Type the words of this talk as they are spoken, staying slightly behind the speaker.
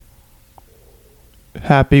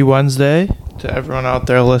Happy Wednesday to everyone out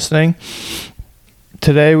there listening.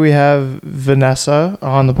 Today we have Vanessa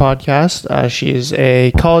on the podcast. She's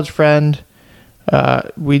a college friend.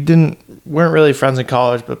 We weren't really friends in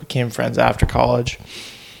college, but became friends after college.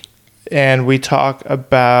 And we talk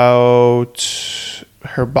about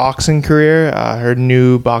her boxing career, her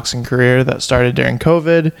new boxing career that started during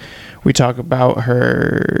COVID. We talk about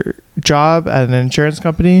her job at an insurance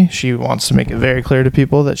company. She wants to make it very clear to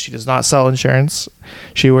people that she does not sell insurance.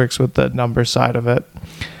 She works with the number side of it.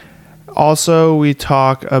 Also, we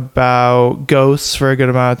talk about ghosts for a good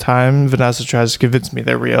amount of time. Vanessa tries to convince me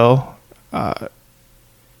they're real.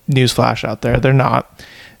 Newsflash out there, they're not.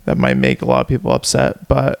 That might make a lot of people upset.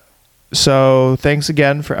 But so thanks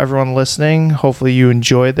again for everyone listening. Hopefully you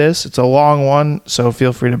enjoy this. It's a long one, so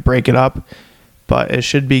feel free to break it up. But it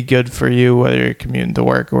should be good for you, whether you're commuting to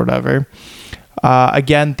work or whatever.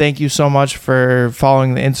 Again, thank you so much for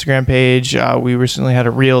following the Instagram page. We recently had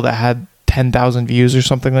a reel that had 10,000 views or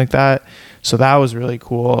something like that. So that was really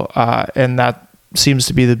cool. And that seems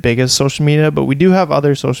to be the biggest social media. But we do have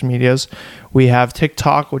other social medias. We have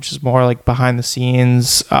TikTok, which is more like behind the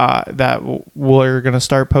scenes that we're going to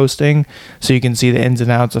start posting. So you can see the ins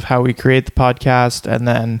and outs of how we create the podcast and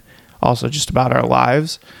then also just about our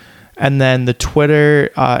lives. And then the Twitter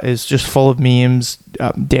is just full of memes.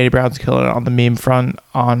 Danny Brown's killing it on the meme front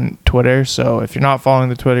on Twitter. So if you're not following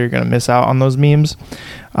the Twitter, you're going to miss out on those memes.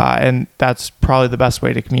 And that's probably the best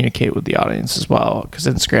way to communicate with the audience as well, because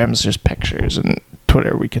Instagram is just pictures, and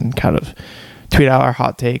Twitter we can kind of tweet out our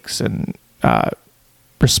hot takes and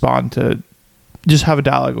respond to, just have a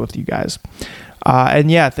dialogue with you guys. And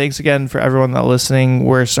yeah, thanks again for everyone that's listening.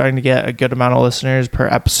 We're starting to get a good amount of listeners per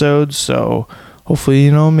episode. So hopefully,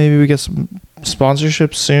 maybe we get some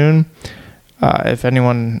sponsorships soon. If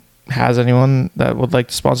anyone has anyone that would like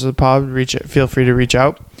to sponsor the pod, feel free to reach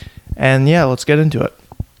out. And yeah, let's get into it.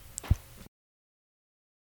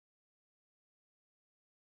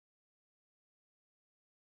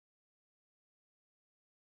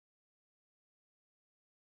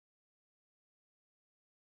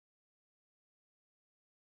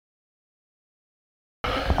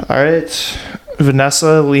 All right,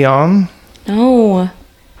 Vanessa Leon. No.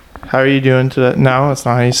 How are you doing today? No, that's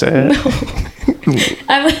not how you say it. No.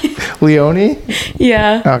 I'm like, Leone?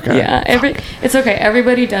 yeah. Okay. Yeah. It's okay.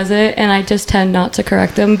 Everybody does it, and I just tend not to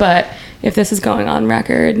correct them. But if this is going on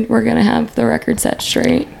record, we're gonna have the record set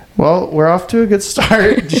straight. Well, we're off to a good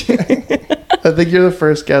start. I think you're the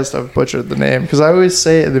first guest I've butchered the name, because I always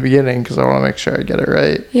say it at the beginning because I want to make sure I get it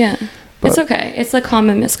right. Yeah. But it's okay. It's a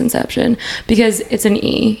common misconception because it's an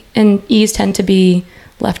E, and E's tend to be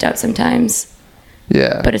left out sometimes.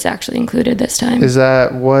 Yeah. But it's actually included this time. Is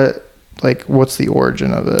that what's the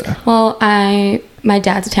origin of it? Well, my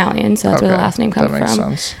dad's Italian, so that's where the last name comes from. That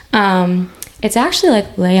makes sense. It's actually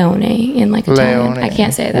like Leone in like Italian. Leone. I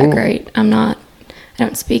can't say that great. I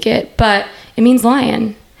don't speak it, but it means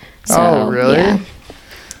lion. So, oh, really? Yeah.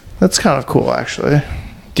 That's kind of cool, actually.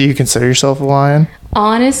 Do you consider yourself a lion?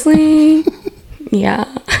 Honestly, yeah.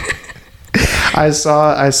 I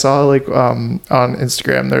saw like on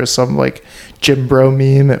Instagram there was some like Jim Bro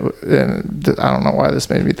meme, and I don't know why this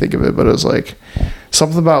made me think of it, but it was like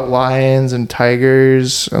something about lions and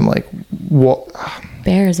tigers and like what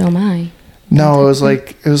Bears, oh my. No, it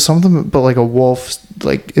was something but like a wolf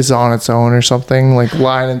like is on its own or something. Like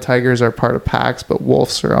lion and tigers are part of packs, but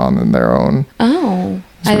wolves are on their own. Oh.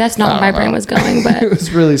 That's not where my brain was going, but it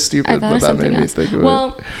was really stupid, but that made me think of it.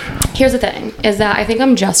 Well, here's the thing, is that I think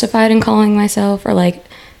I'm justified in calling myself, or like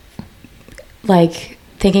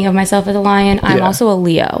thinking of myself as a lion. I'm also a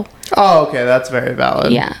Leo. Oh, okay, that's very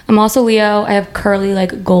valid. Yeah, I'm also Leo. I have curly,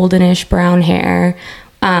 like goldenish brown hair.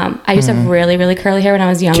 I used to have really, really curly hair when I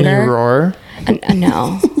was younger. Can you roar?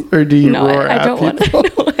 No. Or do you roar I at don't people?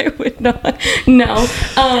 No, I would not. No.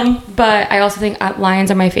 But I also think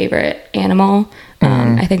lions are my favorite animal.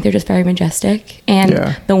 I think they're just very majestic,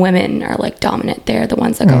 and the women are like dominant. They're the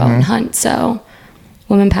ones that go out and hunt. So,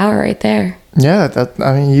 women power right there. Yeah,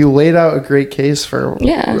 you laid out a great case for.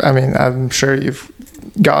 Yeah. I mean, I'm sure you've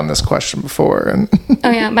gotten this question before, and.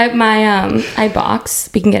 Oh yeah, my I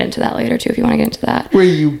box. We can get into that later too if you want to get into that.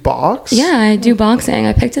 Wait, you box? Yeah, I do boxing.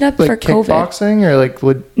 I picked it up for COVID. Kickboxing or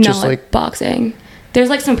like boxing. There's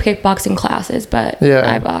like some kickboxing classes, but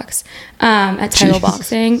I box at Title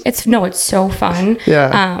Boxing. It's so fun.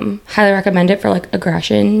 Yeah. Highly recommend it for like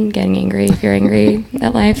aggression, getting angry if you're angry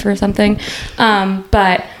at life or something.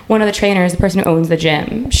 But one of the trainers, the person who owns the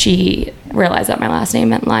gym, she realized that my last name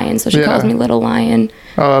meant lion, so she calls me Little Lion.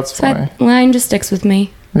 Oh, that's funny. Lion just sticks with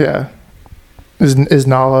me. Yeah. Is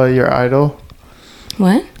Nala your idol?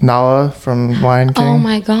 What? Nala from Lion King. Oh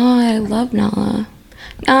my god, I love Nala.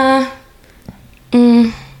 I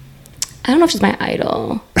don't know if she's my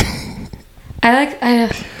idol.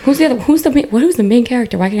 Who's the main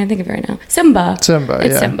character? Why can't I think of it right now? Simba. It's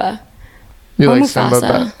yeah. Simba. You or like Mufasa.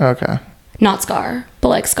 Simba? Okay. Not Scar, but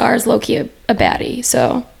like Scar's low-key a baddie,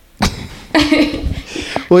 so.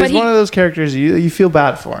 Well, he's one of those characters you feel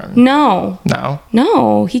bad for him. No,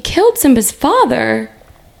 he killed Simba's father.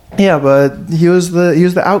 Yeah, but he was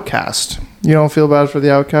the outcast. You don't feel bad for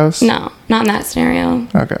the outcast? No, not in that scenario.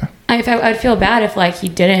 Okay. I'd feel bad if like he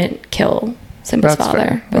didn't kill Simba's father,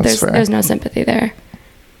 fair. but That's there's no sympathy there.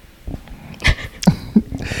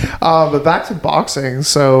 But back to boxing.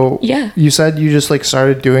 So yeah, you said you just like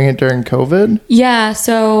started doing it during COVID? Yeah.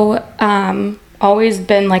 So always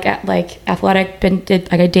been like athletic.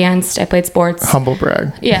 I danced. I played sports. Humble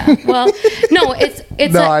brag. Yeah. Well, no, it's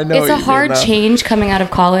a hard change coming out of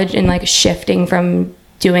college and like shifting from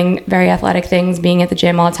doing very athletic things, being at the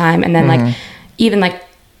gym all the time, and then like even like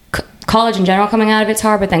college in general coming out of it's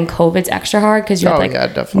hard, but then COVID's extra hard because you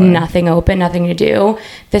have nothing open, nothing to do.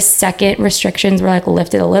 The second restrictions were like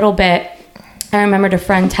lifted a little bit, I remembered a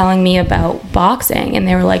friend telling me about boxing, and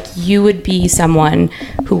they were like, you would be someone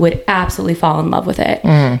who would absolutely fall in love with it.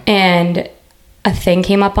 And a thing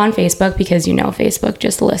came up on Facebook because, Facebook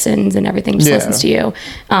just listens and everything just listens to you.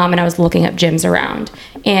 And I was looking up gyms around,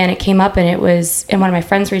 and it came up, and one of my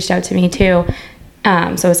friends reached out to me too. So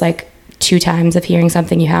it was like 2 times of hearing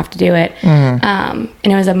something, you have to do it. And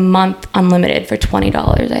it was a month unlimited for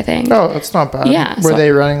 $20, I think. Oh, that's not bad. Yeah. Were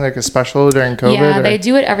they running like a special during COVID? Yeah, they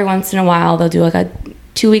do it every once in a while. They'll do like a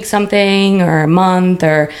 2-week something or a month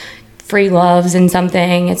or free gloves and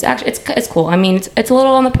something. It's actually, it's cool. I mean, it's a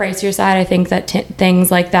little on the pricier side. I think that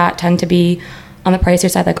things like that tend to be on the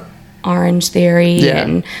pricier side, like Orange Theory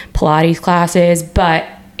and Pilates classes, but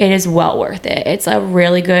it is well worth it. It's a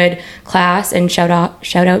really good class, and shout out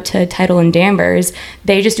to Title and Danvers.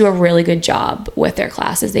 They just do a really good job with their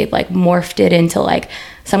classes. They've like morphed it into like,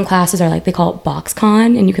 some classes are like, they call it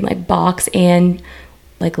BoxCon, and you can like box and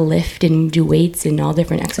like lift and do weights and all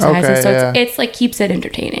different exercises. It's like keeps it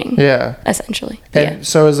entertaining. Yeah. Essentially. And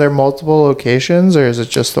so is there multiple locations, or is it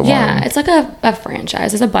just the one? Yeah, it's like a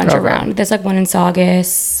franchise. There's a bunch around. There's like one in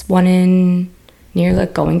Saugus, one in near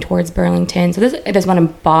like going towards Burlington. So there's one in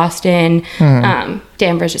Boston.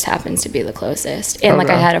 Danvers just happens to be the closest. And like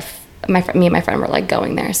I had me and my friend were like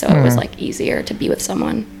going there, so it was like easier to be with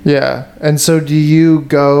someone. Yeah. And so do you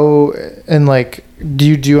go and like, do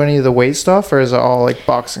you do any of the weight stuff, or is it all like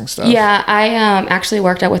boxing stuff? Yeah, I actually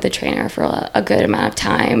worked out with a trainer for a good amount of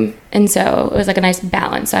time, and so it was like a nice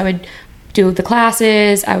balance. I would do the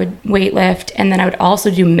classes, I would weight lift, and then I would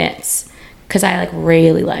also do mitts, because I like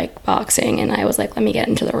really like boxing, and I was like, let me get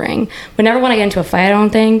into the ring. But never when I get into a fight, I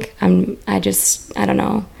don't think. I don't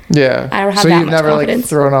know. Yeah. I don't have so that you've much never confidence. like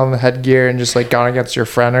thrown on the headgear and just like gone against your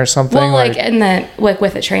friend or something? Well, like in the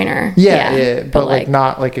with a trainer. Yeah. But like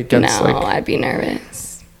not like against no, I'd be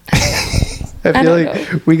nervous. I feel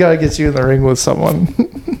like we gotta get you in the ring with someone.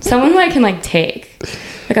 Someone who I can like take,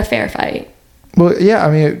 like a fair fight. Well, yeah.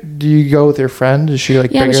 I mean, do you go with your friend? Is she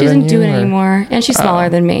like bigger than you? Yeah, but she doesn't do it anymore, and she's smaller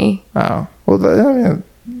than me. Oh, well, I mean,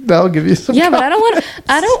 that'll give you some. Yeah, but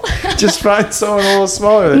I don't. Just find someone a little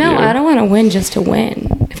smaller than you. No, I don't want to win just to win.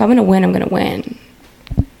 If I'm gonna win, I'm gonna win.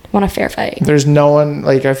 I want a fair fight. There's no one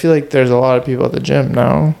like, I feel like there's a lot of people at the gym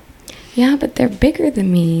now. Yeah, but they're bigger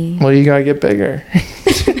than me. Well, you gotta get bigger.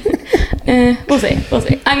 We'll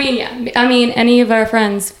see. I mean, any of our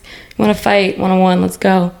friends want to fight 1-on-1, let's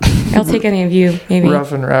go. I'll take any of you, maybe.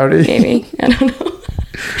 Rough and rowdy. Maybe. I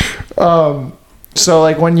don't know. So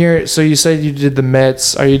like so you said you did the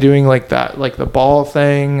mitts. Are you doing like that, like the ball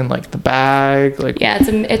thing and like the bag? Like yeah,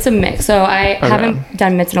 it's a mix. So I haven't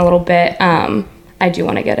done mitts in a little bit. I do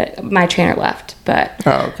want to get it. My trainer left, but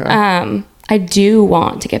I do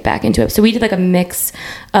want to get back into it. So we did like a mix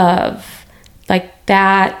of like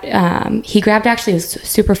that. He grabbed, actually, it was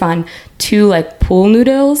super fun, 2 like pool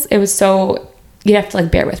noodles. It was so, you'd have to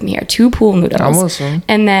like bear with me here. 2 pool noodles. Almost.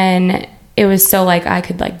 And then it was so like I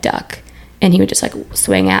could like duck, and he would just like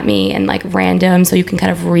swing at me and like random, so you can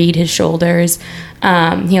kind of read his shoulders.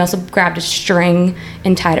 He also grabbed a string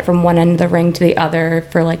and tied it from one end of the ring to the other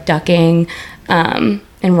for like ducking and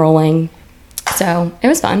rolling. So it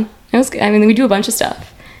was fun. It was, I mean, we do a bunch of stuff.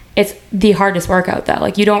 It's the hardest workout though.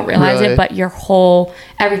 Like you don't realize it, but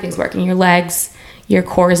everything's working. Your legs, your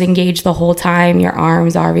core is engaged the whole time. Your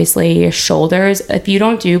arms, obviously, your shoulders. If you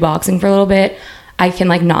don't do boxing for a little bit, I can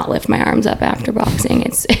like not lift my arms up after boxing.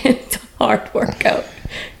 It's a hard workout.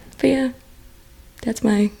 But yeah, that's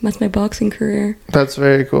my boxing career. That's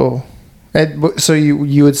very cool. So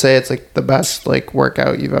you would say it's like the best like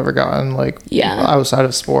workout you've ever gotten, like outside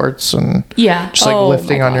of sports and just like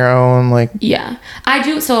lifting on your own, like I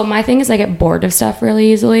do. So my thing is I get bored of stuff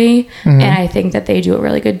really easily, and I think that they do a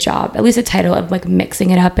really good job, at least a title of like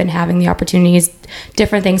mixing it up and having the opportunities.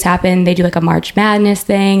 Different things happen. They do like a March Madness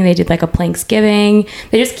thing. They did like a Planksgiving.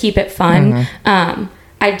 They just keep it fun.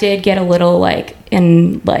 I did get a little like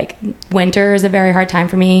in like winter is a very hard time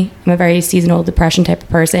for me. I'm a very seasonal depression type of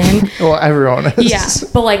person. Well, everyone is. Yeah,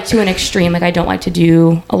 but like to an extreme. Like I don't like to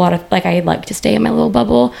do a lot of like I like to stay in my little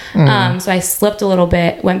bubble. So I slipped a little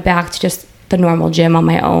bit, went back to just the normal gym on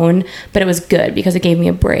my own, but it was good because it gave me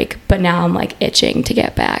a break. But now I'm like itching to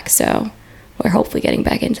get back. So we're hopefully getting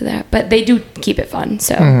back into that. But they do keep it fun,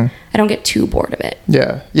 so I don't get too bored of it.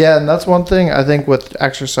 Yeah, and that's one thing I think with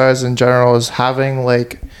exercise in general is having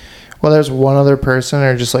like, whether there's one other person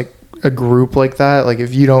or just like a group like that. Like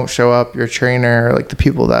if you don't show up, your trainer, like the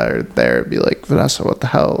people that are there, be like, Vanessa, what the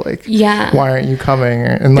hell? Like, why aren't you coming?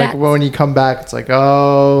 And like when you come back, it's like,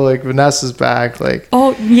 oh, like Vanessa's back. Like,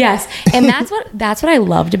 oh yes, and that's what I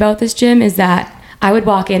loved about this gym is that I would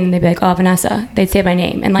walk in and they'd be like, oh, Vanessa. They'd say my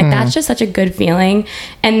name. And, like, that's just such a good feeling.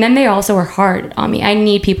 And then they also were hard on me. I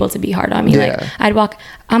need people to be hard on me. Yeah. Like, I'd walk,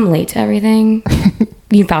 I'm late to everything.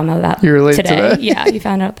 You found out that you were late today? Yeah, you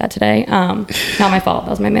found out that today. Not my fault.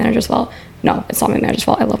 That was my manager's fault. No, it's not my manager's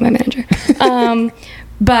fault. I love my manager.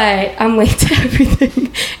 But I'm late to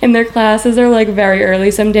everything. And their classes are, like, very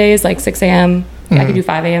early some days, like 6 a.m. I could do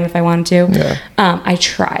 5 a.m. if I wanted to. Yeah. I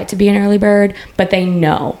try to be an early bird, but they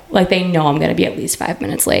know I'm going to be at least 5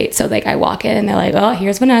 minutes late. So like I walk in and they're like, oh,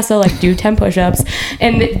 here's Vanessa, like do 10 push-ups.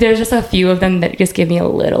 And there's just a few of them that just give me a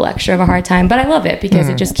little extra of a hard time, but I love it because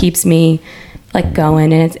it just keeps me like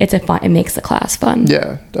going, and it's a fun, it makes the class fun.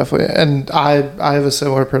 Yeah, definitely. And I have a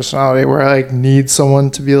similar personality where I like need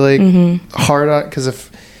someone to be like hard on, because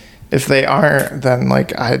if they aren't, then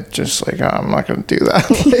like I just like, oh, I'm not gonna do that.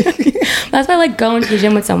 Like, that's why I like going to the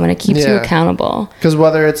gym with someone. It keeps you accountable. Because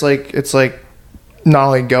whether it's like not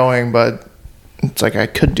only going, but it's like I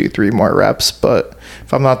could do 3 more reps, but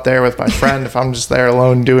if I'm not there with my friend, if I'm just there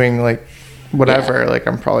alone doing like whatever, like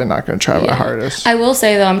I'm probably not gonna try my hardest. I will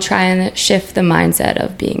say though, I'm trying to shift the mindset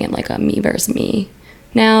of being in like a me versus me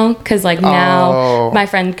now, because like now my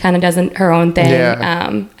friend kind of does her own thing.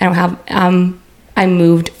 I don't have I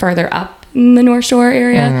moved further up in the North Shore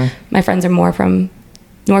area. My friends are more from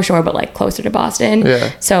North Shore, but like closer to Boston.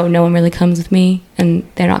 Yeah. So no one really comes with me, and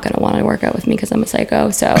they're not going to want to work out with me because I'm a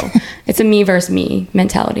psycho. So it's a me versus me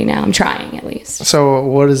mentality now. I'm trying at least. So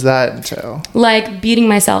what does that entail? Like beating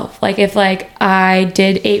myself. Like if like I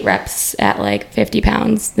did 8 reps at like 50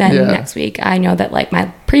 pounds, then next week I know that like my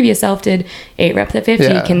previous self did 8 reps at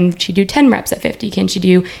 50. Can she do 10 reps at 50? Can she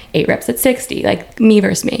do 8 reps at 60? Like me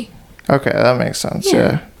versus me. Okay, that makes sense.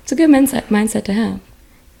 Yeah. It's a good mindset to have.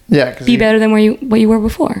 Yeah, be better than what you were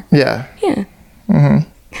before. Yeah.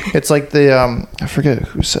 It's like the I forget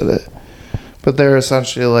who said it, but they're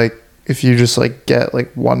essentially like, if you just like get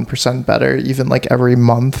like 1% better, even like every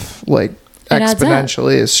month, like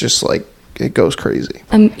exponentially, it's just like it goes crazy.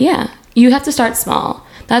 Yeah, you have to start small.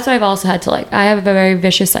 That's what I've also had to like. I have a very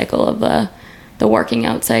vicious cycle of the working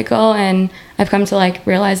out cycle, and I've come to like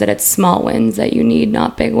realize that it's small wins that you need,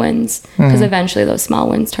 not big wins, because eventually those small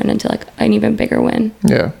wins turn into like an even bigger win.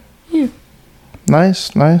 Yeah.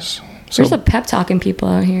 Nice. So, there's a pep talking people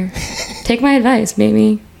out here. Take my advice,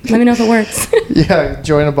 maybe. Let me know if it works. Yeah,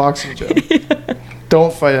 join a boxing gym.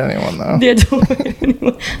 Don't fight anyone though. Yeah, don't fight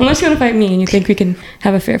anyone. Unless you want to fight me and you think we can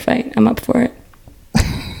have a fair fight, I'm up for it.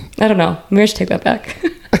 I don't know. Maybe I should take that back.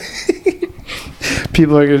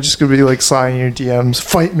 People are just gonna be like sliding your DMs,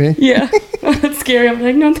 fight me. Yeah, that's scary. I'm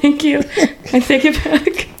like, no, thank you. I take it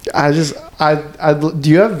back. I do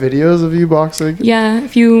you have videos of you boxing? Yeah,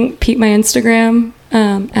 if you peep my Instagram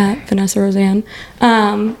at Vanessa Roseanne,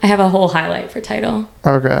 I have a whole highlight for title.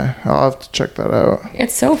 Okay, I'll have to check that out.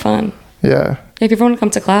 It's so fun. Yeah. If you ever want to come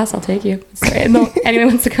to class, I'll take you. Anyone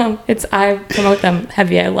wants to come, I promote them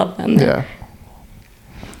heavy. I love them. Yeah.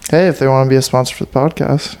 Hey, if they want to be a sponsor for the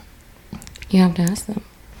podcast, you have to ask them.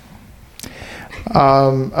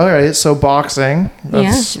 All right, so boxing,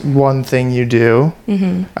 that's one thing you do.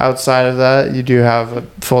 Outside of that, you do have a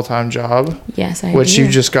full-time job. Yes, I do. Which you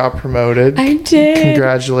just got promoted. I did.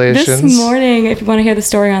 Congratulations. This morning, if you want to hear the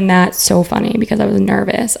story on that, so funny because I was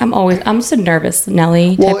nervous. I'm just a nervous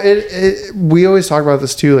Nelly. Well, we always talk about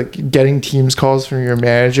this too, like getting Teams calls from your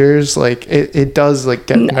managers, like it does like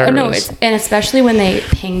get nervous. No, and especially when they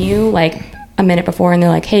ping you like a minute before and they're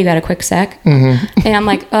like, hey, you got a quick sec? Mm-hmm. And I'm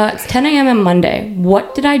like, it's 10 a.m. on Monday.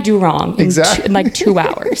 What did I do wrong in like 2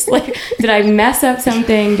 hours? Like, did I mess up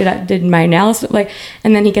something? Did my analysis, like,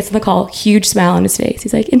 and then he gets on the call, huge smile on his face.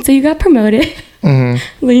 He's like, and so you got promoted.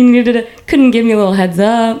 Mm-hmm. Like, couldn't give me a little heads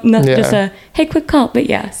up. Nothing, just a, hey, quick call. But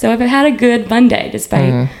yeah, so I've had a good Monday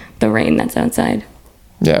despite the rain that's outside.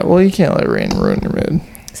 Yeah, well, you can't let rain ruin your mood.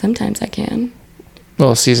 Sometimes I can. A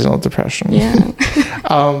little seasonal depression. Yeah.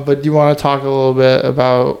 But do you want to talk a little bit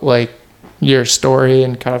about like your story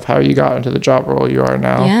and kind of how you got into the job role you are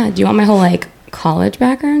now? Yeah. Do you want my whole like college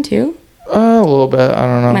background too? A little bit. I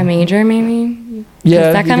don't know. My major, maybe.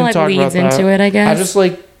 Yeah, that kind of like leads into it, I guess.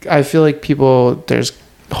 I feel like people.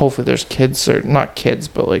 Hopefully there's kids or not kids,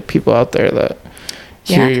 but like people out there that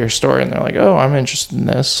hear your story and they're like, oh, I'm interested in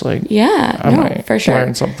this. Like, I might for sure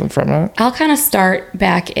learn something from it. I'll kind of start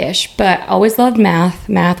back-ish, but I always loved math.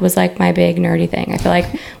 Math was like my big nerdy thing. I feel like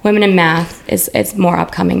women in math it's more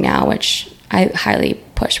upcoming now, which I highly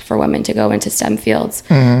push for women to go into STEM fields.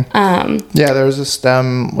 Mm-hmm. There was a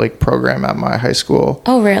STEM like program at my high school.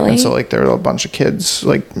 Oh, really? And so like there were a bunch of kids,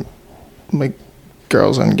 like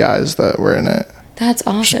girls and guys that were in it. That's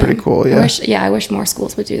awesome. Which is pretty cool. Yeah. I wish more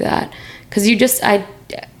schools would do that, because I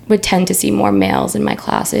would tend to see more males in my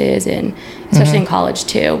classes, and especially in college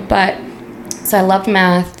too. But so I loved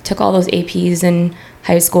math, took all those APs in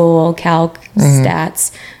high school, calc,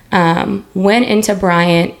 stats, went into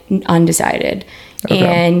Bryant undecided,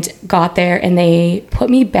 and got there, and they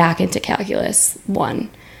put me back into calculus 1.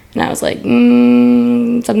 And I was like,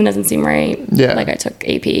 something doesn't seem right. Yeah. Like I took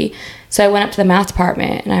AP. So I went up to the math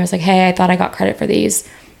department and I was like, hey, I thought I got credit for these.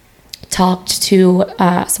 Talked to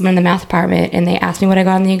someone in the math department and they asked me what I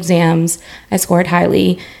got on the exams. I scored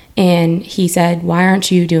highly. And he said, why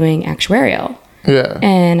aren't you doing actuarial? Yeah.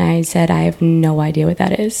 And I said, I have no idea what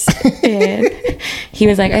that is. And he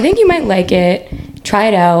was like, I think you might like it. Try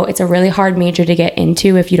it out. It's a really hard major to get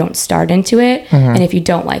into if you don't start into it. Mm-hmm. And if you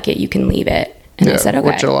don't like it, you can leave it. And I said, okay.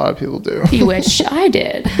 Which a lot of people do. Which I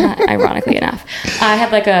did, ironically enough. I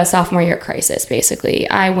had like a sophomore year crisis, basically.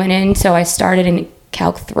 I went in, so I started in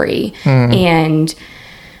Calc 3, and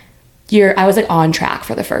I was like on track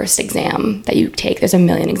for the first exam that you take. There's a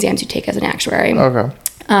million exams you take as an actuary. Okay.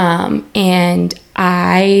 And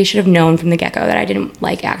I should have known from the get-go that I didn't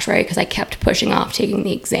like actuary because I kept pushing off taking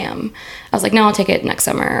the exam. I was like, no, I'll take it next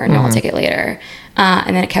summer. No, I'll take it later.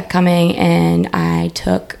 And then it kept coming, and I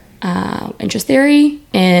took interest theory,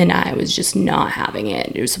 and I was just not having it.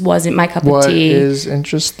 It just wasn't my cup of tea. What is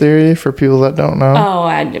interest theory for people that don't know? Oh,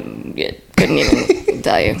 I couldn't even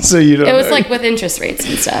tell you. So you don't know. It was like with interest rates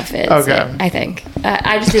and stuff. Okay. I think.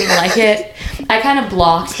 I just didn't like it. I kind of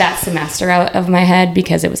blocked that semester out of my head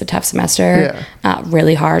because it was a tough semester. Yeah.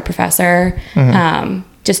 Really hard professor. Mm-hmm.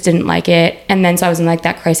 Just didn't like it. And then so I was in like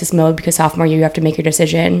that crisis mode because sophomore year you have to make your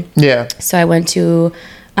decision. Yeah. So I went to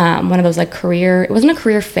one of those like it wasn't a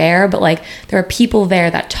career fair, but like there were people there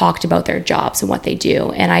that talked about their jobs and what they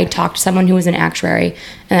do. And I talked to someone who was an actuary,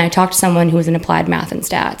 and I talked to someone who was in applied math and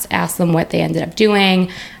stats, asked them what they ended up doing,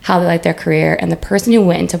 how they liked their career. And the person who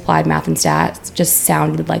went into applied math and stats just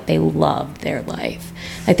sounded like they loved their life.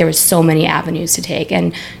 Like there was so many avenues to take.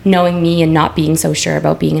 And knowing me and not being so sure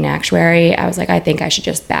about being an actuary, I was like, I think I should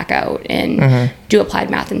just back out and do applied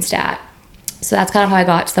math and stat. So that's kind of how I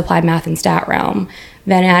got to the applied math and stat realm.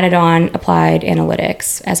 Then added on applied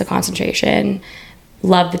analytics as a concentration.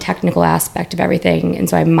 Loved the technical aspect of everything, and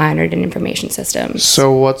so I minored in information systems.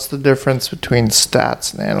 So what's the difference between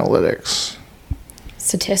stats and analytics?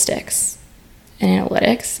 Statistics and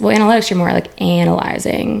analytics. Well, analytics, you're more like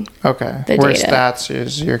analyzing the data. Where stats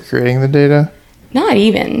is you're creating the data? Not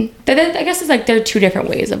even. I guess it's like there are two different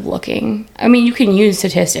ways of looking. I mean, you can use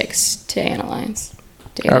statistics to analyze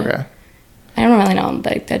data. Okay. I don't really know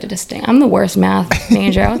the distinct. I'm the worst math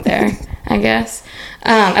major out there, I guess.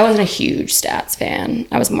 I wasn't a huge stats fan.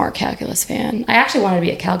 I was more a calculus fan. I actually wanted to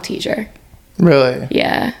be a calc teacher. Really?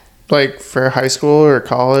 Yeah. Like for high school or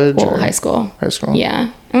college? Well, high school. High school?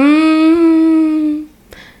 Yeah.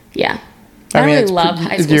 Yeah. I mean, really loved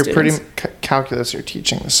high school students. Calculus, you're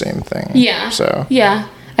teaching the same thing. Yeah. So. Yeah.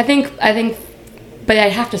 I think, but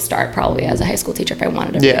I'd have to start probably as a high school teacher if I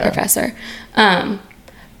wanted to be a professor.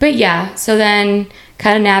 But yeah, so then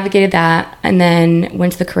kind of navigated that, and then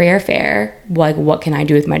went to the career fair, like what can I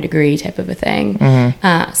do with my degree type of a thing.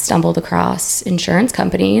 Stumbled across insurance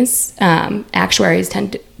companies. Actuaries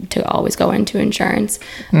tend to always go into insurance.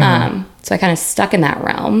 So I kind of stuck in that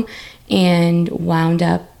realm and wound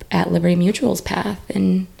up at Liberty Mutual's path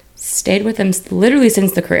and stayed with them literally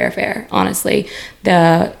since the career fair, honestly.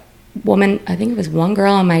 The woman, I think it was one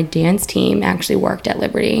girl on my dance team, actually worked at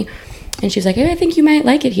Liberty. And she's like, hey, I think you might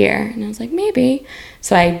like it here. And I was like, maybe.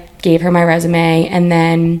 So I gave her my resume, and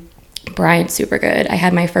then Bryant's super good. I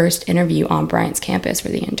had my first interview on Bryant's campus for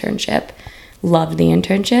the internship. Loved the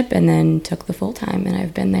internship, and then took the full-time, and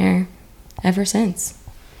I've been there ever since.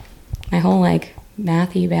 My whole like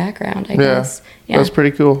mathy background, I guess. Yeah, that's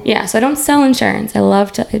pretty cool. Yeah, so I don't sell insurance. I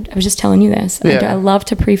was just telling you this. I love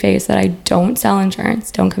to preface that I don't sell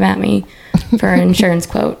insurance. Don't come at me for an insurance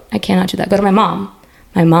quote. I cannot do that. Go to my mom.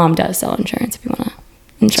 My mom does sell insurance if you want to.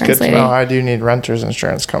 Insurance lady. No, I do need renter's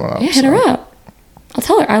insurance coming up. Yeah, hit her up. I'll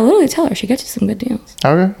tell her. I literally tell her. She gets you some good deals.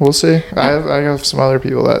 Okay, we'll see. Yeah. I have some other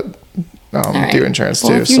people that do insurance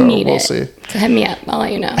too, so we'll see. So hit me up. I'll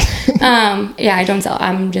let you know. Yeah, I don't sell.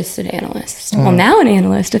 I'm just an analyst. Well, now an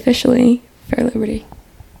analyst officially for Liberty.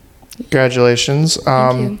 Congratulations.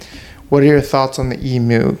 Thank you. What are your thoughts on the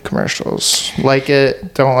Emu commercials? Like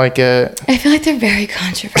it? Don't like it? I feel like they're very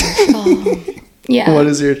controversial. Yeah. What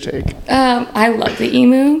is your take? I love the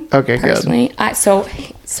Emu. Okay, personally. Good.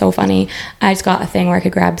 So funny. I just got a thing where I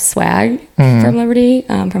could grab swag Mm-hmm. from Liberty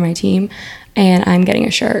for my team, and I'm getting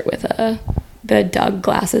a shirt with the Doug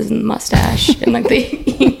glasses and mustache and like the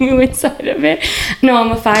Emu inside of it. No,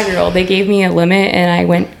 I'm a 5-year-old. They gave me a limit, and I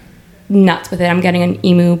went nuts with it. I'm getting an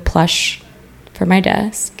Emu plush for my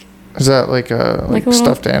desk. Is that like a little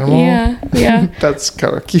stuffed animal? Yeah. That's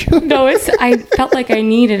kind of cute. No, I felt like I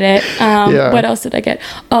needed it. What else did I get?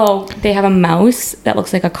 Oh, they have a mouse that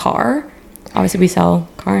looks like a car. Obviously, we sell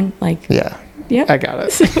car and like. Yeah. Yep. I got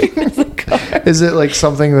it. So it's a car. Is it like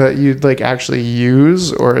something that you'd like actually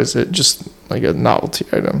use, or is it just like a novelty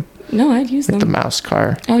item? No, I'd use like them. The mouse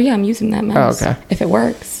car. Oh yeah, I'm using that mouse. Oh, okay. If it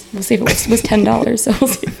works, we'll see if it was $10. So we'll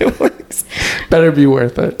see if it works. Better be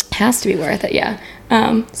worth it. Has to be worth it, yeah.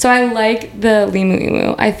 So I like the Limu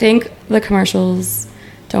Emu. I think the commercials,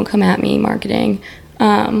 don't come at me, marketing,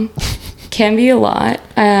 can be a lot,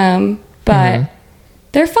 but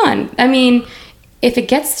they're fun. I mean, if it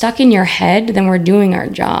gets stuck in your head, then we're doing our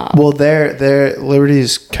job. Well, their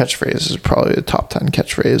Liberty's catchphrase is probably a top 10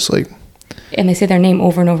 catchphrase. Like, and they say their name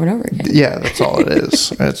over and over and over again. Yeah, that's all it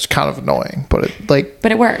is. It's kind of annoying, but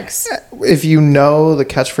it works. If you know the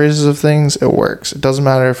catchphrases of things, it works. It doesn't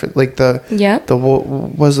matter if it like the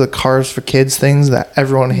was the Cars for Kids things that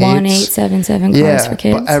everyone hates. 1877 Cars for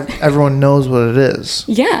Kids. But everyone knows what it is.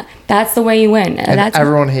 Yeah, that's the way you win. And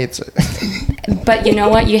everyone hates it. But you know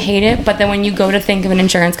what? You hate it. But then when you go to think of an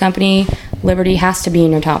insurance company, Liberty has to be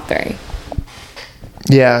in your top 3.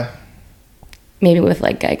 Yeah. Maybe with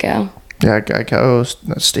like Geico. Yeah,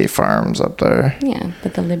 Geico, State Farm's up there. Yeah,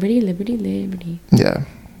 but the Liberty. Yeah.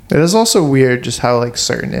 It is also weird just how like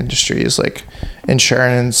certain industries like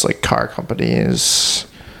insurance, like car companies,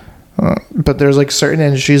 but there's like certain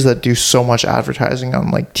industries that do so much advertising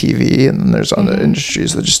on like TV, and then there's other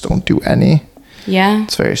industries that just don't do any. Yeah.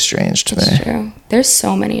 It's very strange to me. It's true. There's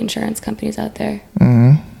so many insurance companies out there.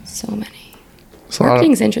 So many.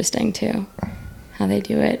 Marketing's interesting too, how they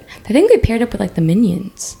do it. I think they paired up with like the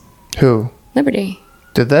Minions. Who? Liberty.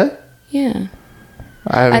 Did they? Yeah.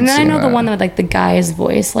 I know the one that like the guy's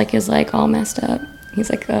voice like is like all messed up. He's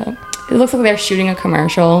like it looks like they're shooting a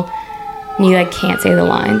commercial and you like can't say the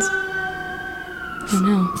lines. I don't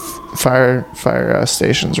know. Fire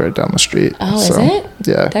station's right down the street. Oh, is it?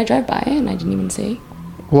 Yeah. Did I drive by it and I didn't even see?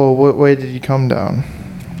 Well, what way did you come down?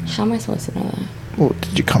 How am I supposed to know that? Well,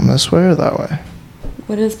 did you come this way or that way?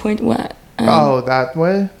 What is point? What? That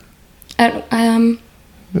way?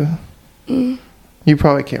 Yeah. You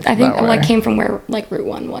probably came from that way. I came from where like Route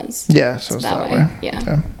 1 was. Yeah, so it's that way.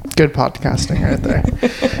 Yeah. Good podcasting right there.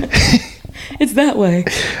 It's that way.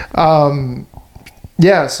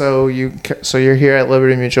 Yeah, so you're here at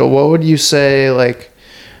Liberty Mutual. What would you say, like,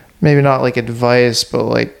 maybe not like advice, but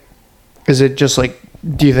like, is it just like,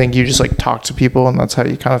 do you think you just like talk to people and that's how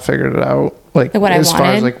you kind of figured it out? Like what as I far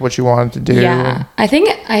wanted? as like what you wanted to do? Yeah, I think,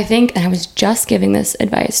 and I was just giving this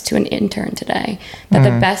advice to an intern today, that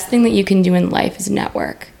the best thing that you can do in life is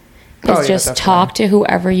network. Is just talk to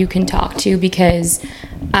whoever you can talk to, because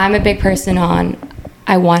I'm a big person on,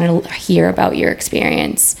 I want to hear about your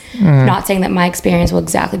experience. Not saying that my experience will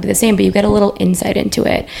exactly be the same, but you get a little insight into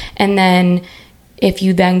it. And then if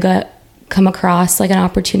you then come across like an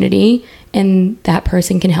opportunity and that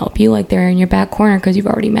person can help you, like they're in your back corner because you've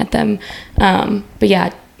already met them. But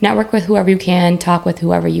yeah, network with whoever you can, talk with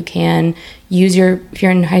whoever you can, if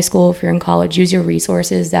you're in high school, if you're in college, use your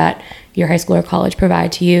resources that your high school or college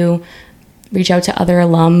provide to you. Reach out to other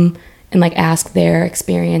alum and like ask their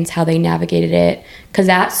experience, how they navigated it. Because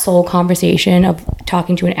that sole conversation of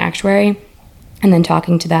talking to an actuary and then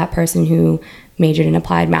talking to that person who majored in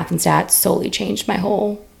applied math and stats solely changed my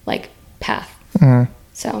whole like path.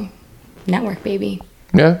 So network, baby.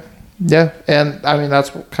 Yeah, Yeah, and I mean that's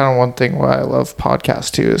kind of one thing why I love podcasts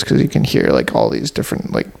too, is because you can hear like all these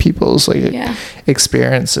different like people's like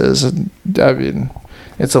experiences, and I mean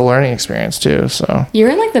it's a learning experience too. So you're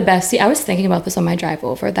in like the best seat. I was thinking about this on my drive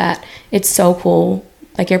over, that it's so cool,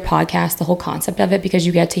 like your podcast, the whole concept of it, because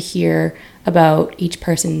you get to hear about each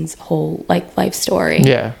person's whole like life story.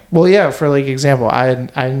 Yeah. Well, yeah. For like example, I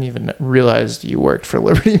didn't even realize you worked for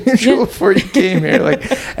Liberty Mutual before you came here. Like,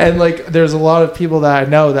 and like, there's a lot of people that I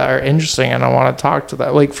know that are interesting, and I want to talk to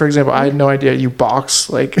them. Like, for example, I had no idea you box.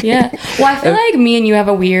 Like, yeah. Well, I feel like me and you have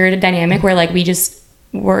a weird dynamic where like we just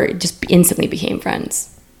instantly became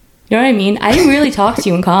friends. You know what I mean? I didn't really talk to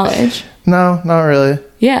you in college. No, not really.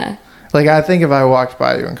 Yeah. Like, I think if I walked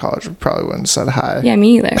by you in college, we probably wouldn't have said hi. Yeah,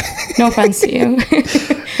 me either. No offense to you.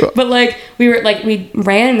 But, like, we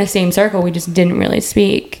ran in the same circle. We just didn't really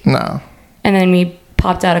speak. No. And then we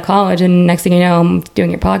popped out of college, and next thing you know, I'm on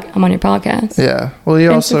your podcast. Yeah. Well,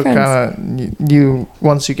 you also kind of, you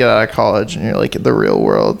once you get out of college and you're, like, in the real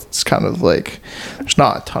world, it's kind of like, there's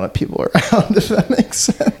not a ton of people around, if that makes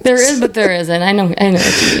sense. There is, but there isn't. I know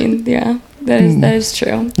what you mean. Yeah. That is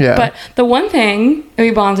true. Yeah. But the one thing that we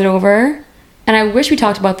bonded over, and I wish we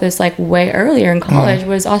talked about this like way earlier in college,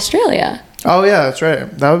 was Australia. Oh yeah, that's right.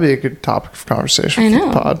 That would be a good topic of conversation. I know. For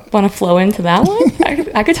the pod. Want to flow into that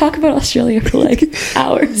one? I could talk about Australia for like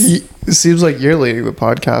hours. It seems like you're leading the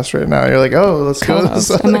podcast right now. You're like, oh, let's go.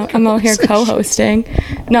 I'm out here co-hosting.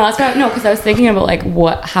 No, because I was thinking about like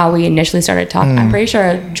how we initially started talking. I'm pretty sure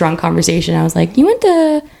a drunk conversation. I was like, you went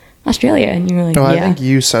to Australia, and you were like, yeah. I think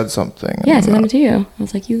you said something. Yeah, I said something to you. I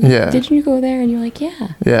was like, did you go there? And you're like,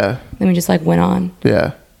 yeah. Yeah. Then we just like went on.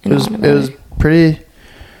 Yeah. It was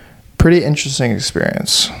pretty interesting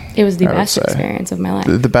experience. It was the best experience of my life.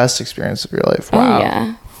 The best experience of your life. Wow. Oh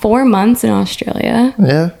yeah. 4 months in Australia.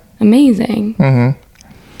 Yeah. Amazing. Mm-hmm.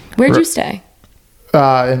 Where'd you stay?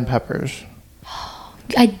 In Peppers.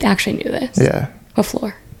 I actually knew this. Yeah. What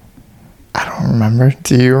floor? I don't remember.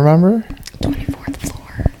 Do you remember? 24th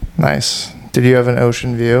floor. Nice. Did you have an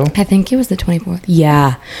ocean view? I think it was the 24th.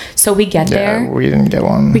 Yeah. So we get there. Yeah, we didn't get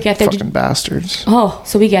one. We get there. Fucking bastards. Oh,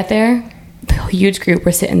 so we get there. Huge group.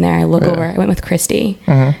 We're sitting there. I look over. I went with Christy.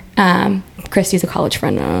 Mm-hmm. Christy's a college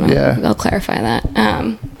friend. I don't know. Yeah. I'll clarify that.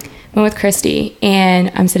 Went with Christy,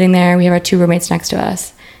 and I'm sitting there. We have our 2 roommates next to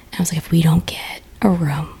us. And I was like, if we don't get a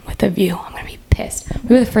room with a view, I'm going to be pissed.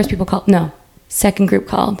 We were the first people called. No, second group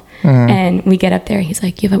called. Mm-hmm. And we get up there. He's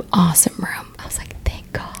like, you have an awesome room. I was like,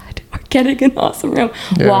 thank God. We're getting an awesome room.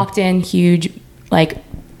 Yeah. Walked in, huge, like,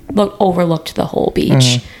 overlooked the whole beach.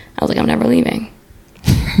 Mm-hmm. I was like, I'm never leaving.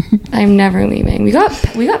 I'm never leaving. We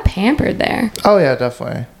got pampered there. Oh yeah,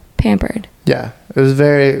 definitely. Pampered. Yeah, it was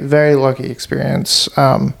very, very lucky experience.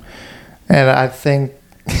 And I think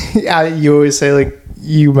you always say, like,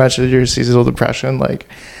 you mentioned your seasonal depression. Like,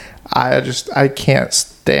 I can't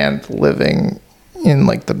stand living in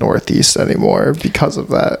like the Northeast anymore because of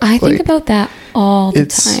that. I think about that all the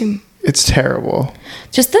time. It's terrible.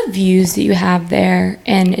 Just the views that you have there,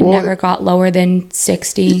 and it never got lower than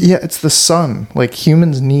 60. Yeah, it's the sun. Like,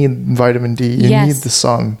 humans need vitamin D. You need the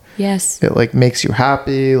sun. Yes. It like makes you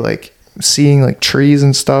happy. Like, seeing like trees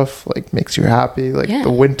and stuff like makes you happy. Like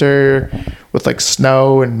the winter with like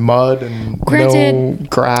snow and mud and no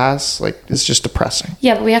grass, like it's just depressing.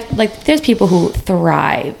 Yeah, but we have like there's people who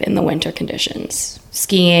thrive in the winter conditions.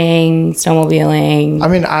 Skiing, snowmobiling. I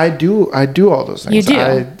mean, I do all those things. You do.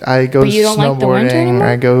 I go snowboarding. Like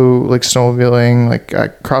I go like snowmobiling. Like I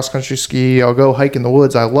cross country ski. I'll go hike in the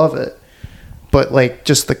woods. I love it. But like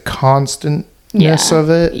just the constantness of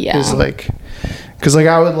it is like, because like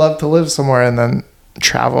I would love to live somewhere and then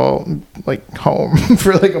travel like home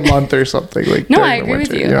for like a month or something. Like no, I agree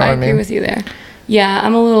with you. I agree with you there. Yeah,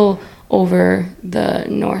 I'm a little over the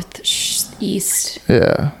northeast.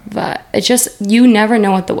 Yeah. But it's just, you never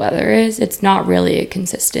know what the weather is. It's not really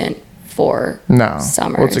consistent for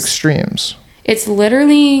summers. Well, it's extremes. It's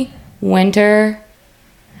literally winter.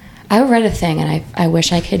 I read a thing and I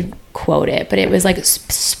wish I could quote it, but it was like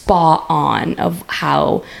spot on of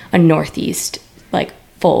how a northeast like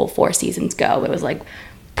full 4 seasons go. It was like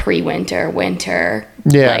pre-winter, winter,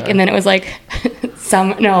 like, and then it was like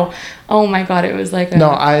oh my god, it was like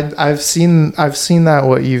I've seen that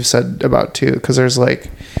what you've said about too, because there's like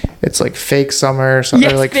it's like fake summer or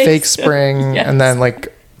like fake spring and then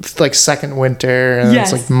like second winter and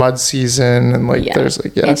it's like mud season and like there's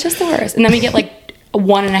like it's just the worst. And then we get like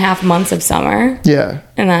 1.5 months of summer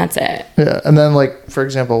and that's it. And then like for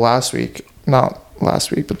example not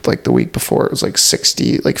last week but like the week before it was like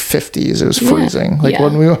 60 like 50s. It was freezing like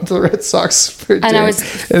when we went to the Red Sox for a day, and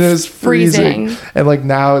it was freezing. And like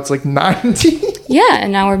now it's like 90. Yeah,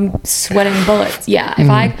 and now we're sweating bullets. Yeah,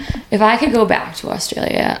 if I could go back to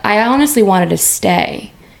Australia, I honestly wanted to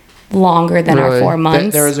stay longer than our 4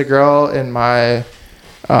 months. There was a girl in my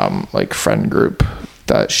like friend group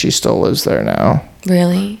that she still lives there now.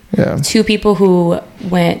 Really? Yeah. 2 people who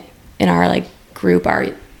went in our like group our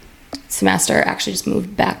semester actually just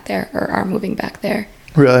moved back there or are moving back there.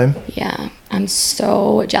 Really? Yeah, I'm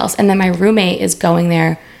so jealous. And then my roommate is going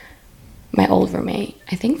there. My old roommate,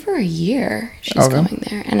 I think for a year, she's going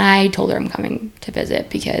there. And I told her I'm coming to visit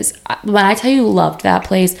because when I tell you loved that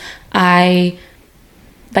place, I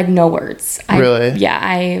like no words. Really? Yeah,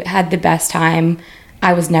 I had the best time.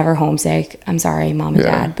 I was never homesick. I'm sorry, mom and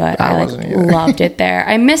dad, but I like loved it there.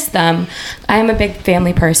 I miss them. I'm a big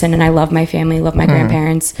family person and I love my family, love my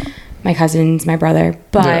grandparents, my cousins, my brother,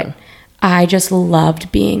 but I just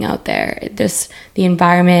loved being out there. The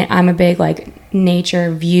environment, I'm a big like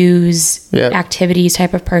nature, views, activities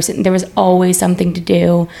type of person. There was always something to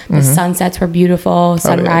do. The sunsets were beautiful,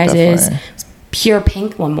 sunrises. It was pure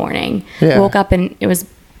pink one morning. Woke up and it was,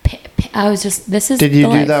 I was just, this is Did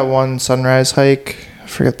you do that one sunrise hike? I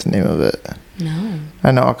forget the name of it. No.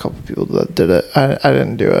 I know a couple people that did it. I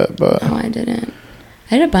didn't do it, but. No, I didn't.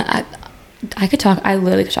 I did a bunch. I could talk. I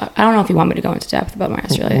literally could talk. I don't know if you want me to go into depth about my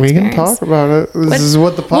Australia experience. We can talk about it. This is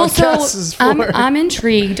what the podcast is for. I'm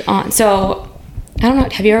intrigued on. So, I don't know.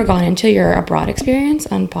 Have you ever gone into your abroad experience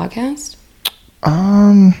on podcast?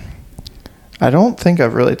 I don't think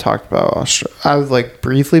I've really talked about Australia. I've like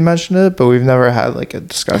briefly mentioned it, but we've never had like a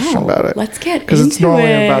discussion about it. Let's get into it. Because it's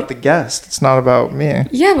normally about the guest. It's not about me.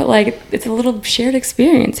 Yeah, but like it's a little shared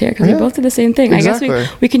experience here because we both did the same thing. Exactly. I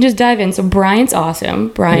guess we can just dive in. So Brian's awesome.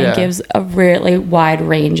 Brian gives a really wide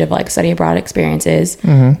range of like study abroad experiences.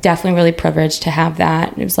 Definitely really privileged to have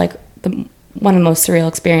that. It was like one of the most surreal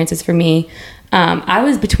experiences for me. I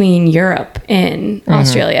was between Europe and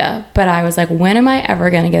Australia, but I was like, when am I ever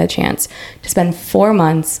going to get a chance to spend 4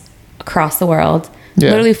 months across the world?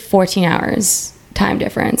 Literally 14 hours time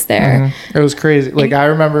difference there. It was crazy. Like I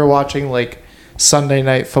remember watching like Sunday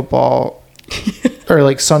night football or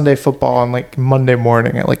like Sunday football on like Monday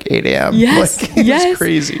morning at like 8 a.m. Yes. Like, it was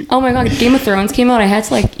crazy. Oh my God. Game of Thrones came out. I had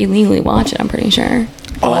to like illegally watch it, I'm pretty sure.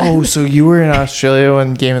 Oh, so you were in Australia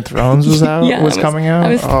when Game of Thrones was out? was coming out? I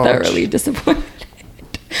was thoroughly disappointed.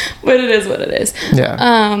 But it is what it is.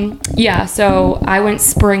 Yeah. So I went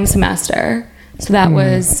spring semester. So that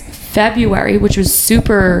was February, which was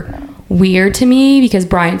super weird to me because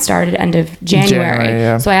Bryant started end of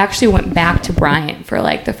January. So I actually went back to Bryant for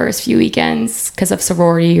like the first few weekends because of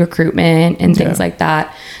sorority recruitment and things like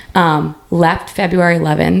that. Left February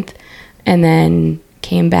 11th and then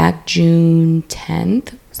came back June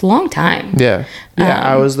 10th. It's a long time. Yeah.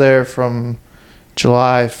 I was there from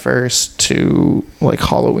July 1st to like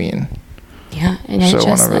Halloween. Yeah. And so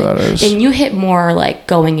just whenever like, that is. And you hit more like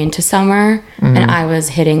going into summer and I was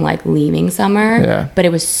hitting like leaving summer. Yeah. But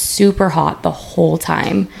it was super hot the whole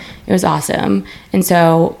time. It was awesome. And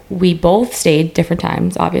so we both stayed different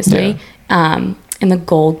times, obviously, in the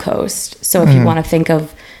Gold Coast. So if you want to think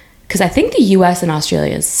of, because I think the U.S. and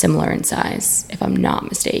Australia is similar in size, if I'm not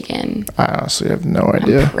mistaken. I honestly have no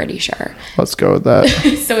idea. I'm pretty sure. Let's go with that.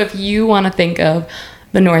 So if you want to think of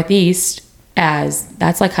the Northeast as,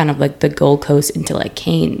 that's like kind of like the Gold Coast into like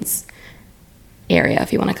Cairns area,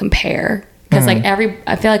 if you want to compare. Because like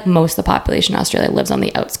I feel like most of the population in Australia lives on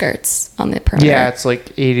the outskirts, on the perimeter. Yeah, it's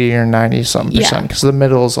like 80 or 90 something percent because the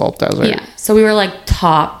middle is all desert. Yeah, so we were like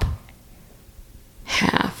top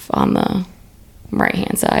half on the right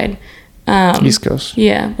hand side. East Coast.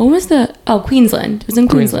 Yeah. What was Queensland. It was in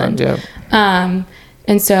Queensland. Yeah.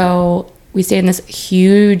 And so we stayed in this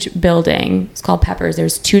huge building. It's called Peppers.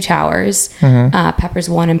 There's 2 towers. Peppers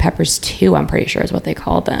 1 and Peppers 2, I'm pretty sure is what they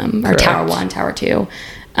called them. Or Tower 1, Tower 2.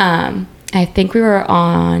 I think we were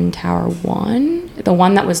on Tower 1. The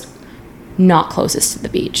one that was not closest to the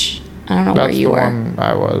beach. I don't know where you were. That's the one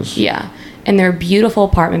I was. Yeah. And they're beautiful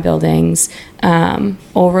apartment buildings. Some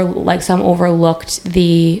overlooked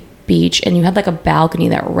the beach, and you had like a balcony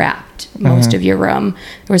that wrapped most of your room.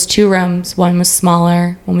 There was 2 rooms. One was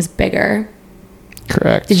smaller, one was bigger.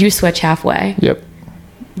 Correct. Did you switch halfway? Yep.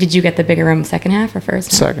 Did you get the bigger room second half or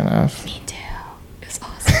first half? Second half. Me too. It was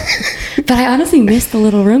awesome. But I honestly missed the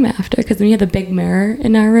little room after because we had the big mirror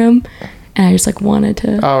in our room, and I just like wanted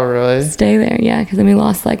to stay there. Yeah, because then we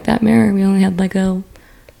lost like that mirror. We only had like a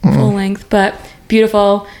full length, but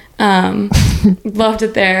beautiful. Loved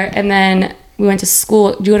it there. And then we went to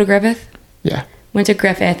school. Did you go to Griffith? Yeah. Went to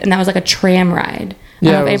Griffith, and that was like a tram ride. I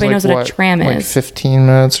don't know if anybody knows what a tram is. Like 15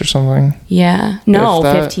 minutes or something? Yeah. No,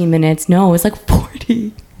 15 minutes. No, it was like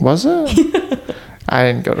 40. Was it? I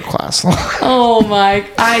didn't go to class. Oh my,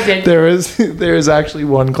 I did. There was actually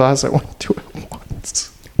one class I went to at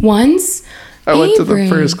once. Once? I went to the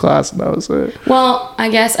first class and that was it. Well, I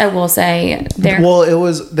guess I will say Well,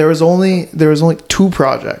 there was only 2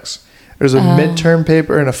 projects. There's a midterm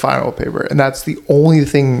paper and a final paper, and that's the only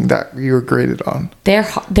thing that you were graded on. Their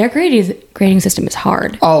grading system is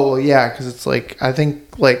hard. Oh, well, yeah, because it's like, I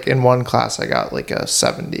think like in one class I got like a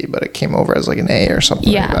 70, but it came over as like an A or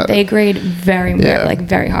something. Yeah, like that. they grade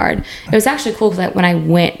very hard. It was actually cool because when I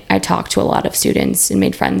went, I talked to a lot of students and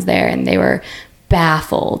made friends there, and they were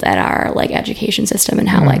baffled at our like education system and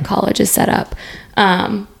how like college is set up.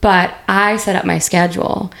 But I set up my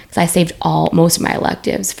schedule because I saved most of my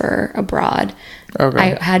electives for abroad. Okay.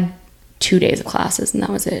 I had 2 days of classes and that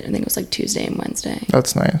was it. I think it was like Tuesday and Wednesday.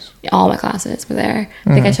 That's nice. All my classes were there.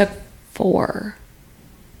 I think I took 3 or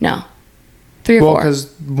 4. Well,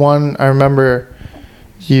 because I remember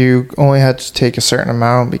you only had to take a certain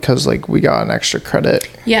amount because like we got an extra credit.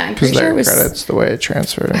 Yeah, I'm pretty sure it was credits the way it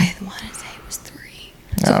transferred. I want to say it was 3.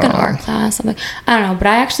 So like an art class. I don't know, but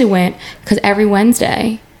I actually went because every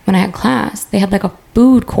Wednesday when I had class, they had like a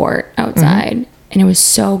food court outside, and it was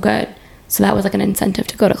so good. So that was like an incentive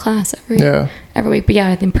to go to class every week. But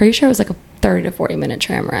yeah, I'm pretty sure it was like a 30 to 40 minute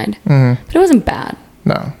tram ride. But it wasn't bad.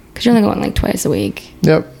 No. Because you're only going like twice a week.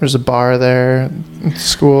 Yep. There's a bar there at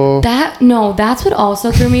school. That's what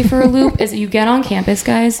also threw me for a loop is that you get on campus,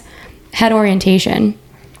 guys, had orientation.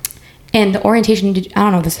 And the orientation, I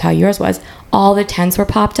don't know if this is how yours was, all the tents were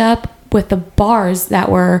popped up with the bars that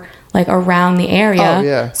were like around the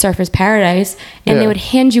area, Surfers Paradise, and they would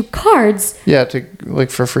hand you cards. Yeah, to like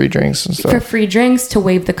for free drinks and stuff. For free drinks, to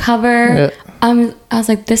waive the cover. Yeah. I was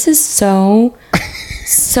like, this is so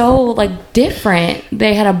like different.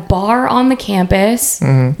 They had a bar on the campus.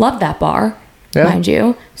 Loved that bar, mind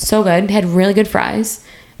you. So good. Had really good fries.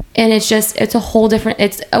 And it's a whole different,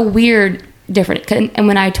 it's a weird different. And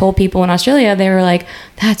when I told people in Australia, they were like,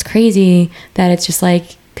 that's crazy that it's just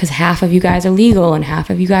like, because half of you guys are legal and half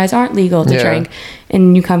of you guys aren't legal to drink,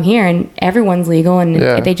 and you come here and everyone's legal and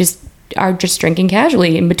they just are just drinking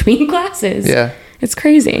casually in between classes. It's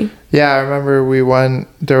crazy. I remember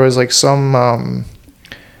there was like some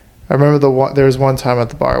I remember there was one time at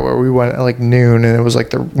the bar where we went at like noon, and it was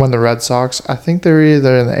like when the Red Sox, I think they were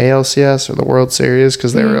either in the ALCS or the World Series,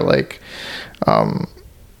 because they were like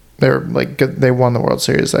they won the World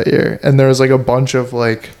Series that year, and there was like a bunch of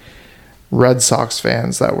like Red Sox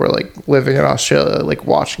fans that were like living in Australia, like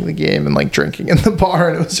watching the game and like drinking in the bar,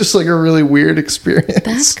 and it was just like a really weird experience.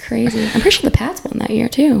 That's crazy. I'm pretty sure the Pats won that year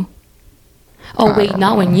too. Oh wait,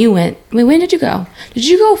 not when you went. Wait, when did you go? Did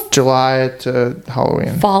you go July to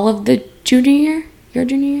Halloween? Fall of the junior year? Your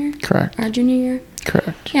junior year? Correct. Our junior year?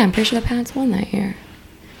 Correct. Yeah, I'm pretty sure the Pats won that year.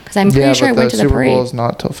 Because I'm pretty sure I went to the parade. Super Bowl is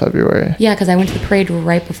not till February. Yeah, because I went to the parade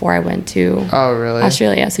right before I went to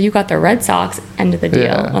Australia. So you got the Red Sox end of the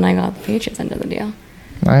deal, and I got the Patriots end of the deal.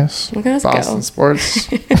 Nice. Look at us Boston go. Sports.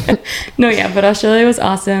 But Australia was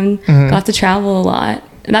awesome. Got to travel a lot.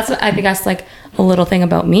 And that's what I think that's like a little thing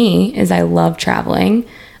about me is I love traveling.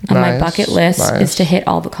 My bucket list is to hit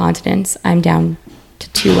all the continents. I'm down to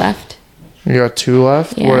 2 left. You got 2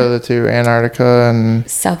 left? Yeah. What are the 2? Antarctica and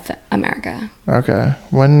South America. Okay.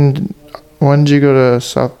 When did you go to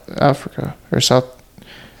South Africa?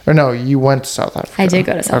 No, you went to South Africa. I did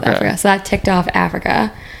go to South Africa. So that ticked off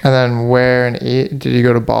Africa. And then where did you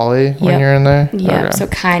go to Bali when you're in there? Yeah. Okay. So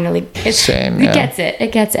kind of like it's same. It gets it.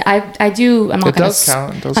 It gets it. I do. I'm not going to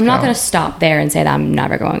count. I'm not going to stop there and say that I'm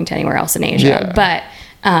never going to anywhere else in Asia. Yeah. But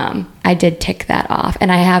I did tick that off,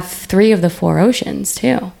 and I have 3 of the 4 oceans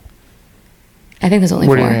too. I think there's only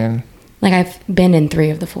 4. What do you mean? Like I've been in 3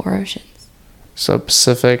 of the 4 oceans. So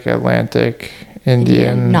Pacific, Atlantic,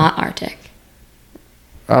 Indian. Not Arctic.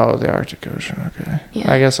 Oh, the Arctic Ocean. Okay.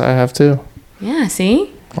 Yeah. I guess I have too. Yeah.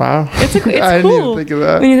 See. Wow. It's cool. I didn't even think of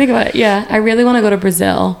that. When you think about it, yeah. I really want to go to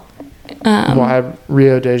Brazil. Why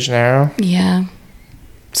Rio de Janeiro? Yeah.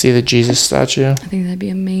 See the Jesus statue. I think that'd be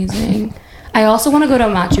amazing. I also want to go to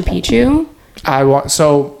Machu Picchu.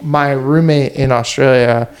 So my roommate in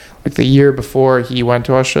Australia, like the year before he went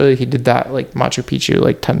to Australia, he did that like Machu Picchu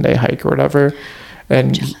like 10-day hike or whatever,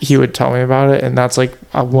 and he would tell me about it, and that's like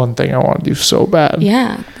one thing I want to do so bad.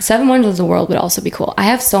 Yeah, 7 Wonders of the World would also be cool. I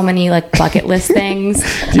have so many like bucket list things.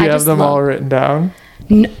 Do you have them all written down?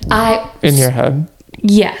 In your head?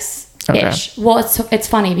 Yes. Ish. Well, it's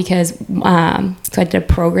funny because so I did a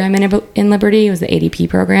program in Liberty. It was the ADP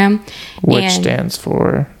program, which stands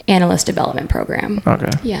for Analyst Development Program. Okay.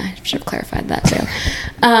 Yeah, I should have clarified that too.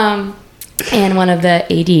 And one of the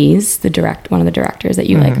ADs, one of the directors that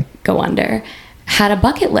you like go under, had a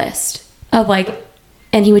bucket list of like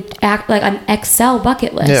and he would act like an Excel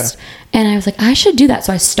bucket list. Yeah. And I was like, I should do that.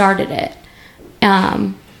 So I started it.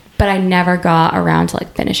 But I never got around to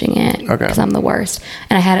like finishing it because I'm the worst.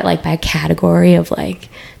 And I had it like by category of like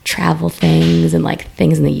travel things and like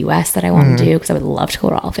things in the US that I want to do, because I would love to go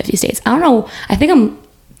to all 50 states. I don't know. I think I'm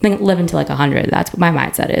living to like 100. That's what my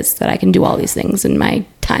mindset is, that I can do all these things in my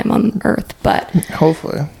time on Earth. But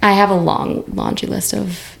hopefully I have a long laundry list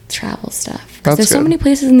of travel stuff, because there's so many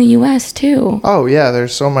places in the US too. Oh yeah,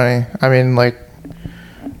 there's so many. I mean, like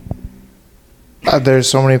there's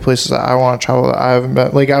so many places that I want to travel that I haven't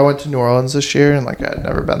been. Like I went to New Orleans this year, and like I'd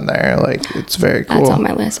never been there. Like it's very cool. That's on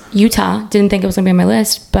my list. Utah, didn't think it was gonna be on my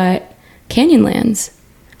list, but Canyonlands,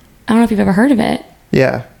 I don't know if you've ever heard of it.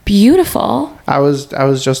 Yeah, beautiful. I was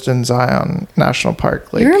just in Zion National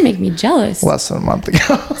Park. Like, you're gonna make me jealous. Less than a month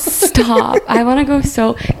ago. Stop. I want to go.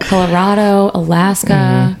 So Colorado,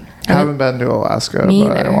 Alaska. I haven't been to Alaska,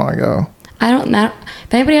 but I want to go. I don't know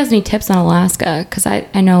if anybody has any tips on Alaska, because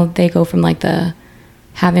I know they go from like the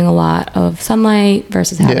having a lot of sunlight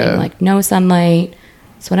versus having like no sunlight.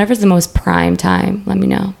 So whenever's the most prime time, let me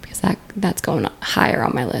know, because that's going higher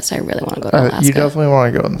on my list. I really want to go to Alaska. You definitely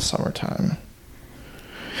want to go in the summertime,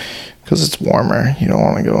 because it's warmer. You don't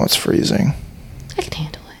want to go when it's freezing. I can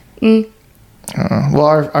handle it.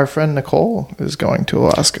 Well, our friend Nicole is going to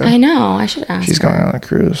Alaska. I know. I should ask. She's going on a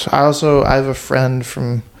cruise. I have a friend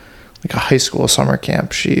from like a high school summer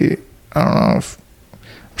camp. I don't know if,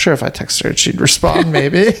 I'm sure if I text her, she'd respond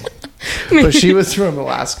maybe. But she was from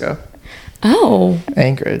Alaska. Oh.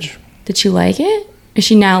 Anchorage. Did she like it? Is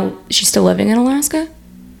she still living in Alaska?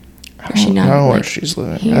 Or I don't know where she's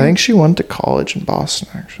living. Here? I think she went to college in Boston,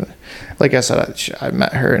 actually. Like I said, I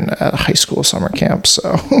met her at a high school summer camp,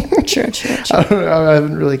 so. Sure. I don't know. I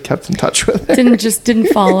haven't really kept in touch with her. Didn't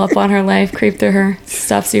follow up on her life, creep through her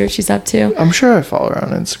stuff, see what she's up to. I'm sure I follow her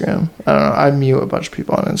on Instagram. I don't know. I mute a bunch of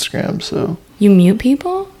people on Instagram, so. You mute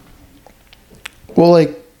people? Well,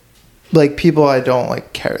 like people I don't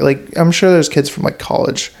like care. Like, I'm sure there's kids from like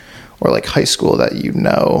college or like high school that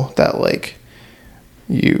that like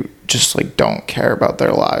you just like don't care about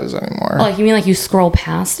their lives anymore. Oh, like you mean like you scroll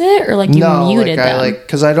past it, or like you muted them?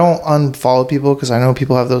 Because I don't unfollow people, because I know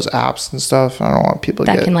people have those apps and stuff. And I don't want people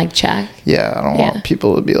that can like check. Yeah, I don't want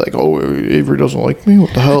people to be like, oh, Avery doesn't like me.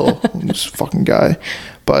 What the hell, this fucking guy.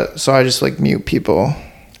 But so I just like mute people.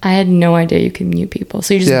 I had no idea you could mute people,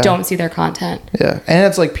 so you just don't see their content. Yeah, and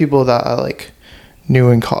it's like people that I like knew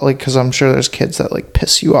in college, like, because I'm sure there's kids that like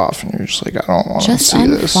piss you off, and you're just like, I don't want to see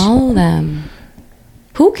this. Just unfollow them.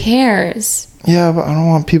 Who cares? Yeah, but I don't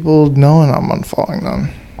want people knowing I'm unfollowing them.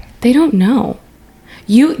 They don't know.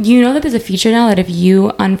 You know that there's a feature now that if you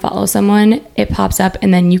unfollow someone, it pops up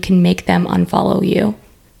and then you can make them unfollow you.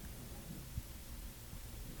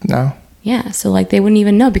 No. Yeah, so like they wouldn't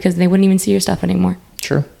even know, because they wouldn't even see your stuff anymore.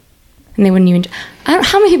 True. And they wouldn't even.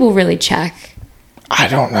 How many people really check? I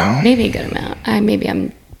don't know. Maybe a good amount.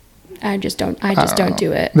 I just don't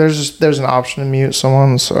do it. There's an option to mute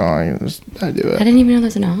someone, so I do it. I didn't even know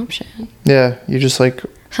there's an option. Yeah, you just like.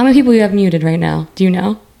 How many people you have muted right now? Do you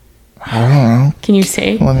know? I don't know. Can you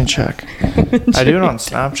see? Let me check. I do it on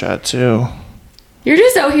Snapchat too. You're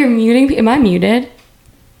just out here muting people. Am I muted?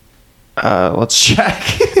 Let's check.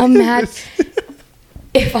 I'm mad.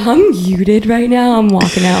 If I'm muted right now, I'm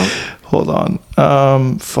walking out. Hold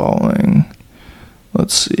on. Following.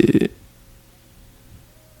 Let's see.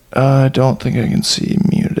 I don't think I can see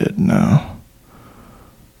muted now.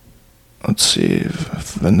 Let's see.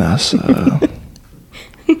 Vanessa.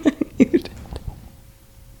 Muted.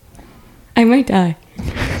 I might die.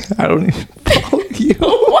 I don't even follow you.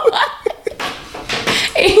 What?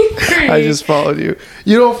 Angry. I just followed you.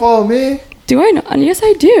 You don't follow me? Do I not? Yes,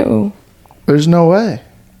 I do. There's no way.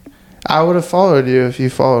 I would have followed you if you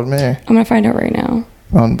followed me. I'm going to find out right now.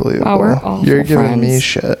 Unbelievable. Wow, we're awful You're giving friends. me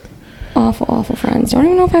shit. Awful friends. I don't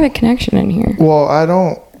even know if I have a connection in here. Well, I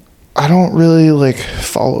don't really like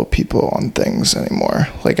follow people on things anymore.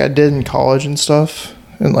 Like I did in college and stuff,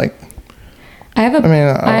 and like I don't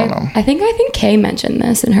know. I think Kay mentioned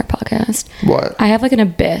this in her podcast. What? I have like an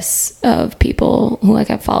abyss of people who like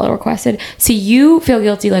have follow requested. See, you feel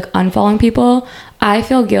guilty like unfollowing people. I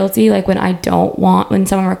feel guilty like when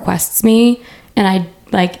someone requests me and I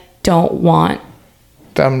like don't want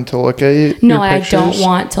them to look at you. No, I don't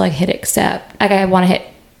want to like hit accept. Like I want to hit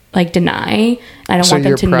like deny. I don't want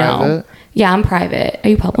them to know. Yeah, I'm private. Are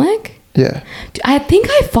you public? Yeah. I think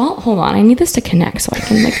I follow. Hold on, I need this to connect so I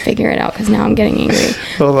can like figure it out, because now I'm getting angry.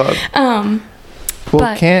 Hold on.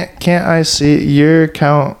 Well, can't I see your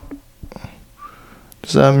account?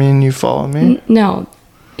 Does that mean you follow me? No,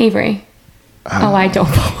 Avery. I don't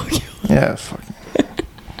follow you. Yeah, fucking.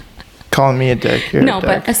 calling me a dick. You're no, a dick.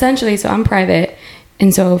 but essentially, so I'm private.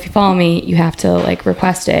 And so if you follow me, you have to like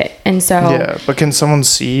request it. And so yeah, but can someone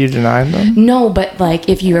see you deny them? No, but like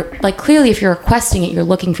if you're like clearly if you're requesting it, you're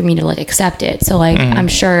looking for me to like accept it. So like I'm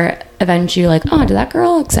sure eventually you're like, oh, did that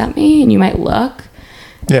girl accept me? And you might look.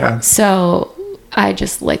 Yeah. So I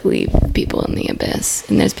just like leave people in the abyss.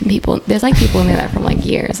 And there's like people in there from like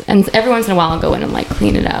years. And every once in a while I'll go in and like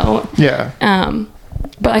clean it out. Yeah.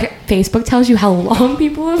 But like Facebook tells you how long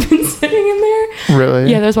people have been sitting in there.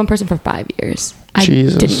 Really? Yeah, there's one person for 5 years.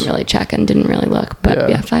 Jesus. I didn't really check and didn't really look, but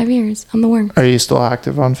yeah 5 years on the work. Are you still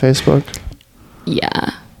active on Facebook?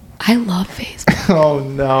 Yeah, I love Facebook. Oh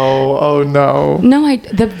no! No,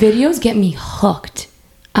 the videos get me hooked.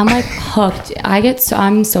 I'm like hooked.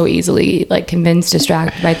 I'm so easily like convinced,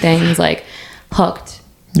 distracted by things, like hooked.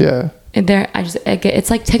 Yeah. And it's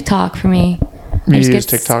like TikTok for me. You use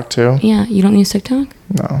TikTok too? Yeah, you don't use TikTok?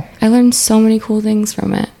 No. I learned so many cool things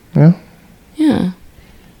from it. Yeah. Yeah.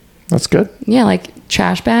 That's good. Yeah, like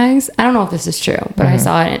trash bags. I don't know if this is true, but I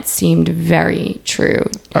saw it and it seemed very true.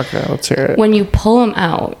 Okay, let's hear it. When you pull them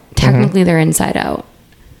out, technically they're inside out.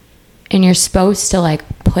 And you're supposed to like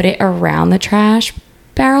put it around the trash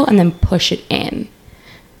barrel and then push it in.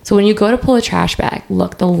 So when you go to pull a trash bag,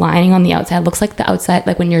 look, the lining on the outside looks like the outside,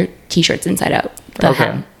 like when your t-shirt's inside out. The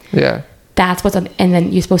hem. Yeah. That's what's on, and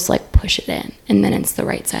then you're supposed to like push it in, and then it's the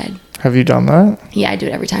right side. Have you done that? Yeah, I do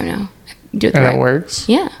it every time now. I do it and it works?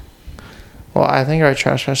 Yeah. Well, I think our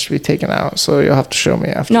trash has to be taken out, so you'll have to show me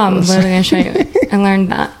after. No, I'm literally going to show you. I learned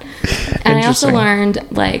that. And I also learned,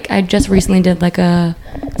 like, I just recently did like a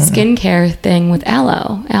skincare thing with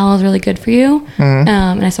aloe. Aloe is really good for you.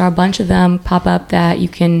 And I saw a bunch of them pop up that you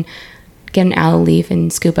can get an aloe leaf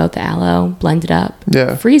and scoop out the aloe, blend it up,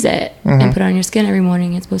 freeze it, and put it on your skin every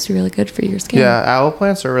morning. It's supposed to be really good for your skin. Yeah, aloe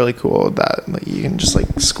plants are really cool with that. Like, you can just like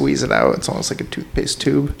squeeze it out. It's almost like a toothpaste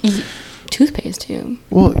tube. Toothpaste tube.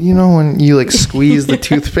 Well, you know when you like squeeze the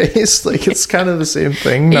toothpaste, like it's kind of the same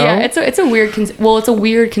thing. No? Yeah, it's a weird. It's a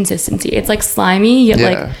weird consistency. It's like slimy yet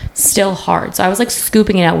like still hard. So I was like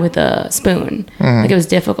scooping it out with a spoon. Like it was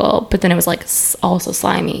difficult, but then it was like also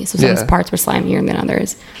slimy. So some parts were slimier than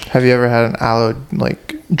others. Have you ever had an aloe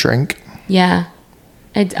like drink? Yeah.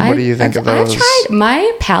 What do you think of those?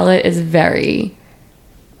 My palate is very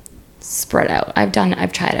spread out. I've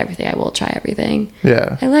tried everything. I will try everything.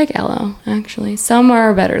 Yeah. I like aloe, actually. Some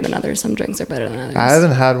are better than others. Some drinks are better than others. I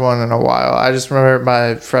haven't had one in a while. I just remember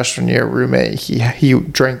my freshman year roommate, he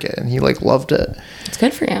drank it and he like loved it. It's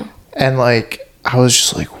good for you. And like I was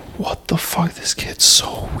just like, what the fuck? This kid's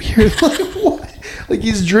so weird. Like what? Like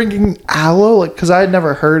he's drinking aloe, like because I had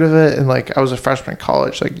never heard of it, and like I was a freshman in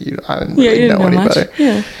college, like I didn't really know any better.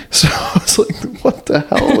 Yeah. So I was like, what the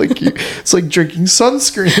hell? Like it's like drinking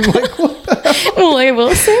sunscreen. Like what the hell? Well, I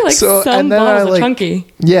will say like some bottles are chunky.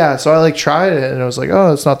 Yeah, so I like tried it and I was like,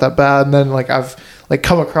 oh, it's not that bad. And then like I've like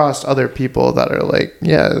come across other people that are like,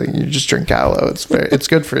 yeah, like, you just drink aloe. It's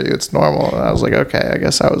good for you. It's normal. And I was like, okay, I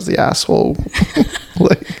guess I was the asshole.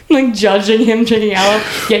 like judging him drinking aloe,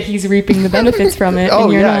 yet he's reaping the benefits from it. Oh,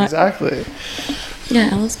 and you're not. Exactly.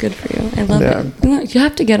 Yeah, aloe's good for you. I love it. You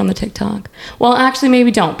have to get on the TikTok. Well, actually,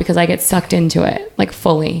 maybe don't because I get sucked into it like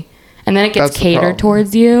fully, and then it gets catered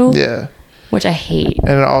towards you. Yeah. Which I hate.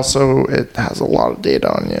 And it has a lot of data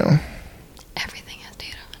on you. Everything has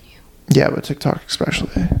data on you. Yeah, but TikTok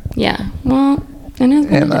especially. Yeah. Well, it is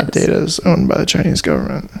what and that data is owned by the Chinese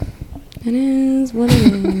government. It is what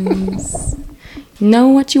it is. Know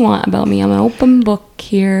what you want about me. I'm an open book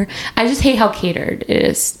here. I just hate how catered it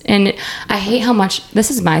is. And I hate how much,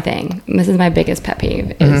 this is my thing. This is my biggest pet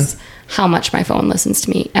peeve, is how much my phone listens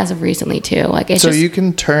to me as of recently too. Like it's you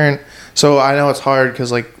can turn, so I know it's hard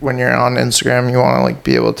because like when you're on Instagram, you want to like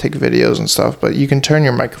be able to take videos and stuff, but you can turn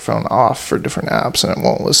your microphone off for different apps and it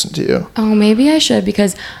won't listen to you. Oh, maybe I should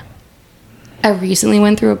because I recently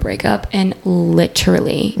went through a breakup and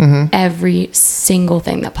literally every single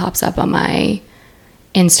thing that pops up on my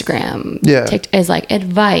Instagram is like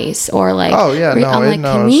advice or like I'm like,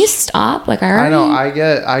 can we stop? Like I know I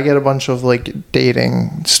get a bunch of like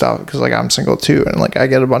dating stuff because like I'm single too, and like I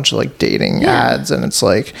get a bunch of like dating ads, and it's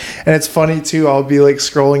like, and it's funny too, I'll be like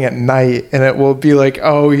scrolling at night and it will be like,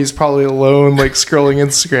 oh, he's probably alone like scrolling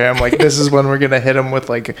Instagram, like this is when we're gonna hit him with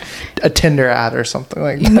like a Tinder ad or something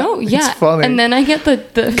like that. No, yeah. It's funny. And then I get the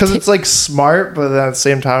because it's like smart, but then at the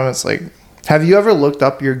same time it's like, have you ever looked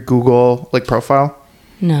up your Google like profile?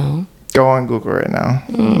 No. Go on Google right now.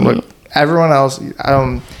 Look, everyone else,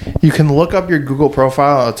 you can look up your Google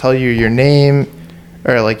profile. It'll tell you your name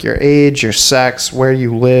or like your age, your sex, where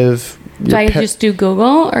you live. Do I just do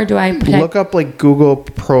Google or do I look up like Google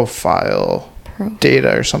profile?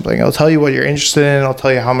 data or something. It'll tell you what you're interested in. It'll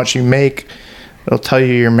tell you how much you make. It'll tell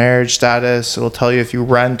you your marriage status. It'll tell you if you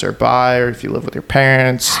rent or buy or if you live with your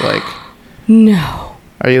parents. Like, no.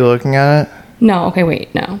 Are you looking at it? No. Okay,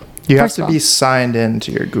 wait, no. You have to be signed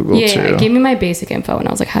into your Google too. Yeah, it gave me my basic info, and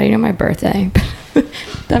I was like, how do you know my birthday?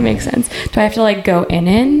 That makes sense. Do I have to, like, go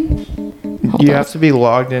in? You have to be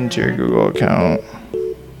logged into your Google account.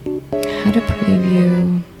 How to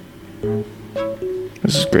preview.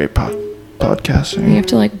 This is great podcasting. We have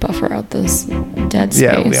to, like, buffer out this dead space.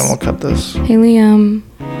 Yeah, Liam will cut this. Hey, Liam.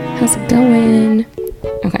 How's it going?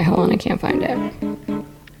 Okay, hold on. I can't find it.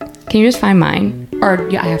 Can you just find mine? Or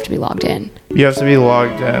I have to be logged in? You have to be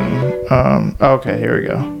logged in. Okay, here we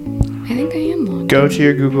go. I think I am logged in. Go to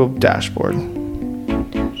your Google dashboard.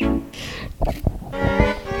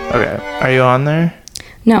 Okay, are you on there?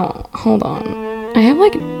 No, hold on. I have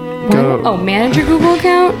like manage your Google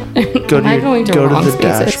account. Go to the spaces?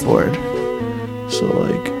 dashboard. So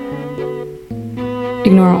like,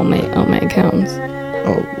 ignore all my accounts.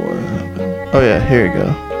 Oh, what happened? Oh yeah, here you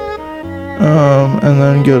go. And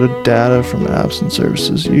then go to data from apps and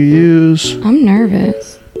services you use. I'm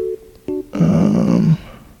nervous. Download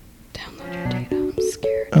your data. I'm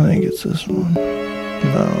scared. I think it's this one.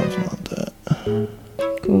 No, it's not that.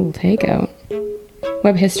 Google Takeout.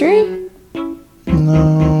 Web history?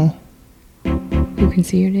 No. Who can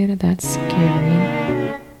see your data? That's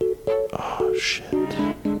scary. Oh, shit.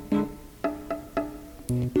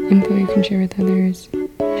 Info you can share with others.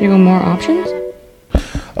 Should you go more options?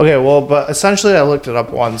 Okay, well, but essentially I looked it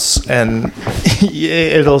up once, and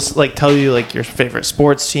it'll like tell you like your favorite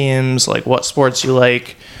sports teams, like what sports you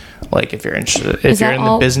like if you're interested, if you're in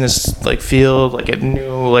the business like field, like it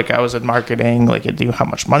knew like I was in marketing, like it knew how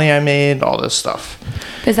much money I made, all this stuff.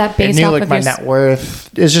 Is that based it knew off like of my net worth?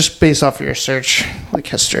 It's just based off of your search like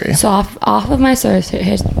history. So off of my search,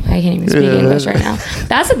 I can't even speak English right now.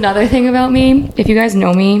 That's another thing about me. If you guys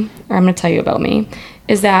know me, or I'm gonna tell you about me,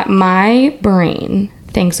 is that my brain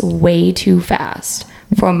thinks way too fast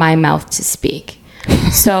for my mouth to speak.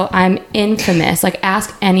 So I'm infamous. Like,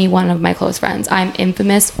 ask any one of my close friends. I'm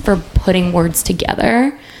infamous for putting words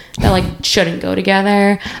together that like shouldn't go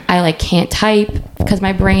together. I like can't type because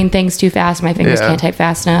my brain thinks too fast. My fingers can't type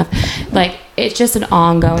fast enough. Like, it's just an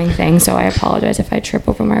ongoing thing. So I apologize if I trip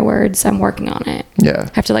over my words. I'm working on it. Yeah.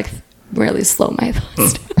 I have to like really slow my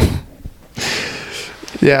thoughts down.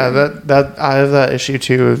 Yeah, that I have that issue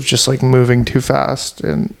too of just like moving too fast,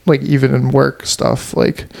 and like even in work stuff,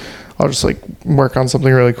 like I'll just like work on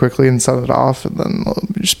something really quickly and send it off, and then I'll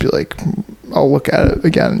just be like, I'll look at it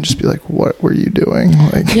again and just be like, what were you doing?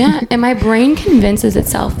 Like, yeah, and my brain convinces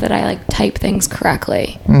itself that I like type things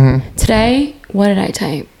correctly. Mm-hmm. Today, what did I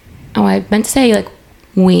type? Oh, I meant to say like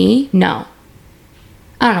no.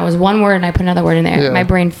 I don't know, it was one word and I put another word in there. Yeah. My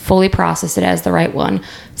brain fully processed it as the right one,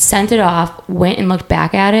 sent it off, went and looked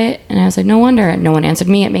back at it, and I was like, no wonder no one answered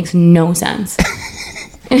me. It makes no sense.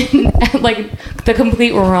 Like the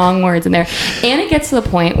complete wrong words in there. And it gets to the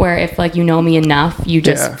point where if like you know me enough, you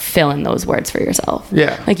just fill in those words for yourself.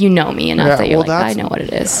 Yeah. Like you know me enough that you're I know what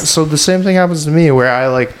it is. So the same thing happens to me where I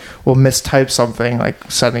like will mistype something like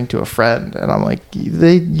sending to a friend, and I'm like, and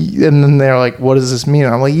then they're like, what does this mean?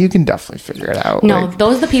 And I'm like, you can definitely figure it out. No, like,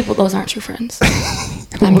 those are the people, those aren't true friends.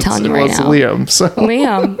 I'm telling you right now. Liam, so.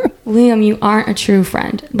 Liam, you aren't a true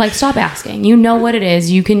friend. Like, stop asking. You know what it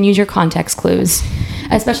is. You can use your context clues,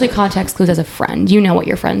 especially context clues as a friend. You know what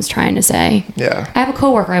your friend's trying to say. Yeah. I have a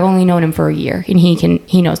coworker. I've only known him for a year, and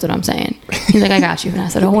he knows what I'm saying. He's like, I got you,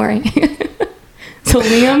 Vanessa. Don't worry. So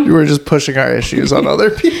Liam, you were just pushing our issues on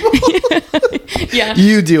other people. Yeah.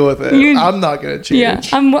 You deal with it. I'm not gonna change. Yeah,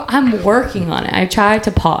 I'm working on it. I try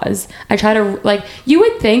to pause. I try to like. You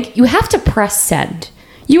would think you have to press send.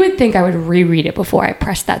 You would think I would reread it before I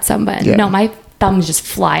press that send button. Yeah. No, my thumbs just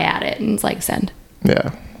fly at it and it's like send.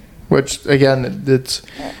 Yeah. Which again, it's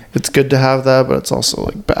good to have that, but it's also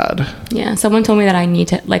like bad. Yeah. Someone told me that I need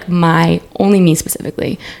to like me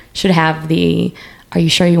specifically should have the "Are you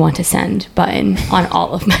sure you want to send?" button on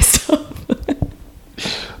all of my stuff.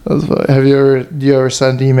 That's funny. Do you ever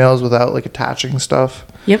send emails without like attaching stuff?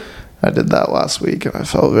 Yep. I did that last week and I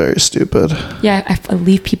felt very stupid. Yeah, I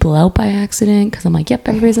leave people out by accident because I'm like, yep,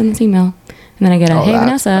 everybody's in this email. And then I get a, hey,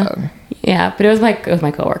 Vanessa. Bad. Yeah, but it was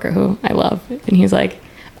my coworker who I love. And he's like,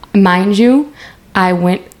 mind you, I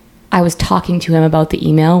was talking to him about the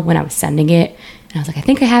email when I was sending it. And I was like, I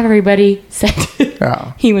think I have everybody sent.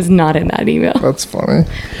 Yeah. He was not in that email. That's funny.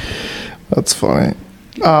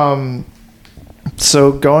 So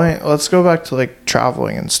let's go back to like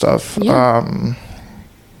traveling and stuff. Yeah.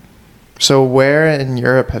 So where in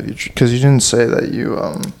Europe have you? Because you didn't say that you.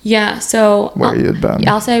 Yeah. So where you had been?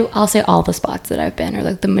 I'll say all the spots that I've been, or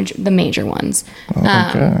like the major ones.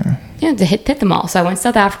 Okay. Yeah, to hit them all. So I went to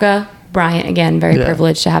South Africa. Bryant, again, very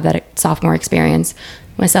privileged to have that sophomore experience.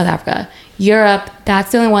 Went to South Africa. Europe,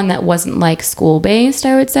 that's the only one that wasn't like school based,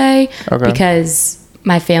 I would say, because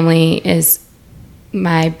my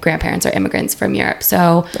grandparents are immigrants from Europe.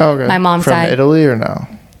 So my mom's from side, Italy or no?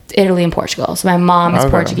 Italy and Portugal. So my mom is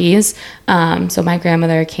Portuguese. So my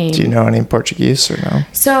grandmother came. Do you know any Portuguese or no?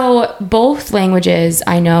 So both languages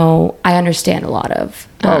I understand a lot of.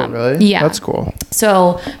 Oh, really? Yeah. That's cool.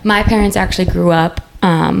 So my parents actually grew up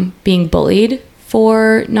being bullied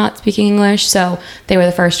for not speaking English. So they were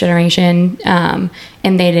the first generation, and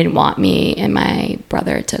they didn't want me and my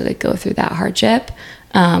brother to go through that hardship.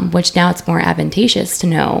 Which now it's more advantageous to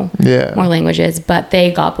know more languages, but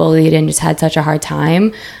they got bullied and just had such a hard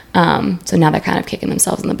time. So now they're kind of kicking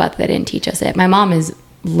themselves in the butt that they didn't teach us it. My mom is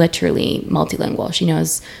literally multilingual. She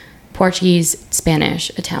knows Portuguese, Spanish,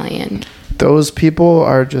 Italian. Those people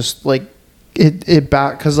are just like it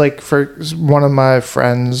back, because like for one of my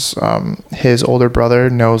friends, his older brother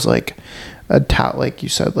knows like like you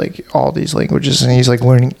said, like all these languages, and he's like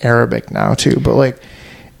learning Arabic now too, but like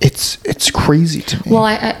it's crazy to me. Well,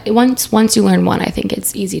 I once you learn one, I think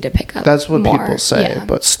it's easy to pick up. That's what more. people say,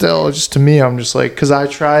 but still, just to me, I'm just like, because I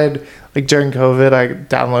tried, like during COVID, I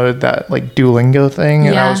downloaded that like Duolingo thing,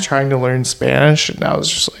 and I was trying to learn Spanish, and I was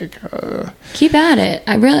just like, keep at it.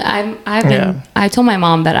 I told my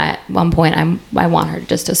mom that at one point I want her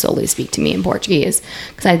just to solely speak to me in Portuguese,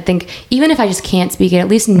 because I think even if I just can't speak it, at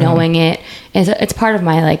least knowing it's part of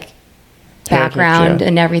my like background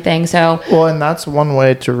and everything. So and that's one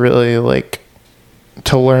way to really like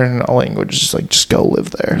to learn a language, is like just go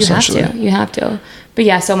live there. You have to. But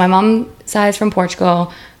yeah, so my mom's side is from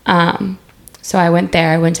Portugal. So I went there.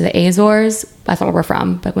 I went to the Azores. That's not where we're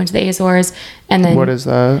from, but went to the Azores. And then what is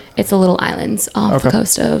that? It's the little islands off the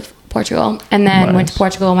coast of Portugal. And then went to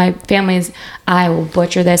Portugal. My family's, I will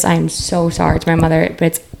butcher this. I am so sorry to my mother, but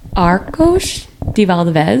it's Arcos de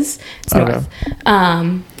Valdevez. It's north.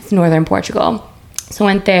 Northern Portugal. So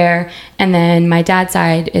went there, and then my dad's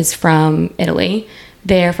side is from Italy.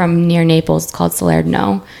 They're from near Naples. It's called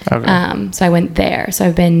Salerno. So I went there. So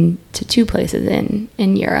I've been to 2 places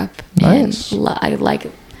in Europe. Nice. And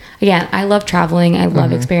I love traveling. I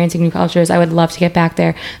love experiencing new cultures. I would love to get back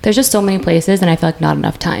there. There's just so many places, and I feel like not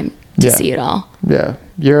enough time to see it all. Yeah,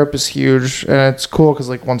 Europe is huge, and it's cool because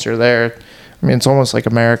like once you're there, I mean, it's almost like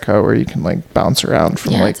America, where you can like bounce around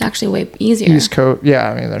from like it's actually way easier. East Coast.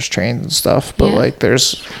 Yeah, I mean, there's trains and stuff, but like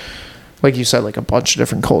there's, like you said, like a bunch of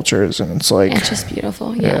different cultures, and it's like it's just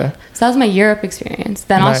beautiful. Yeah. So that was my Europe experience.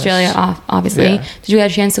 Then Australia, obviously. Yeah. Did you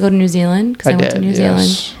get a chance to go to New Zealand? Because I went to New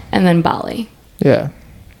Zealand, and then Bali. Yeah.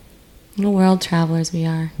 Little world travelers we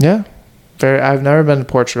are. Yeah. I've never been to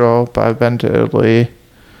Portugal, but I've been to Italy.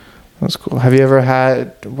 That's cool. Have you ever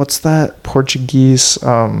had, what's that Portuguese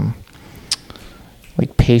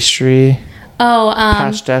like pastry?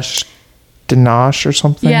 Pastéis de nata or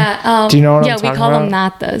something. Yeah. Do you know what I'm talking about? Yeah, we call them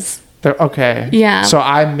natas. Okay. Yeah. So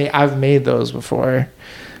I've made those before.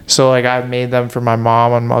 So like I made them for my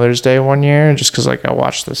mom on Mother's Day one year, just because like I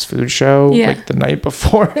watched this food show like the night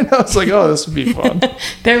before, and I was like, oh, this would be fun.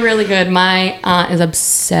 They're really good. My aunt is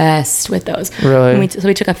obsessed with those. Really? So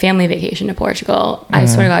we took a family vacation to Portugal. I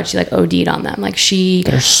swear to God, she like OD'd on them. Like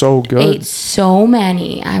they're so good. Ate so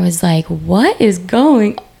many. I was like, what is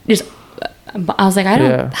going? I was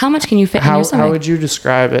like, how much can you fit in your stomach? How would you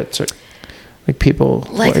describe it to like people?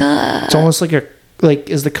 Like it's almost like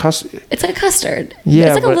is the custard? It's like a custard.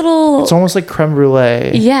 Yeah, it's like a little. It's almost like creme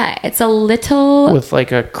brulee. Yeah, it's a little with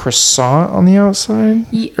like a croissant on the outside,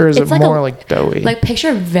 or is it like more like doughy? Like picture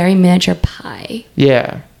a very miniature pie.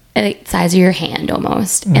 Yeah, like size of your hand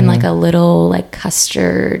almost, and like a little like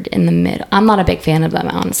custard in the middle. I'm not a big fan of them,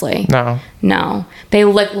 honestly. No, they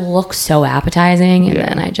look so appetizing, and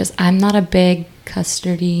then I'm not a big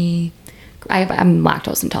custardy. I'm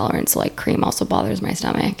lactose intolerant, so like cream also bothers my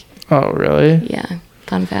stomach. Oh, really? Yeah.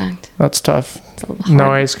 Fun fact. That's tough. No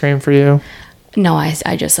ice cream for you? No,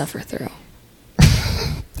 I just suffer through.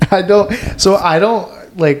 I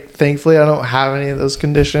don't, like, thankfully I don't have any of those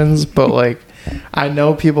conditions, but like, I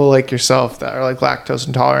know people like yourself that are like lactose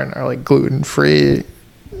intolerant or like gluten free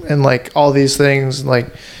and like all these things, and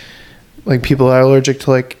like people are allergic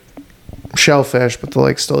to like shellfish, but they'll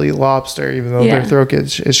like still eat lobster even though their throat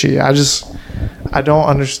gets itchy. I don't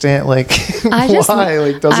understand like why.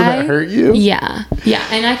 Like, doesn't it hurt you? Yeah,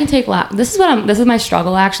 and I can take this is my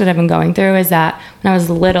struggle actually that I've been going through, is that when I was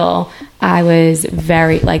little I was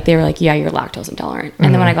very like, they were like, yeah, you're lactose intolerant,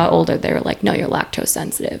 and then when I got older they were like, no, you're lactose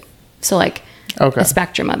sensitive. So like a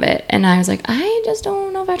spectrum of it. And I was like, I just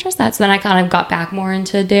don't know if I trust that. So then I kind of got back more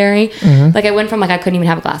into dairy. Like I went from like I couldn't even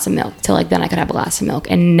have a glass of milk to like then I could have a glass of milk,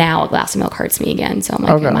 and now a glass of milk hurts me again. So I'm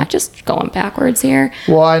like, am I just going backwards here?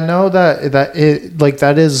 Well, I know that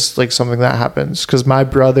is like something that happens because my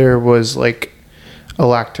brother was like a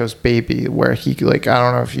lactose baby where he like, I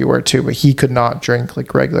don't know if you were too, but he could not drink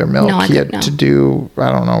like regular milk. No, he had to do, I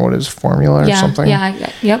don't know what is formula or something.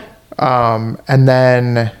 Yep.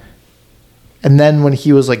 And then when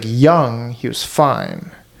he was like young, he was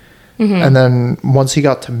fine. And then once he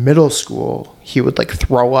got to middle school, he would like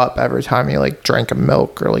throw up every time he like drank a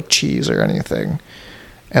milk or like cheese or anything.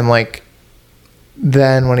 And like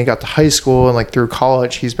then when he got to high school and like through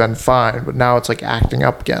college, he's been fine, but now it's like acting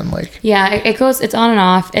up again. Like it's on and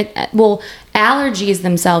off. Well, allergies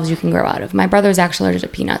themselves you can grow out of. My brother's actually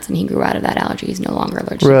allergic to peanuts, and he grew out of that allergy. He's no longer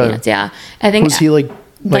allergic to peanuts. Yeah, I think. Was he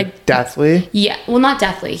like deathly? Yeah, well, not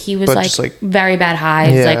deathly. He was like very bad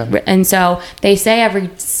hives. Like, and so they say every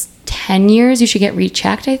 10 years you should get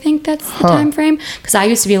rechecked. I think that's the time frame, because I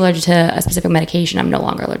used to be allergic to a specific medication. I'm no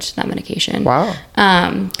longer allergic to that medication. Wow.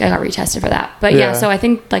 I got retested for that, but yeah, so I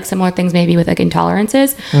think like similar things maybe with like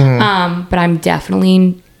intolerances. But I'm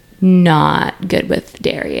definitely not good with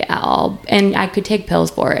dairy at all, and I could take pills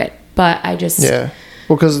for it, but I just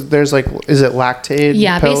well, because there's like, is it lactate?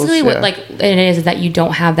 Yeah, pills? Basically what like it is that you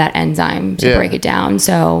don't have that enzyme to break it down.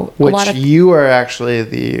 So you are actually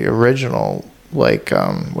the original, like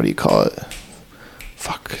what do you call it?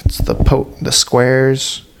 It's the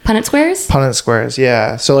squares. Punnett squares? Punnett squares,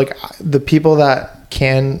 yeah. So like the people that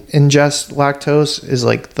can ingest lactose is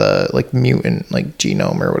like the like mutant like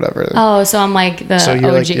genome or whatever. Oh, so I'm like the So you're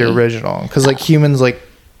OG. like the original, because like humans like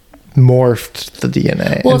morphed the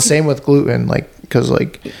DNA. Well, and same with gluten, like because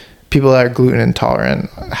like people that are gluten intolerant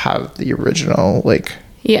have the original like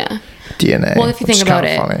DNA. Well, if you think about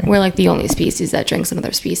it, we're like the only species that drinks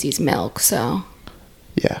another species' milk, so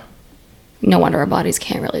no wonder our bodies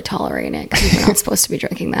can't really tolerate it, because we're not supposed to be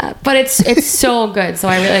drinking that. But it's so good. So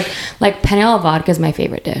I really like penne alla vodka is my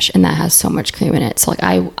favorite dish, and that has so much cream in it. So like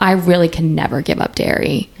I really can never give up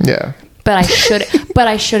dairy. Yeah. But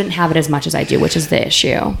I shouldn't have it as much as I do, which is the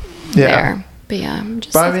issue. There. But yeah, I'm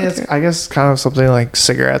just. But I mean, I guess kind of something like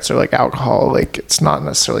cigarettes or like alcohol. Like it's not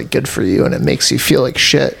necessarily good for you, and it makes you feel like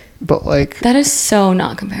shit. But like that is so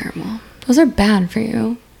not comparable. Those are bad for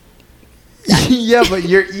you. Yeah, but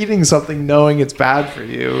you're eating something knowing it's bad for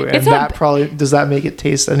you, and that probably does that make it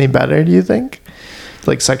taste any better? Do you think,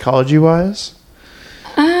 like psychology wise?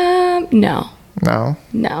 No.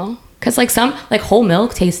 No. Because like some like whole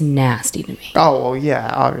milk tastes nasty to me. Oh well,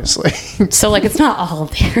 yeah, obviously. So like it's not all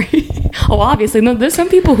dairy. Oh, obviously, no. There's some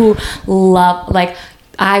people who love, like,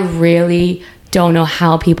 I really don't know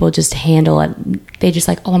how people just handle it. They just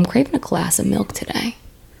like, oh, I'm craving a glass of milk today.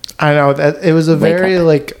 I know that it was a very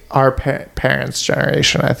like our parents'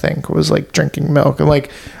 generation, I think, was like drinking milk, and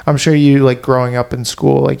like I'm sure you like growing up in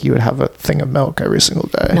school, like you would have a thing of milk every single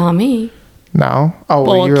day. Not me. No? Oh,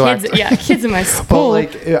 well, you're kids, like kids in my school. But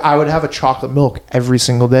like I would have a chocolate milk every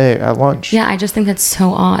single day at lunch. Yeah, I just think that's so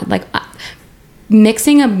odd. Like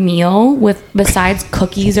mixing a meal with, besides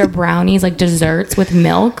cookies or brownies, like desserts with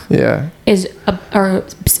milk. Yeah. Is or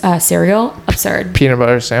cereal absurd. Peanut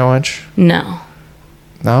butter sandwich. No.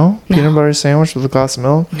 Peanut butter sandwich with a glass of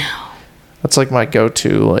milk. No. That's like my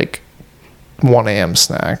go-to like 1 a.m.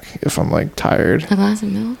 snack if I'm like tired. A glass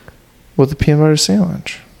of milk with a peanut butter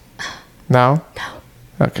sandwich. No.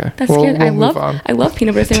 Okay. That scares me. I love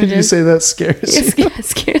peanut butter sandwiches. Did you say that scares you? Yeah, it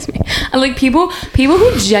scares me. I like people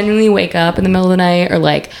who genuinely wake up in the middle of the night or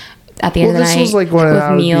like at the end of the night. This was like when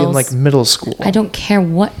I would be in like middle school. I don't care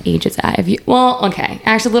what age it's at. Okay.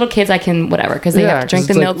 Actually, little kids I can whatever, because they have to drink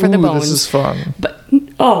the milk for the bones. This is fun. But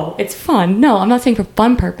it's fun. No, I'm not saying for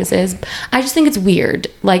fun purposes. I just think it's weird,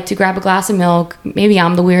 like to grab a glass of milk. Maybe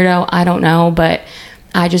I'm the weirdo. I don't know, but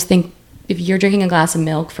I just think if you're drinking a glass of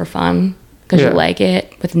milk for fun because you like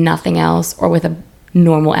it with nothing else or with a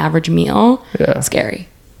normal average meal, scary.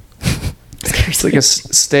 It's like a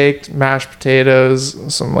steak, mashed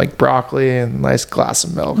potatoes, some like broccoli, and a nice glass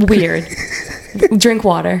of milk. Weird. Drink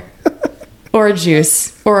water or a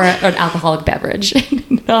juice or an alcoholic beverage,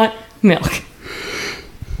 not milk.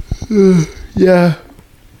 Yeah.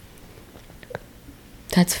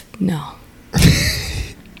 That's no.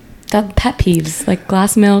 That pet peeves, like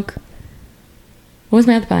glass milk. What was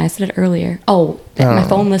my other one? I said it earlier. Oh, my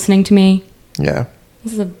phone listening to me. Yeah.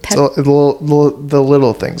 This is a pet. So the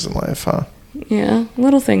little things in life, huh? Yeah,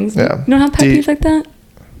 little things. Yeah. You don't have pet peeves like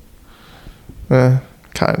that?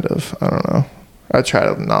 Kind of. I don't know. I try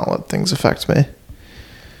to not let things affect me.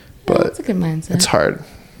 But that's a good mindset. It's hard.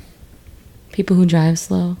 People who drive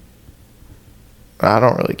slow. I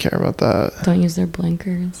don't really care about that. Don't use their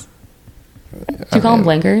blinkers. Do you call them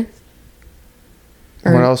blinkers?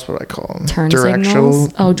 Or what else would I call them? Turn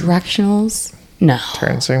signals? Oh, directionals? No.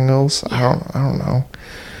 Turn signals? Yeah. I don't know.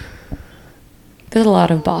 There's a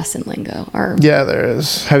lot of Boston lingo. Yeah, there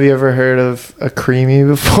is. Have you ever heard of a creamy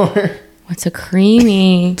before? What's a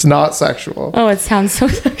creamy? It's not sexual. Oh, it sounds so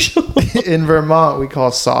sexual. In Vermont, we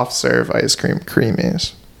call soft serve ice cream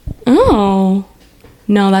creamies. Oh.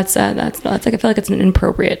 No, that's like, I feel like it's an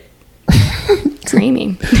inappropriate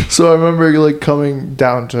creamy. So I remember like coming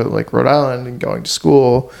down to like Rhode Island and going to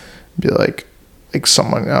school, be like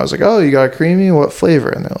someone, I was like, oh, you got a creamy? What flavor?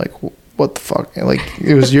 And they're like, what the fuck? And like,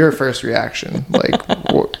 it was your first reaction. Like,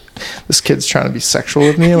 what? This kid's trying to be sexual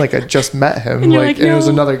with me? Like, I just met him. And and it was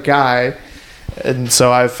another guy. And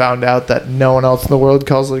so I found out that no one else in the world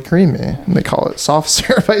calls it creamy. And they call it soft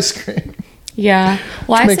serve ice cream. Yeah.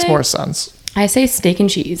 Well, Which makes more sense. I say steak and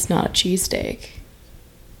cheese, not a cheesesteak.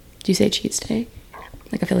 Do you say cheesesteak?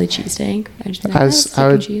 Like a Philly cheesesteak? I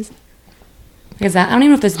would, cheese. Is that? I don't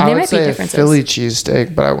even know if there's. There might be differences. I would say Philly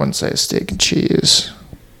cheesesteak, but I wouldn't say steak and cheese.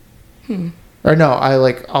 Or no,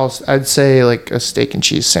 I'd say like a steak and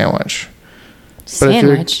cheese sandwich.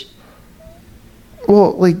 Sandwich.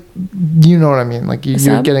 Well, like, you know what I mean. Like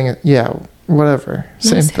you're getting it. Yeah, whatever.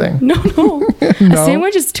 Same thing. No. No? A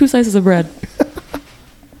sandwich is 2 slices of bread.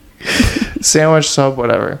 Sandwich, sub,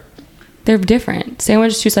 whatever. They're different.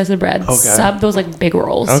 Sandwich, 2 slices of bread. Okay. Sub, those like big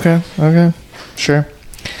rolls. Okay. Sure.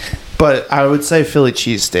 But I would say Philly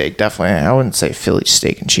cheesesteak, definitely. I wouldn't say Philly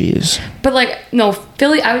steak and cheese. But like, no,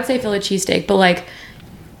 I would say Philly cheesesteak. But like,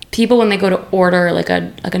 people when they go to order like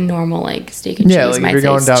a normal like steak and cheese, like if you're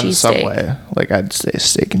going down to Subway, like I'd say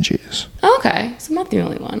steak and cheese. Oh, okay, so I'm not the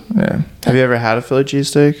only one. Yeah. Have you ever had a Philly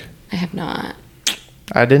cheesesteak? I have not.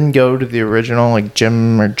 I didn't go to the original like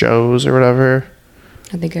Jim or Joe's or whatever.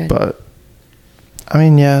 Are they good? But I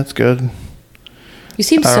mean, yeah, it's good. You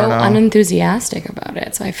seem so unenthusiastic about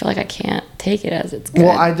it, so I feel like I can't take it as it's good.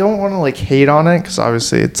 Well, I don't want to like hate on it because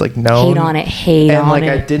obviously it's like known. Hate on it. And like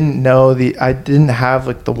I didn't know I didn't have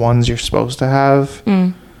like the ones you're supposed to have.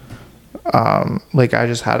 Like I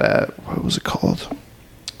just had what was it called?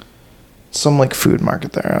 Some like food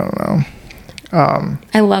market there. I don't know.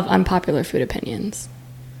 I love unpopular food opinions.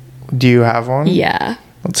 Do you have one? Yeah.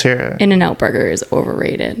 Let's hear it. In-N-Out Burger is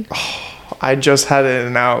overrated. I just had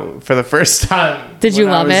In-N-Out for the first time. Did you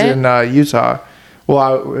love it? In Utah.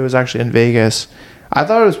 Well, it was actually in Vegas. I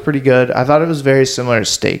thought it was pretty good. I thought it was very similar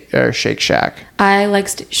to Shake Shack. I like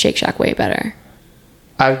Shake Shack way better.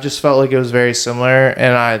 I just felt like it was very similar,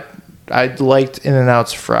 and I liked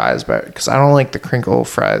In-N-Out's fries better because I don't like the crinkle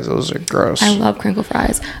fries. Those are gross. I love crinkle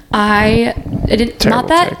fries. Not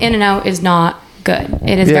that In-N-Out is not good.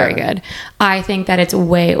 It is very good. I think that it's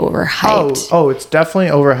way overhyped. Oh, it's definitely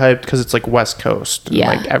overhyped because it's like West Coast. And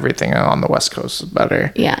like everything on the West Coast is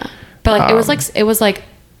better. Yeah, but like it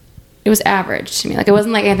was average to me. Like it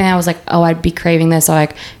wasn't like anything I was like, oh, I'd be craving this. So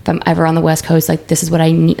like if I'm ever on the West Coast, like this is what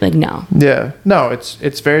I need. Like no. Yeah, no,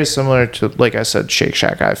 it's very similar to like I said, Shake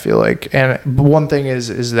Shack. I feel like, and one thing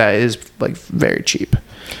is that it is like very cheap.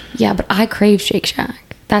 Yeah, but I crave Shake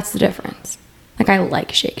Shack. That's the difference. Like I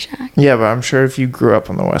like Shake Shack. Yeah, but I'm sure if you grew up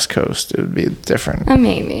on the West Coast, it would be different.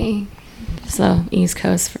 Maybe. So East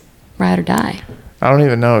Coast, ride or die. I don't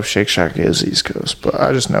even know if Shake Shack is East Coast, but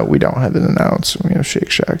I just know we don't have In-N-Outs. We have Shake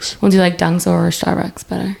Shacks. Well, do you like Dunks or Starbucks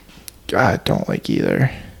better? I don't like either.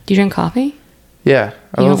 Do you drink coffee? Yeah,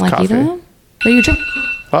 I love coffee. You don't like either of them? But you drink.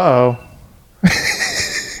 Uh-oh.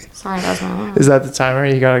 Sorry, that's my alarm. Is that the timer?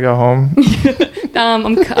 You gotta go home?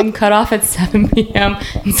 I'm cut off at 7 p.m.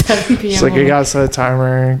 and 7 p.m. It's like you gotta set a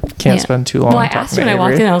timer. Can't spend too long. Well, I asked you when I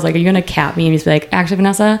walked in. I was like, "Are you gonna cap me?" And he's like, "Actually,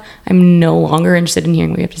 Vanessa, I'm no longer interested in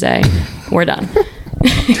hearing what you have to say. We're done."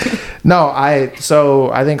 No, I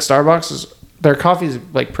think Starbucks their coffee is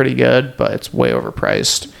like pretty good, but it's way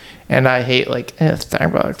overpriced, and I hate like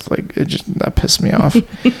Starbucks. Like that pissed me off.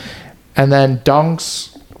 And then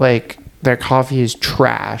Dunks, like their coffee is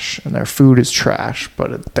trash and their food is trash,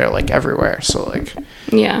 but they're like everywhere. So like,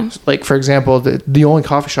 yeah, like for example, the only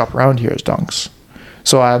coffee shop around here is Dunks.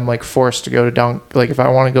 So I'm like forced to go to Dunk. Like if I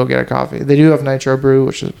want to go get a coffee, they do have Nitro Brew,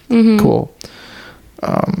 which is cool.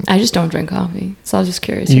 I just don't drink coffee, so I was just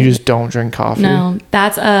curious. You just don't drink coffee? No,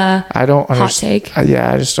 that's a hot take.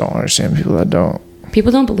 Yeah, I just don't understand people that don't.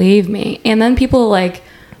 People don't believe me, and then people like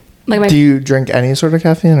do you drink any sort of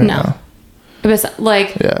caffeine or no? But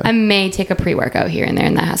I may take a pre-workout here and there,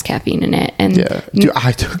 and that has caffeine in it. And dude,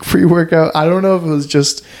 I took pre-workout. I don't know if it was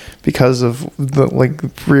just because of the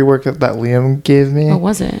pre-workout that Liam gave me. What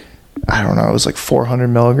was it? I don't know, it was like 400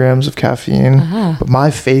 milligrams of caffeine, but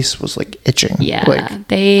my face was like itching. Yeah, like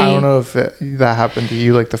I don't know if that happened to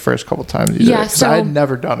you like the first couple times you did it, because I had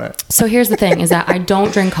never done it. So here's the thing: is that I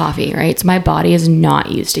don't drink coffee, right? So my body is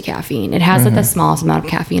not used to caffeine. It has like the smallest amount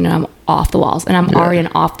of caffeine, and I'm off the walls, and I'm already an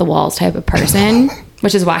off the walls type of person.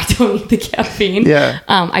 Which is why I don't need the caffeine. Yeah.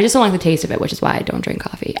 I just don't like the taste of it, which is why I don't drink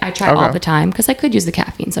coffee. I try all the time because I could use the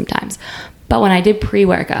caffeine sometimes. But when I did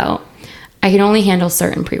pre-workout, I can only handle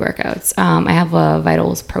certain pre-workouts. I have a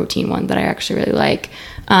Vitals protein one that I actually really like.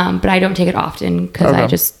 But I don't take it often because I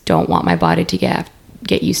just don't want my body to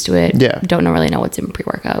get used to it. Yeah. Don't really know what's in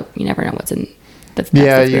pre-workout. You never know what's in that's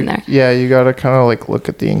in there. Yeah, you got to kind of like look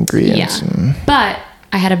at the ingredients. Yeah. But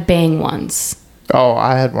I had a Bang once. Oh,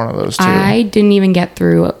 I had one of those too. I didn't even get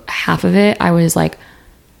through half of it. I was like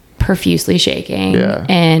profusely shaking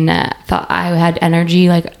and thought I had energy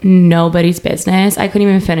like nobody's business. I couldn't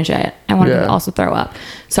even finish it. I wanted to also throw up.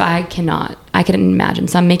 So I can imagine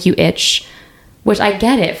some make you itch, which I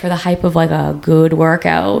get it for the hype of like a good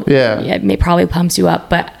workout. Yeah. It probably pumps you up,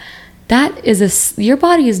 but that is your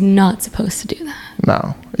body is not supposed to do that.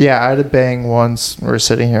 No. Yeah, I had a Bang once. We were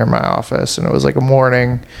sitting here in my office and it was like a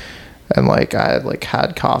morning. And like I had like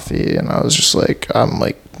had coffee and I was just like I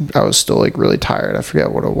was still like really tired. I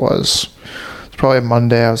forget what it was. It's probably a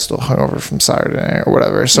Monday. I was still hungover from Saturday night or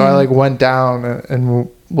whatever. So I like went down and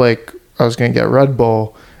like I was gonna get Red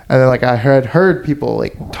Bull, and then like I had heard people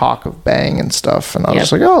like talk of Bang and stuff, and I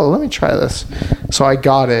was like, oh, let me try this. So I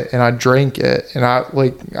got it and I drank it, and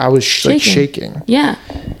I was shaking. Yeah.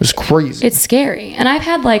 It was crazy. It's scary. And I've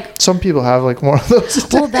had like some people have like one of those.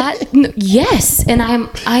 Well, yes, and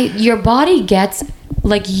your body gets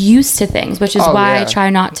like used to things, which is why I try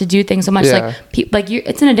not to do things so much. Like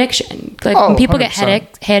it's an addiction. Like when people 100%.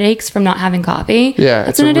 Get headaches from not having coffee. Yeah,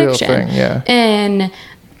 it's an addiction. Real thing, yeah. And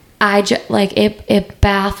I just like it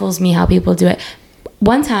baffles me how people do it.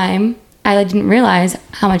 One time I didn't realize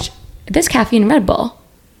how much there's caffeine in Red Bull.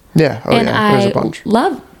 Yeah, and there's a bunch.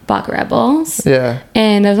 Love vodka Red Bulls. Yeah.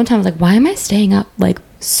 And there was one time I was like, why am I staying up like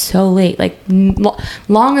so late, like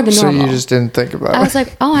longer than normal? So you just didn't think about it. I was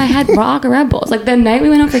like, oh, I had vodka Red Bulls. Like the night we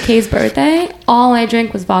went out for Kay's birthday, all I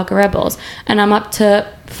drank was vodka Red Bulls, and I'm up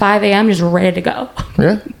to 5 a.m. just ready to go.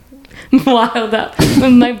 Yeah. Wild up.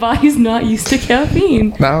 When my body's not used to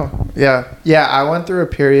caffeine. No. Yeah. Yeah. I went through a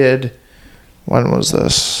period. When was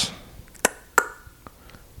this?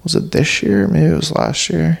 Was it this year? Maybe it was last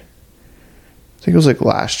year. I think it was like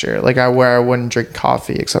last year. Like where I wouldn't drink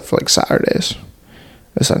coffee except for like Saturdays.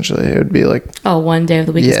 Essentially, it would be like, oh, one day of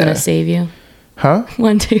the week is gonna save you. Huh?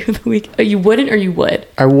 One day of the week. Oh, you wouldn't, or you would?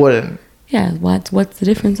 I wouldn't. Yeah. What's the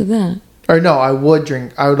difference of that? Or no, I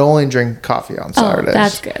would only drink coffee on Saturdays. Oh,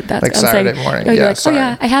 that's good. That's like Saturday morning. You're like, oh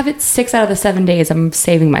yeah, I have it 6 out of the 7 days. I'm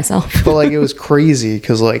saving myself. But like it was crazy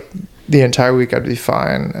because like the entire week I'd be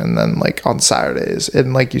fine, and then like on Saturdays,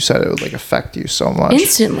 and like you said, it would like affect you so much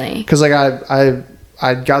instantly. Because like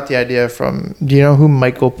I got the idea from. Do you know who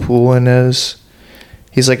Michael Pollan is?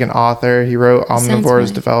 He's like an author. He wrote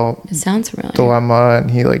Omnivores Dilemma,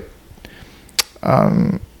 and he like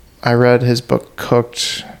I read his book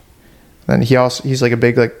Cooked. Then he's like a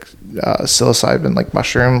big like psilocybin like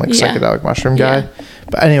mushroom, like psychedelic mushroom guy. Yeah.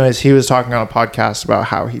 But anyways, he was talking on a podcast about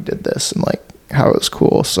how he did this and like how it was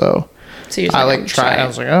cool. So I like tried. I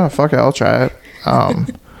was like, oh fuck it, I'll try it.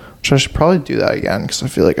 Which I should probably do that again because I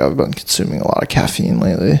feel like I've been consuming a lot of caffeine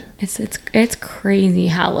lately. It's crazy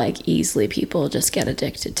how like easily people just get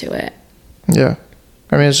addicted to it. Yeah,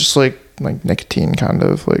 I mean it's just like nicotine kind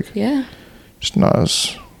of like just not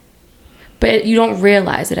as. But you don't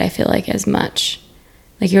realize it, I feel like, as much.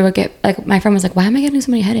 Like you look at, like my friend was like, why am I getting so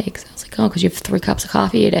many headaches? I was like, oh, because you have 3 cups of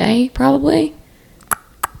coffee a day, probably.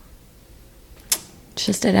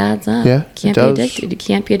 It adds up. Yeah, can't be addicted. You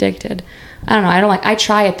can't be addicted. I don't know. I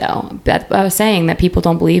try it though. But I was saying that people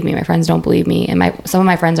don't believe me. My friends don't believe me, and some of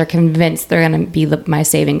my friends are convinced they're gonna be my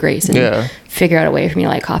saving grace and figure out a way for me to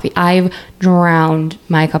like coffee. I've drowned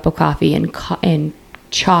my cup of coffee in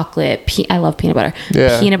chocolate. I love peanut butter.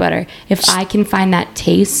 Yeah. Peanut butter. If I can find that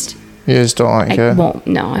taste, you just don't like it. I won't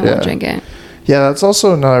drink it. Yeah, that's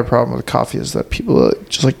also another problem with coffee is that people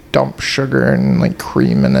just like dump sugar and like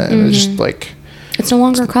cream in it, and it's just like. It's no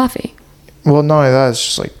longer coffee. Well, not only that,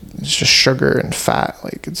 it's just sugar and fat.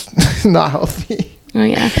 Like it's not healthy. Oh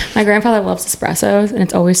yeah, my grandfather loves espressos, and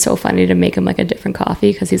it's always so funny to make him like a different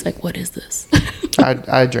coffee because he's like, "What is this?"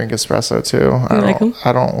 I drink espresso too.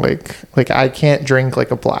 I don't like I can't drink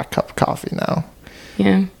like a black cup of coffee now.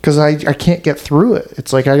 Yeah. Because I can't get through it.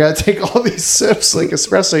 It's like I got to take all these sips. Like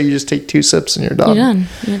espresso, you just take 2 sips and you're done.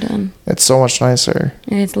 You're done. It's so much nicer.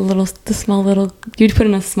 And it's the small little, you'd put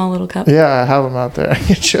in a small little cup. Yeah, I have them out there. I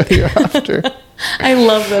can show you after. I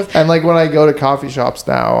love those. And like when I go to coffee shops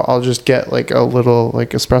now, I'll just get like a little like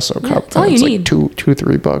espresso cup. That's all you need. Like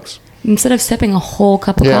 $2-3. Instead of sipping a whole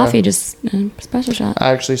cup of coffee, just an espresso shot. I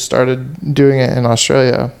actually started doing it in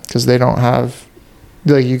Australia because they don't have,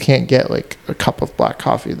 like, you can't get like a cup of black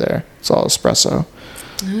coffee there. It's all espresso.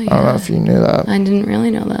 Oh, yeah. I don't know if you knew that. I didn't really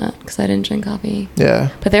know that because I didn't drink coffee. Yeah.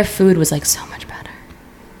 But their food was like so much better.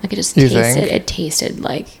 Like it just tasted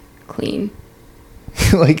like clean.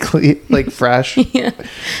 like fresh.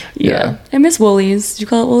 Yeah. I miss Woolies. Did you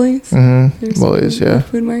call it Woolies? Mm-hmm. Woolies, yeah.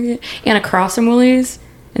 Food market. And across from Woolies,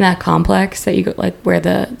 in that complex that you go, like where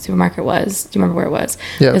the supermarket was. Do you remember where it was?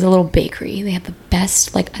 Yeah. There's a little bakery. They had the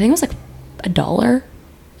best, like I think it was like $1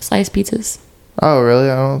 sliced pizzas. Oh, really?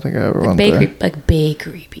 I don't think I ever went there. Like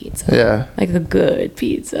bakery pizza. Yeah. Like the good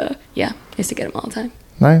pizza. Yeah. I used to get them all the time.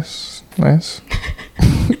 Nice.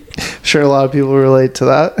 Sure, a lot of people relate to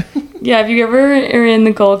that. Yeah, if you ever are in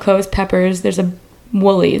the Gold Coast, Peppers, there's a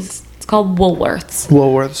Woolies. It's called Woolworths.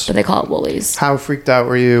 But they call it Woolies. How freaked out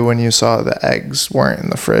were you when you saw the eggs weren't in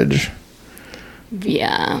the fridge?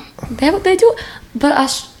 Yeah. They do. But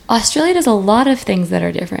Australia does a lot of things that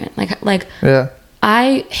are different. Like yeah.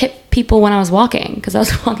 I hit people when I was walking because I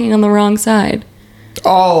was walking on the wrong side.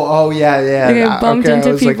 Oh, yeah. Like I bumped into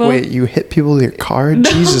I was people. like, wait, you hit people with your car?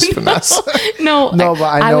 Jesus, Vanessa. No, but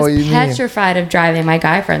I know what you mean. I was petrified of driving. My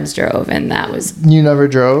guy friends drove, and that was... You never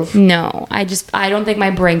drove? No, I don't think my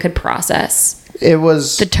brain could process it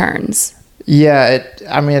was the turns. Yeah, it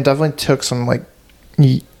definitely took some, like,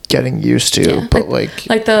 getting used to, but like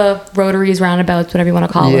the rotaries, roundabouts, whatever you want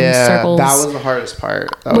to call them, circles. That was the hardest part.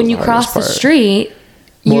 When you cross the street...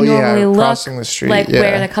 You normally look the street, like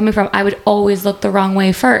where they're coming from. I would always look the wrong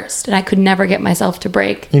way first, and I could never get myself to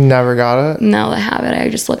brake. You never got it? No, I haven't. I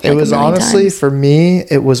just looked. It was honestly for me.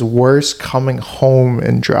 It was worse coming home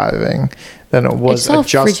and driving than it was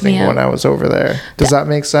adjusting when I was over there. Does that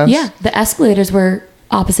make sense? Yeah, the escalators were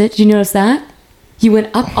opposite. Did you notice that? You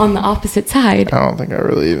went up on the opposite side. I don't think I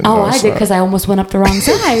really even. Oh, I did because I almost went up the wrong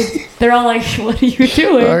side. They're all like, "What are you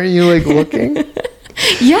doing? Are you like looking?"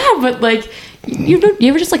 Yeah, but like. You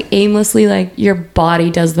ever just like aimlessly like your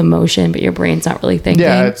body does the motion but your brain's not really thinking?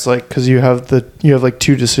 Yeah, it's like because you have like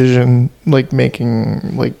 2 decision like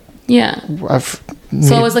making like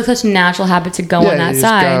so it was like such a natural habit to go on that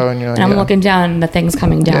side and I'm looking down and the thing's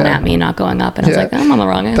coming down at me, not going up, and I was like, I'm on the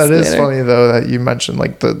wrong escalator. That is funny though that you mentioned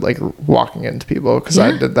like the like walking into people because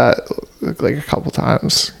I did that like a couple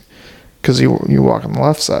times because you walk on the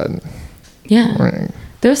left side.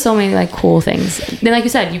 There's so many like cool things. Then, like you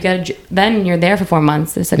said, then you're there for 4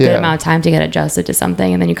 months. There's a good amount of time to get adjusted to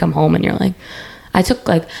something, and then you come home and you're like, I took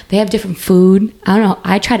like they have different food. I don't know.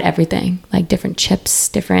 I tried everything, like different chips,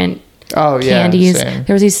 different candies. Same.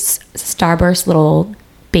 There was these Starburst little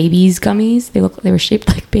babies gummies. They were shaped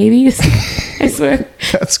like babies. I swear.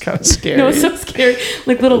 That's kind of scary. No, it's so scary.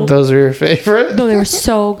 Like little. Those are your favorite? No, they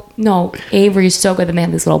were Avery's so good. And they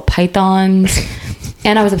had these little pythons.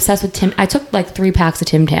 And I was obsessed with I took like 3 packs of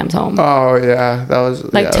Tim Tams home. Oh yeah, that was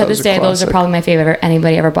like to this day. Those are probably my favorite.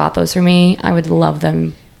 Anybody ever bought those for me, I would love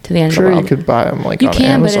them to the end of the world. You could buy them like you on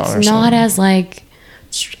can, Amazon, but it's not as like.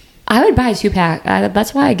 I would buy a 2-pack.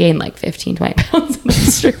 That's why I gained like 15, 20 pounds in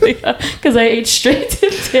Australia because I ate straight Tim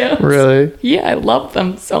Tams. Really? Yeah, I love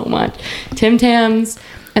them so much. Tim Tams,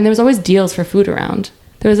 and there was always deals for food around.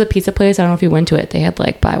 There was a pizza place. I don't know if you went to it. They had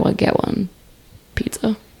like buy one get one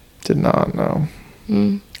pizza. Did not know.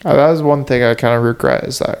 That was one thing I kind of regret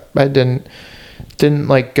is that I didn't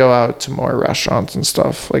like go out to more restaurants and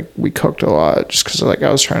stuff. Like we cooked a lot just because like I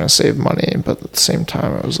was trying to save money, but at the same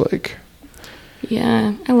time I was like,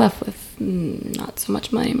 yeah, I left with not so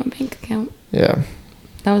much money in my bank account. Yeah,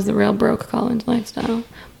 that was the real broke college lifestyle.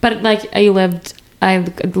 But like I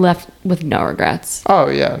left with no regrets. Oh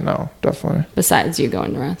yeah, no, definitely. Besides you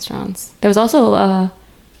going to restaurants, there was also a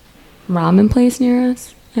ramen place near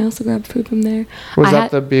us. I also grabbed food from there. Was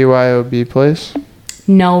that the BYOB place?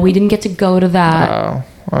 No, we didn't get to go to that. Oh,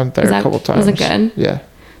 I went there a couple times. Was it good? Yeah.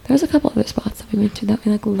 There was a couple other spots that we went to that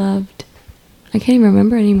we like loved. I can't even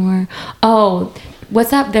remember anymore. Oh,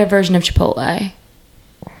 what's that? Their version of Chipotle.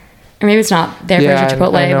 Or maybe it's not their version of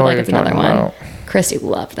Chipotle, but like it's another one. About. Christy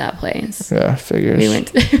loved that place. Yeah, figures.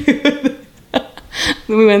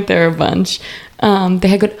 We went there a bunch. They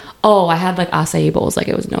had good. Oh, I had like acai bowls like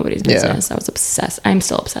it was nobody's business. I was obsessed. I'm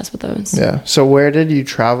still obsessed with those. Yeah. So where did you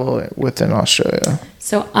travel within Australia?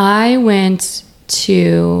 So I went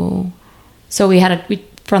to. So we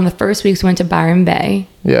from the first weeks we went to Byron Bay.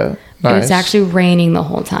 Yeah. Nice. It was actually raining the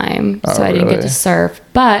whole time, so I didn't get to surf.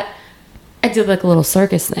 But I did like a little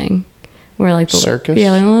circus thing, where like the circus.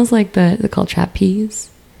 Yeah, like those like they're called trapeze.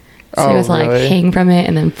 So it was like hang from it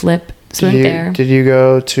and then flip. So there. Did you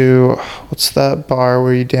go to what's that bar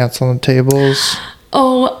where you dance on the tables?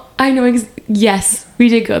 Oh, I know. Yes, we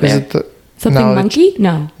did go there. Is it something monkey?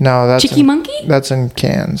 No, that's Cheeky Monkey. That's in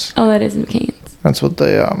Cairns. Oh, that is in Cairns. That's what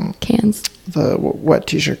the Cairns. The wet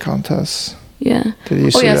t-shirt contest. Yeah. Did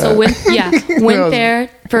you see that? So went there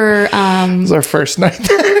for it was our first night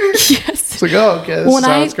there. Yes. It's like, okay, this is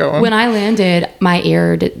how it's going. When I landed, my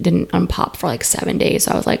ear didn't unpop for like 7 days,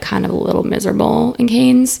 so I was like kind of a little miserable in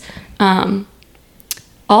Cairns.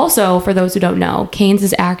 Also, for those who don't know, Cairns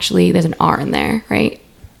is actually, there's an R in there, right?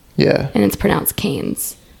 Yeah. And it's pronounced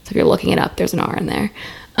Cairns. So if you're looking it up, there's an R in there.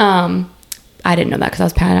 I didn't know that because I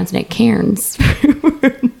was pronouncing it Cairns.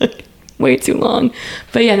 Like, way too long.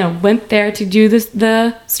 But yeah, no, went there to do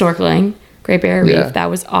the snorkeling, Great Barrier Reef. Yeah.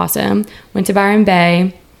 That was awesome. Went to Byron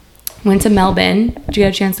Bay. Went to Melbourne. Did you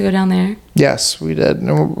get a chance to go down there? Yes, we did. Did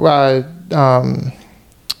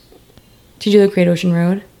you do the Great Ocean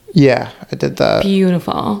Road? Yeah, I did that.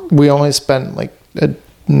 Beautiful. We only spent like a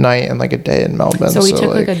night and like a day in Melbourne. So we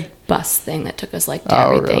took like a bus thing that took us like to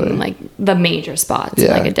everything, really? Like the major spots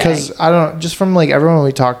in like a day. Because I don't, just from like everyone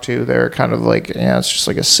we talked to, they were kind of like, yeah, it's just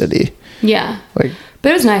like a city. Yeah. Like, but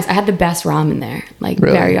it was nice. I had the best ramen there, like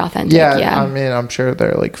really? Very authentic. Yeah, I mean, I'm sure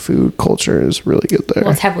their like food culture is really good there.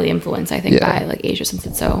 Well, it's heavily influenced, I think, by like Asia since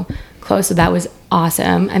it's so close. So that was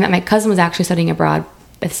awesome. I met my cousin was actually studying abroad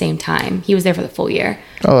at the same time. He was there for the full year.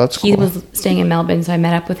 Oh, that's cool. He was staying in Melbourne, so I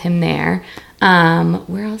met up with him there.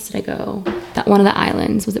 Where else did I go? That one of the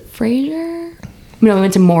islands, was it Fraser? No, we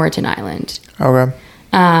went to Moreton Island. Okay.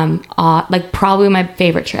 Like probably my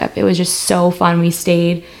favorite trip. It was just so fun. We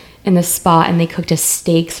stayed in the spot and they cooked us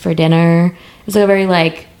steaks for dinner. It was like a very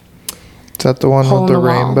like. Is that the one with the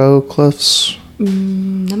rainbow cliffs?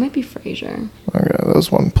 That might be Fraser. Okay, that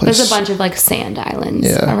was one place. There's a bunch of like sand islands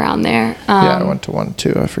around there. Yeah, I went to one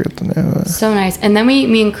too. I forget the name of it. So nice. And then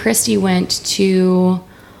me and Christy went to,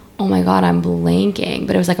 oh my God, I'm blanking,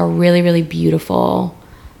 but it was like a really, really beautiful,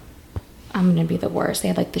 I'm going to be the worst. They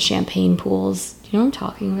had like the champagne pools. Do you know what I'm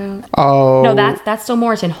talking about? Oh. No, that's still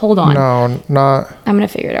Moreton. Hold on. No, not. I'm going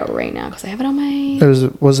to figure it out right now because I have it on my. Was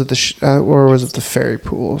it or was it the ferry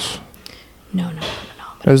pools? No.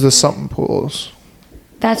 It was the something pools.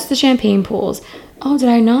 That's the champagne pools. Oh, did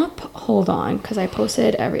I not? Hold on, because I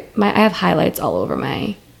posted I have highlights all over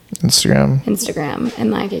my Instagram,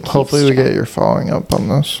 and like it. Hopefully, we get your following up on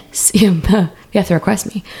this. You have to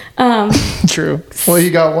request me. True. Well,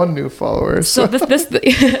 you got one new follower. So this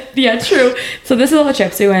yeah, true. So this is all the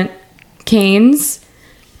trips. We went Cairns,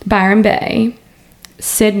 Byron Bay,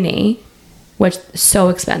 Sydney, which is so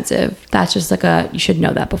expensive. That's just like you should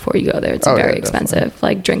know that before you go there. It's very expensive. Definitely.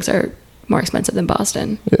 Like drinks are more expensive than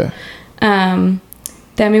Boston. Yeah.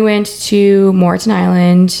 Then we went to Moreton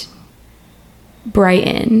Island,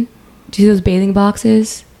 Brighton. Do you see those bathing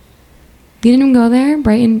boxes? You didn't even go there?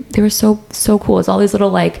 Brighton, they were so cool. It's all these little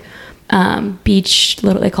like beach,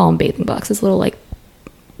 they call them bathing boxes, little like,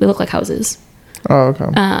 they look like houses. Oh, okay.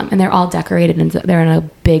 And they're all decorated and they're in a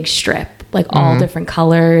big strip, like all different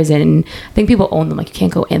colors. And I think people own them, like you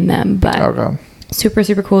can't go in them, but super,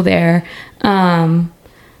 super cool there. So I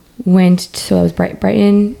was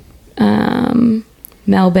Brighton,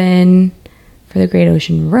 Melbourne for the Great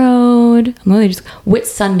Ocean Road. I'm literally just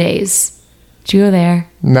Whitsundays. Did you go there?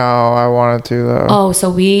 No, I wanted to though. Oh, so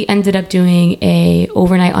we ended up doing a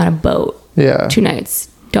overnight on a boat. Yeah. 2 nights.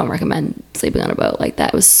 Don't recommend sleeping on a boat like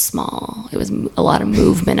that. It was small. It was a lot of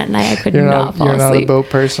movement at night. I could not fall asleep. You're not a boat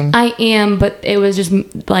person? I am, but it was just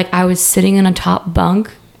like I was sitting in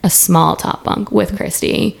a small top bunk with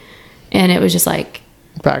Christy, and it was just like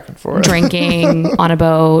back and forth drinking on a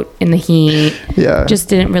boat in the heat. Yeah, just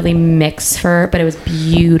didn't really mix but it was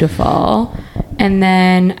beautiful. And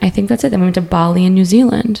then I think that's it. Then we went to Bali in New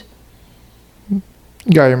Zealand. You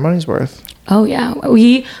got your money's worth. Oh yeah,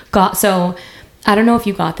 so I don't know if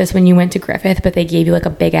you got this when you went to Griffith, but they gave you like a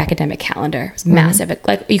big academic calendar. It was massive.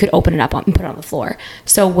 Like you could open it up and put it on the floor.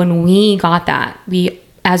 So when we got that, we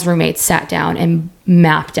as roommates sat down and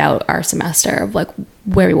mapped out our semester of like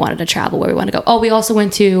where we wanted to travel, where we wanted to go. Oh, we also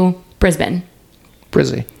went to Brisbane.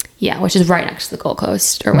 Brizzy. Yeah, which is right next to the Gold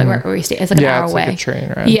Coast or like where we stay. It's like an hour away. Like a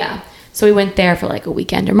train ride. Yeah. So we went there for like a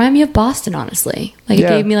weekend. It reminded me of Boston, honestly. Like it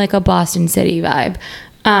gave me like a Boston city vibe.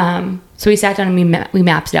 So we sat down and we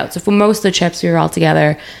mapped it out. So for most of the trips, we were all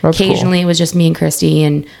together. That's occasionally cool. It was just me and Christy,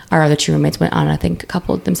 and our other 2 roommates went on, I think, a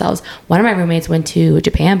couple themselves. One of my roommates went to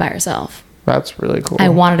Japan by herself. That's really cool. I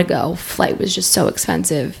wanted to go. Flight was just so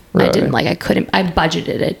expensive. Really? I didn't I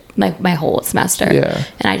budgeted it like my whole semester. Yeah.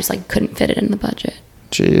 And I just like couldn't fit it in the budget.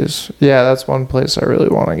 Jeez. Yeah, that's one place I really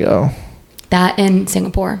want to go. That and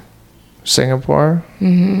Singapore. Singapore?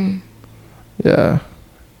 Mm-hmm. Yeah.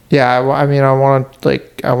 Yeah, I mean, I want to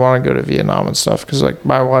go to Vietnam and stuff because like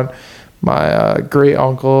my great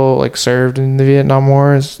uncle like served in the Vietnam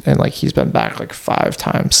Wars and like he's been back like 5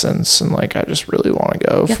 times since, and like I just really want to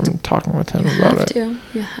go from talking with him about it.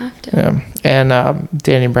 You have to. Yeah. And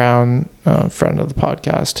Danny Brown, friend of the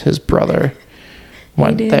podcast, his brother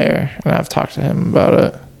went there, and I've talked to him about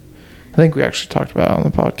it. I think we actually talked about it on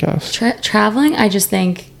the podcast. Traveling, I just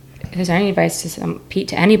think if there's any advice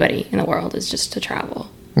to anybody in the world is just to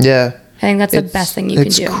travel. Yeah. I think that's the best thing you can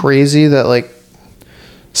do. It's crazy that like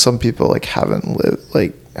some people like haven't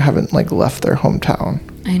left their hometown.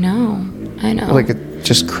 I know. Like it's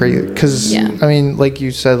just crazy because I mean, like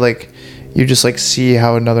you said, like you just like see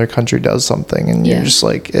how another country does something, and you're just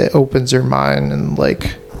like it opens your mind, and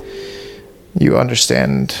like you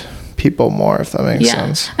understand people more, if that makes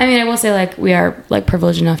sense. I mean, I will say like we are like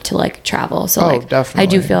privileged enough to like travel, so like definitely, I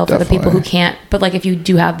do feel for the people who can't, but like if you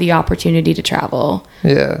do have the opportunity to travel,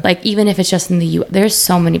 like even if it's just in the U.S., there's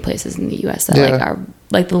so many places in the U.S. that like are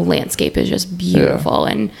like the landscape is just beautiful,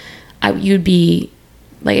 and you'd be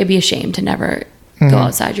like, it'd be a shame to never go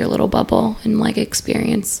outside your little bubble and like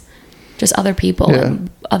experience just other people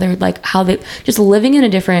and other like how they just living in a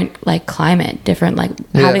different like climate, different like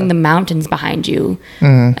having the mountains behind you.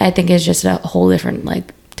 I think is just a whole different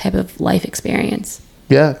like type of life experience.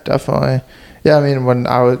 Yeah, definitely. Yeah, I mean, when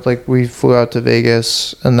I was like, we flew out to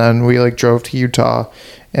Vegas and then we like drove to Utah,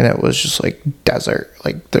 and it was just like desert.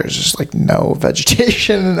 Like there's just like no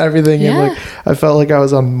vegetation and everything. And like I felt like I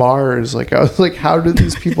was on Mars. Like I was like, how do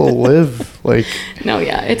these people live? Like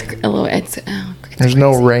it's there's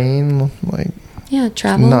no rain. Like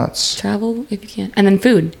travel nuts. Travel if you can, and then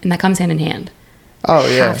food, and that comes hand in hand. Oh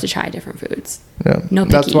yeah, have to try different foods. Yeah, no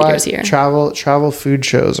picky eaters here. Travel food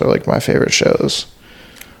shows are like my favorite shows.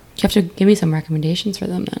 You have to give me some recommendations for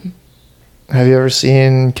them then. Have you ever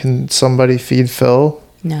seen Can Somebody Feed Phil?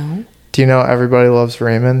 No. Do you know Everybody Loves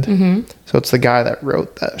Raymond? Mm-hmm. So it's the guy that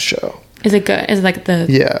wrote that show. Is it good? Is it like the...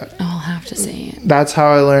 Yeah. Oh, I'll have to see it. That's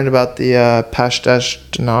how I learned about the Pashtesh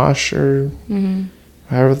Danash, or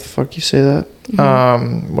however the fuck you say that.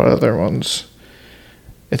 Mm-hmm. What other ones?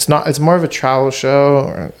 It's more of a travel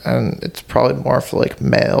show, and it's probably more for like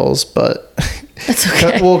males, but... That's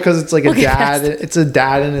okay. Well, because it's like a dad. It's a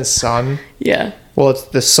dad and his son. Yeah. Well, it's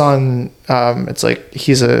the son. It's like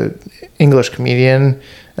he's a English comedian,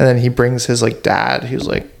 and then he brings his like dad, who's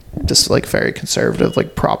like this like very conservative,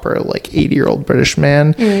 like proper like 80-year-old British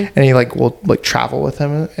man, and he like will like travel with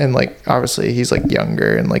him, and like obviously he's like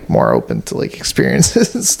younger and like more open to like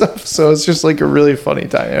experiences and stuff. So it's just like a really funny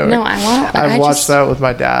dynamic. No, I've watched that with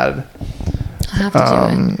my dad. I'll have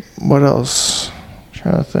to do it. What else?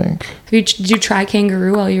 Trying to think. Did you try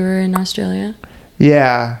kangaroo while you were in Australia?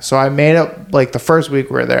 Yeah, so I made it like the first week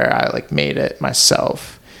we were there. I like made it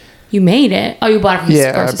myself. You made it? Oh, you bought it from the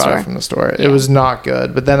store? Yeah, I bought it from the store. Yeah. It was not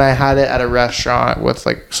good, but then I had it at a restaurant with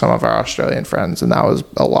like some of our Australian friends, and that was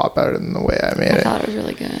a lot better than the way I made it. I thought it was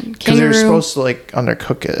really good. Because you're supposed to like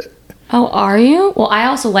undercook it. Oh, are you? Well, I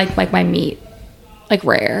also like my meat like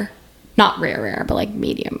rare. Not rare, but like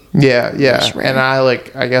medium. Yeah. And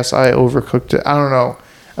I guess I overcooked it. I don't know.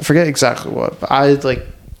 I forget exactly what, but I like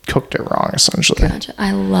cooked it wrong essentially. Gotcha.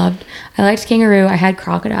 I liked kangaroo. I had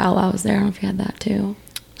crocodile while I was there. I don't know if you had that too.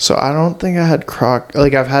 So I don't think I had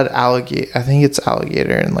I've had alligator. I think it's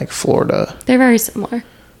alligator in like Florida. They're very similar.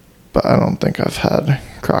 But I don't think I've had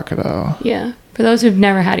crocodile. Yeah. For those who've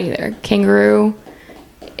never had either, kangaroo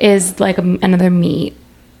is like another meat.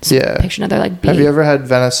 So picture another like beef. Have you ever had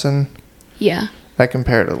venison? Yeah. I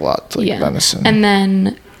compared it a lot to like venison. And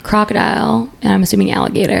then crocodile, and I'm assuming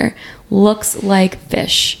alligator, looks like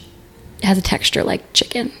fish. It has a texture like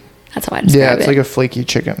chicken. That's how I describe it. Yeah, it's like a flaky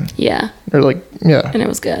chicken. Yeah. Or like, yeah. And it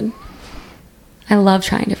was good. I love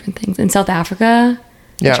trying different things. In South Africa,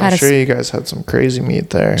 yeah, I'm sure you guys had some crazy meat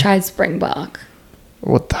there. Tried springbok.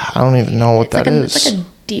 I don't even know what that is. It's like a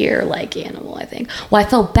deer-like animal, I think. Well, I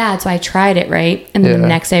felt bad, so I tried it, right? And then the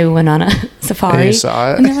next day we went on a safari. And you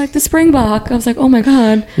saw it? And they're like, the springbok. I was like, oh my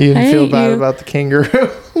God. You didn't feel bad about the kangaroo?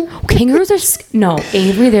 Kangaroos are... No,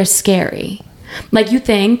 Avery, they're scary. Like,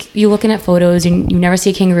 you looking at photos and you never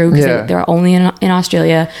see a kangaroo because they're only in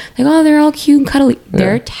Australia. Like, oh, they're all cute and cuddly. Yeah.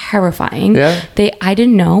 They're terrifying. Yeah. I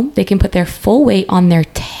didn't know they can put their full weight on their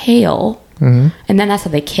tail, and then that's how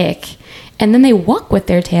they kick. And then they walk with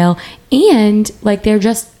their tail, and like they're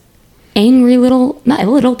just angry little, not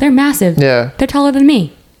little, they're massive. Yeah. They're taller than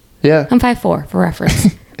me. Yeah. I'm 5'4" for reference.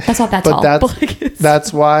 That's not that tall.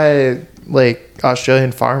 That's why like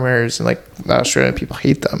Australian farmers and like Australian people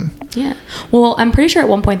hate them. Yeah. Well, I'm pretty sure at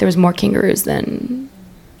one point there was more kangaroos than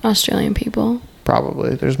Australian people.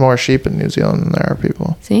 Probably. There's more sheep in New Zealand than there are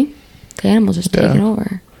people. See? The animals just taking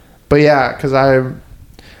over. But yeah, because I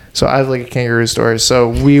have like a kangaroo story. So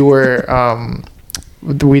we were,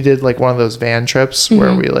 we did like one of those van trips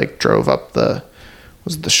where we like drove up the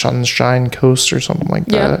Sunshine Coast or something like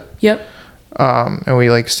that. Yep. And we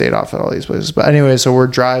like stayed off at all these places. But anyway, so we're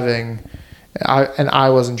driving. I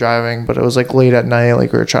wasn't driving, but it was like late at night.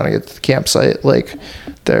 Like we were trying to get to the campsite. Like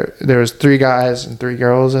there was 3 guys and 3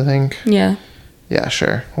 girls, I think. Yeah. Yeah,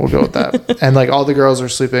 sure. We'll go with that. And like all the girls were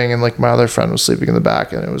sleeping and like my other friend was sleeping in the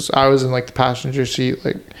back, and I was in like the passenger seat,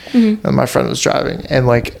 like and my friend was driving, and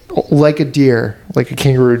like a deer, like a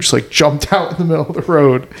kangaroo just like jumped out in the middle of the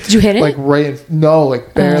road. Did you hit it? Like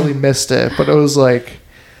like barely missed it, but it was like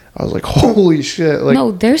I was like, holy shit. Like,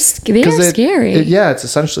 no, they're scary. It's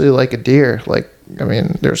essentially like a deer. Like, I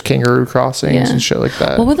mean, there's kangaroo crossings and shit like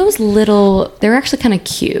that. What were those little, they were actually kind of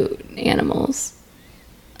cute animals.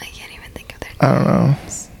 I can't even think of their names. I don't know.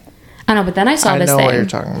 I know, but then I saw this thing. I know what you're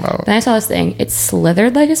talking about. Then I saw this thing. It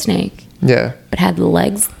slithered like a snake. Yeah. But had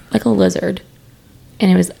legs like a lizard.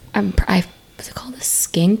 And it was, was it called a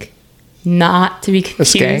skink? Not to be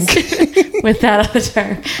confused with that other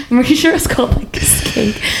term. I'm pretty sure it's called like a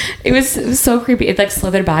skink. It was so creepy. It like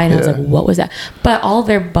slithered by and I was like, what was that? But all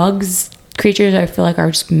their creatures I feel like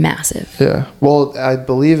are just massive. Yeah. Well, I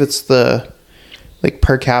believe it's the like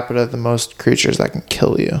per capita the most creatures that can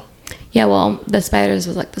kill you. Yeah, well, the spiders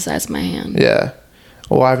was like the size of my hand. Yeah.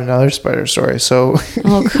 Well, I have another spider story. So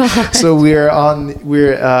oh god. So we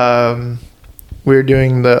were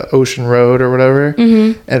doing the Ocean Road or whatever,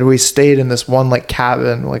 and we stayed in this one like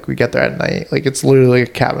cabin. Like we get there at night, like it's literally a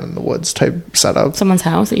cabin in the woods type setup. Someone's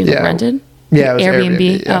house that you rented? Yeah, it was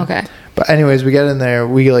Airbnb. Yeah. Oh, okay. But anyways, we get in there.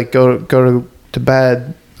 We like go to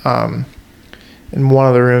bed. In one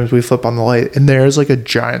of the rooms, we flip on the light, and there's like a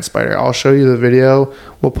giant spider. I'll show you the video.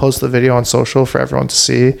 We'll post the video on social for everyone to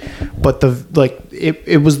see. But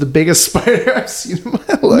it was the biggest spider I've seen in my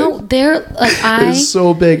life. No, they're like it was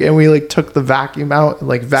so big, and we like took the vacuum out and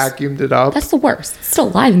like vacuumed it up. That's the worst. It's still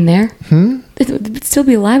alive in there. It would still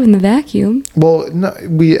be alive in the vacuum. Well, no,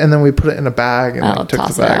 then we put it in a bag and like, took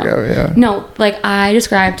the bag out. Yeah. No, like I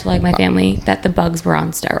described to like my family that the bugs were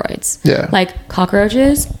on steroids. Yeah. Like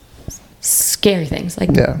cockroaches. Scary things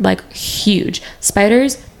like huge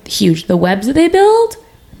spiders, huge. The webs that they build,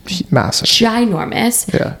 massive,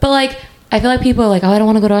 ginormous. Yeah. But like I feel like people are like, oh, I don't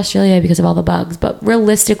want to go to Australia because of all the bugs. But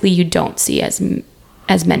realistically, you don't see as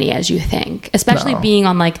many as you think, especially being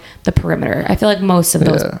on like the perimeter. I feel like most of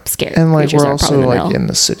those scary and like creatures we're are also probably like in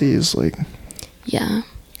the cities. Like, yeah.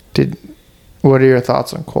 What are your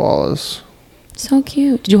thoughts on koalas? So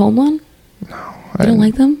cute. Did you hold one? No, you don't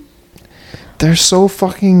like them. They're so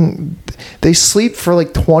fucking... They sleep for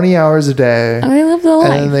like 20 hours a day. Oh, they live the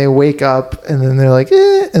life. And then they wake up and then they're like,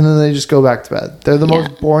 and then they just go back to bed. They're the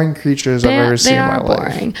most boring creatures I've ever seen in my life. They are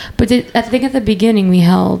boring. But I think at the beginning I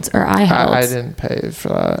held... I didn't pay for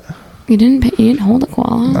that. You didn't hold a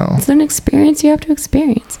koala? No. It's an experience you have to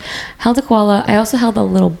experience. Held a koala. I also held a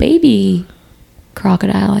little baby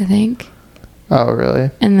crocodile, I think. Oh,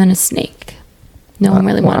 really? And then a snake. No one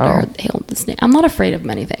really wanted to hold the snake. I'm not afraid of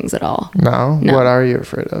many things at all. No? What are you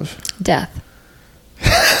afraid of? Death.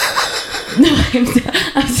 No,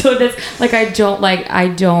 I'm so like I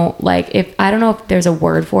don't like if I don't know if there's a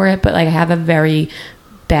word for it, but like I have a very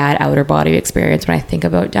bad outer body experience when I think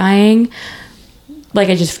about dying. Like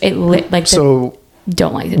I just don't like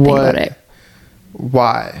to think about it.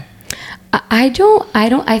 Why? I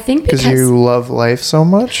think because you love life so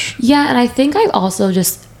much. Yeah, and I think I've also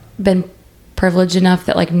just been privileged enough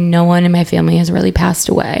that like no one in my family has really passed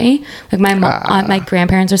away. Like my mom, my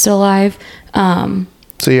grandparents are still alive.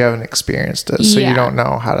 So you haven't experienced it, so you don't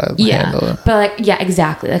know how to handle it. But like,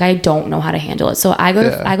 exactly. Like I don't know how to handle it. So I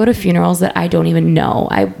go to funerals that I don't even know.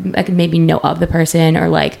 I can maybe know of the person or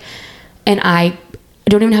like, and I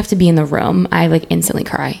don't even have to be in the room. I like instantly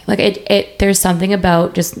cry. Like it there's something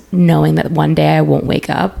about just knowing that one day I won't wake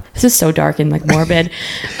up. This is so dark and like morbid.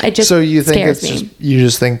 It just so you think scares me. You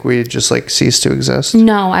just think we just like cease to exist?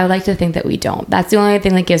 No, I like to think that we don't. That's the only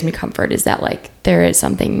thing that gives me comfort is that like there is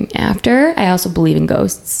something after. I also believe in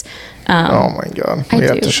ghosts. Oh my god, we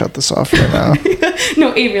have to shut this off right now.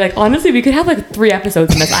 No, Avery, like honestly, we could have like 3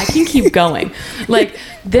 episodes in this. I can keep going. Like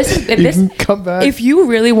this can come back. If you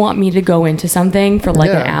really want me to go into something for like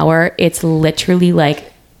an hour, it's literally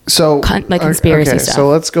like conspiracy stuff. So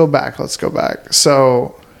let's go back.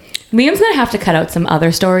 So Liam's gonna have to cut out some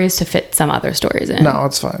other stories to fit some other stories in. No,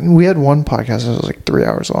 it's fine. We had one podcast that was like 3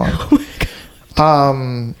 hours long. Oh my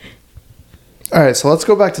God. All right, so let's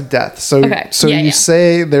go back to death. So, you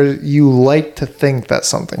say you like to think that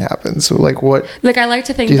something happens. So, like, what? Like, I like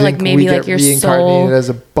to think that, like, maybe like your reincarnated soul as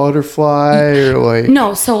a butterfly, or like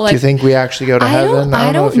no. So, like, do you think we actually go to heaven? I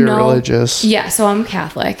don't know if you're religious. Yeah, so I'm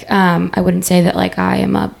Catholic. I wouldn't say that like I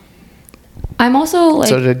am a. I'm also like.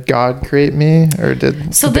 So did God create me, or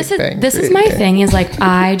did so this is my thing is like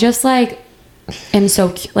I just like am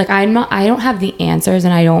so like I don't have the answers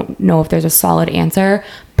and I don't know if there's a solid answer,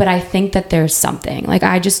 but I think that there's something. Like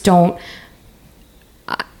I just don't.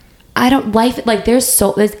 I don't life like there's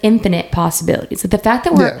infinite possibilities. Like the fact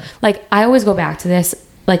that we're like I always go back to this.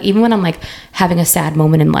 Like even when I'm like having a sad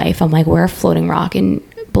moment in life, I'm like we're a floating rock in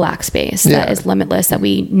black space that is limitless, that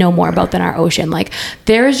we know more about than our ocean. Like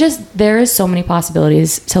there is so many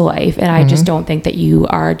possibilities to life, and I just don't think that you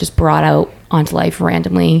are just brought out onto life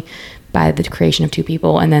randomly by the creation of two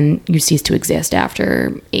people and then you cease to exist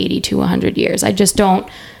after 80 to 100 years. I just don't.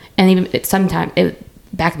 And even sometimes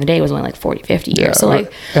back in the day it was only like 40 50 years, so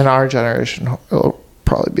like in our generation it'll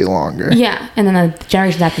probably be longer. Yeah, and then the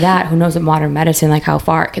generations after that, who knows with modern medicine like how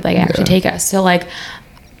far it could like actually take us. So like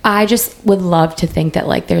I just would love to think that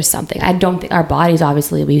like there's something. I don't think our bodies,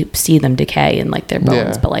 obviously we see them decay and like their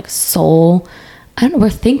bones, but like soul, I don't know, we're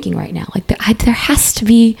thinking right now like there has to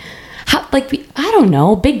be I don't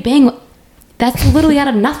know, Big Bang, that's literally out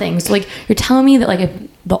of nothing. So like you're telling me that like if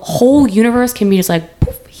the whole universe can be just like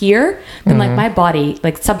poof, here, then like my body,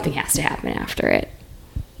 like something has to happen after it.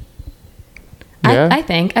 I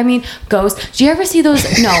think. I mean, ghosts. Do you ever see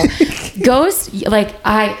those? No. Ghosts, like,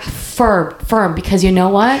 firm, because you know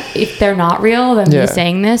what? If they're not real, then me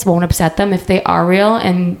saying this won't upset them. If they are real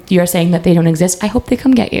and you're saying that they don't exist, I hope they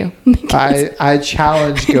come get you. I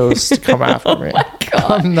challenge ghosts to come after me.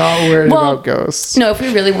 I'm not worried about ghosts. No, if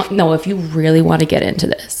you really want to get into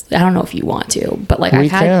this, I don't know if you want to, but like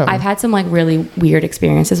I've had some like really weird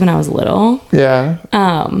experiences when I was little. Yeah.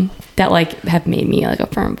 That like have made me like a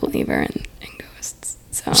firm believer in ghosts.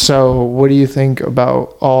 So what do you think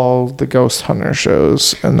about all the ghost hunter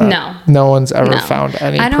shows and that no one's ever found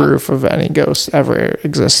any proof of any ghosts ever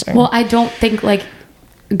existing? Well, I don't think like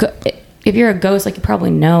if you're a ghost, like you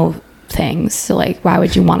probably know things. So like why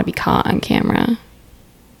would you want to be caught on camera?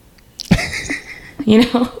 You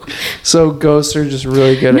know? So ghosts are just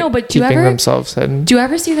really good at keeping themselves hidden. Do you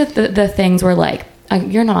ever see the things where like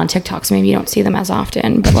you're not on TikTok, so maybe you don't see them as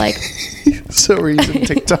often, but like so we're using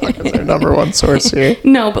TikTok as our number one source here.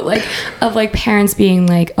 No, but like of like parents being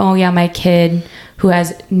like, oh yeah, my kid who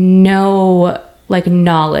has no like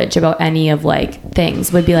knowledge about any of like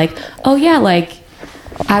things would be like, oh yeah, like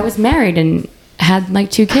I was married and had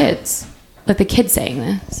like 2 kids. Like the kid saying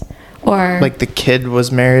this. Or like the kid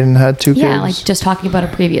was married and had 2 kids? Yeah, like just talking about a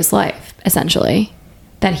previous life, essentially.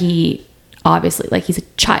 That he obviously, like he's a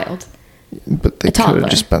child. But they could have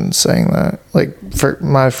just been saying that. Like,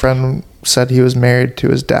 my friend said he was married to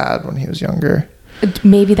his dad when he was younger.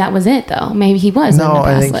 Maybe that was it, though. Maybe he was. No,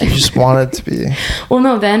 I think he just wanted to be. Well,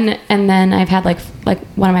 no, then I've had like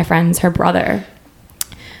one of my friends, her brother,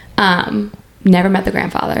 never met the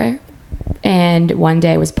grandfather, and one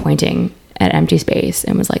day was pointing at empty space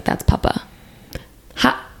and was like, "That's Papa."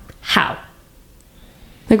 How?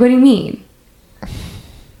 Like, what do you mean?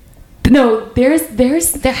 No, there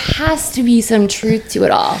has to be some truth to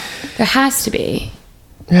it all. There has to be.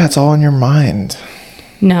 Yeah, it's all in your mind.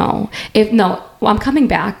 No, I'm coming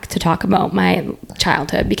back to talk about my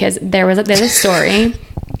childhood because there's a story,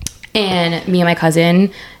 and me and my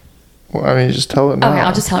cousin. Well, I mean, just tell it now. Okay,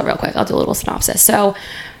 I'll just tell it real quick. I'll do a little synopsis. So,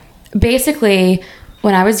 basically,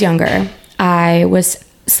 when I was younger, I was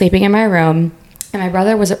sleeping in my room. And my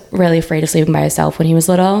brother was really afraid of sleeping by himself when he was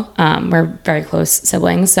little. We're very close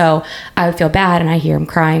siblings. So I would feel bad and I hear him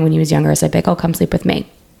crying when he was younger. So I'd be like, oh, come sleep with me.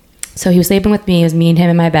 So he was sleeping with me. It was me and him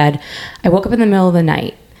in my bed. I woke up in the middle of the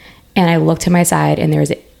night and I looked to my side and there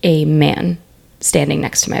was a man standing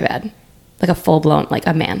next to my bed. Like a full blown, like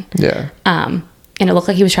a man. Yeah. And it looked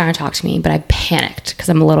like he was trying to talk to me, but I panicked because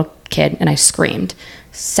I'm a little kid and I screamed.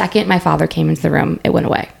 Second my father came into the room, it went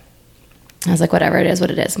away. I was like, whatever, it is what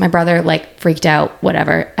it is. My brother like freaked out,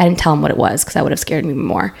 whatever. I didn't tell him what it was because that would have scared me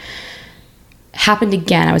more. Happened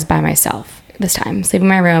again. I was by myself this time, sleeping in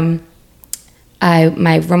my room.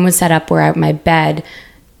 My room was set up where my bed,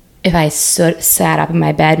 if I sat up in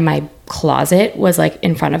my bed, my closet was like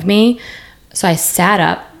in front of me. So I sat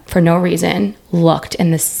up for no reason, looked,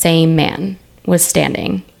 and the same man was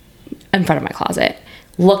standing in front of my closet.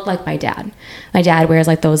 Looked like my dad. My dad wears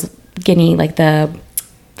like those guinea, like the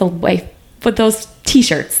white but those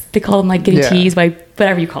t-shirts, they call them like getting teased by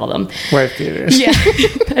whatever you call them. Wife beaters. Yeah.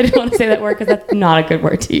 I didn't want to say that word because that's not a good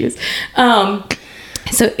word to use.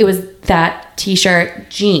 So it was that t-shirt,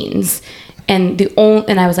 jeans, and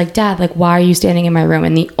I was like, Dad, like, why are you standing in my room?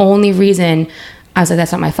 And the only reason I was like,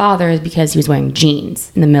 that's not my father, is because he was wearing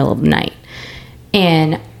jeans in the middle of the night.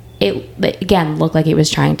 And it, again, looked like it was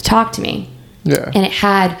trying to talk to me. Yeah. And it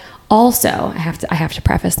had also, I have to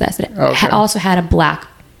preface this, it also had a black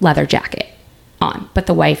leather jacket on, but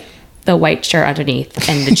the white shirt underneath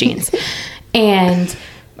and the jeans. And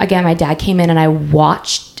again, my dad came in and I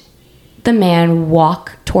watched the man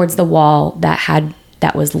walk towards the wall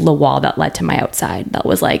that was the wall that led to my outside. That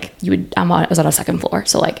was like, I was on a second floor.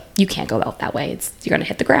 So like, you can't go out that way. You're going to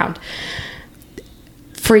hit the ground.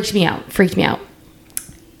 Freaked me out.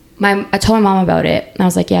 I told my mom about it. And I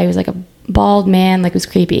was like, yeah, he was like a bald man, like it was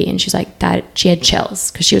creepy. And she's like, that she had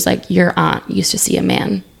chills. Cause she was like, your aunt used to see a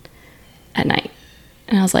man at night.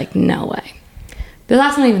 And I was like, no way. But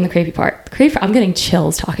that's not even the creepy part. I'm getting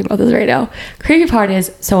chills talking about this right now. Creepy part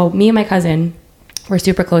is, so me and my cousin were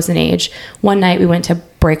super close in age. One night we went to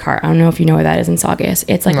Breakheart. I don't know if you know where that is in Saugus.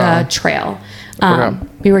 It's like a trail.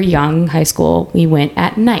 We were young, high school. We went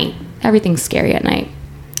at night. Everything's scary at night.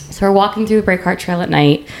 So we're walking through the Breakheart Trail at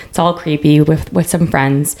night. It's all creepy with some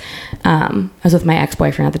friends. I was with my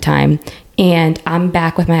ex-boyfriend at the time. And I'm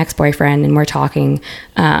back with my ex-boyfriend and we're talking.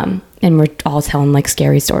 And we're all telling like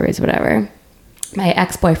scary stories, whatever. My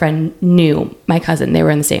ex-boyfriend knew my cousin. They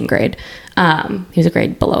were in the same grade. He was a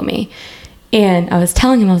grade below me. And I was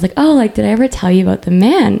telling him, I was like, oh, like, did I ever tell you about the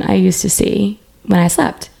man I used to see when I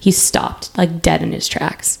slept? He stopped, like, dead in his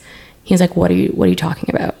tracks. He was like, what are you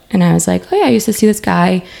talking about? And I was like, oh yeah, I used to see this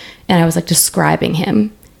guy. And I was like describing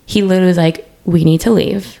him. He literally was like, we need to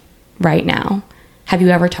leave right now. Have you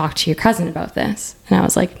ever talked to your cousin about this? And I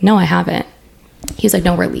was like, no, I haven't. He was like,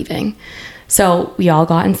 no, we're leaving. So we all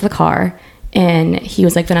got into the car and he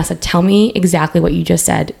was like, Vanessa, tell me exactly what you just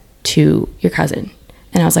said to your cousin.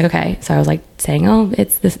 And I was like, okay. So I was like saying, oh,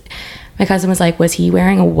 it's this. My cousin was like, was he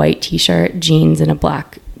wearing a white t-shirt, jeans, and a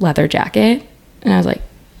black leather jacket? And I was like,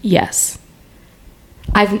 yes.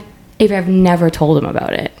 I've never told him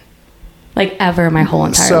about it. Like ever in my whole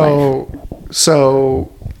entire life.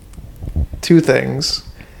 So two things.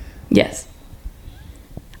 Yes.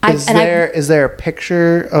 Is there a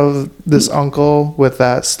picture of this uncle with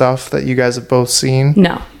that stuff that you guys have both seen?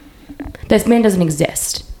 No. This man doesn't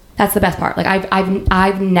exist. That's the best part. Like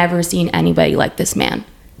I've never seen anybody like this man.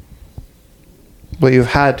 Well, you've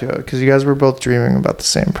had to, because you guys were both dreaming about the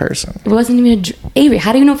same person. It wasn't even Avery,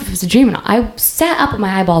 how do you know if it was a dream or not? I sat up with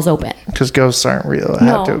my eyeballs open. Because ghosts aren't real. It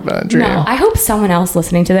had to have been a dream. No, I hope someone else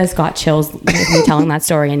listening to this got chills with me telling that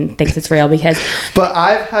story and thinks it's real because... But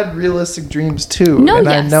I've had realistic dreams too.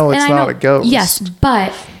 I know it's not a ghost. Yes,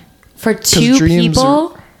 but for two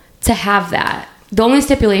people to have that, the only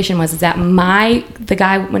stipulation was that the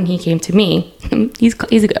guy, when he came to me, he's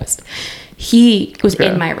a ghost. He was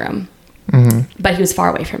in my room. Mm-hmm. But he was far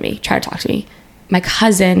away from me, tried to talk to me. My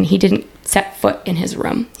cousin, he didn't set foot in his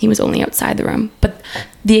room. He was only outside the room. But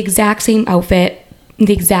the exact same outfit,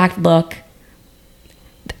 the exact look.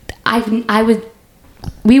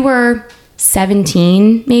 We were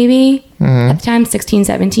 17 maybe at the time, 16,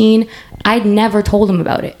 17. I'd never told him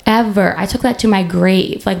about it, ever. I took that to my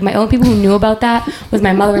grave. Like, my only people who knew about that was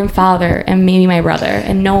my mother and father and maybe my brother.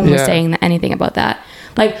 And no one was saying anything about that.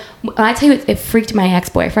 Like, when I tell you, it freaked my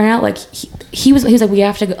ex-boyfriend out. Like, he was like, we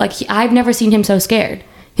have to go. Like, I've never seen him so scared.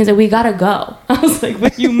 He's like, we gotta go. I was like,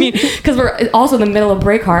 what do you mean? Because we're also in the middle of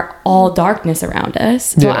Breakheart, all darkness around us.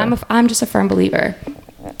 So I'm just a firm believer.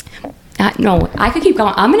 No, I could keep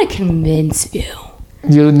going. I'm gonna convince you.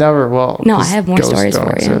 You never will. No, I have more stories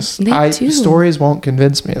for you. Stories won't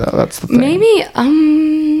convince me though. That's the thing.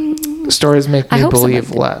 Maybe stories make me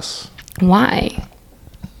believe less. Why?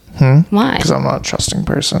 Why? Because I'm not a trusting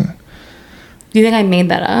person. Do you think I made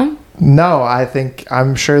that up? No,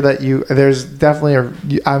 I'm sure that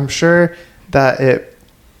I'm sure that it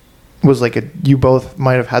was like you both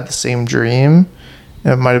might have had the same dream.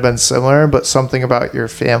 It might have been similar, but something about your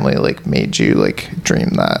family like made you like dream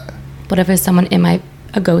that. What if it's someone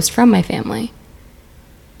a ghost from my family?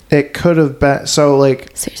 It could have been. So you're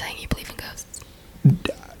saying you believe in ghosts?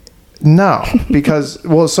 No, because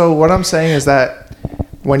so what I'm saying is that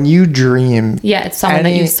when you dream, it's someone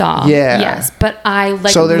that you saw. Yeah. Yes, but I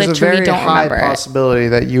so there's literally a very don't high remember possibility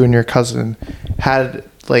that you and your cousin had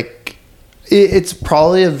it's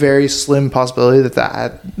probably a very slim possibility that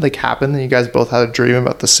had happened and you guys both had a dream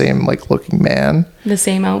about the same looking man. The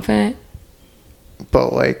same outfit.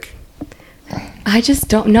 But I just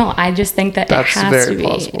don't know. I just think that That's it has to be.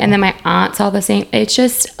 plausible. And then my aunt saw the same. It's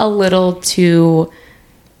just a little too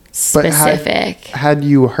specific. Had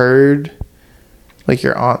you heard like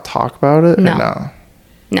your aunt talk about it? No. Or no?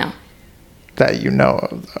 No. That you know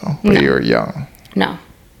of though, but you were young. No.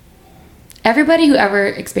 Everybody who ever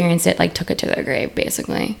experienced it like took it to their grave,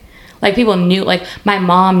 basically. Like people knew, like my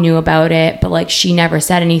mom knew about it, but like she never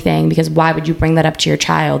said anything because why would you bring that up to your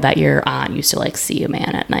child that your aunt used to like see a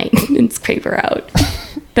man at night and scrape her out?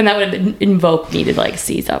 Then that would invoke me to like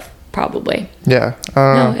see stuff, probably. Yeah.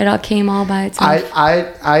 No, it all came all by itself.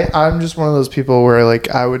 I'm just one of those people where like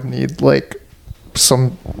I would need like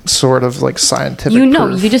some sort of like scientific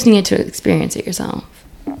proof. You just need to experience it yourself.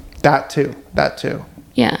 That too.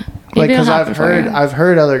 Yeah. Like, Maybe it'll because happen for you. I've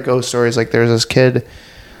heard other ghost stories. Like, there's this kid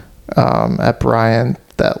at Bryan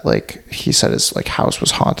that like he said his like house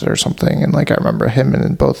was haunted or something, and like I remember him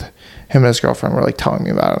and his girlfriend were like telling me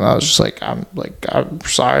about it, and I was just like, I'm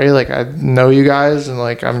sorry, like I know you guys, and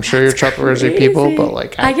like I'm sure you're trustworthy people, but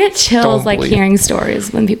like I get chills like hearing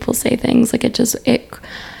stories when people say things. Like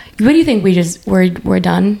what do you think? We're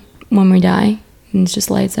done when we die, and it's just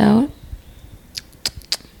lights out.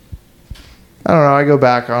 I don't know. I go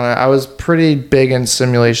back on it. I was pretty big in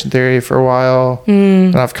simulation theory for a while,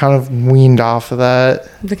 and I've kind of weaned off of that.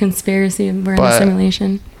 The conspiracy of we're in a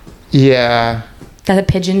simulation. Yeah. That the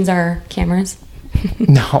pigeons are cameras.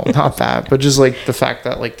 No, not that, but just like the fact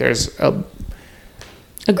that like there's a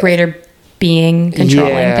greater being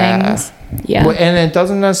controlling things. Yeah. Well, and it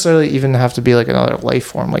doesn't necessarily even have to be like another life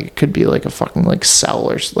form. Like it could be like a fucking like cell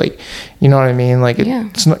or like, you know what I mean? Like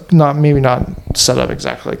it's not maybe not set up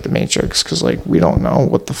exactly like the Matrix because like we don't know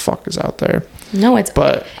what the fuck is out there. No, it's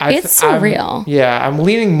surreal. I'm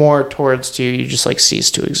leaning more towards you just like cease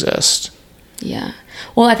to exist. Yeah.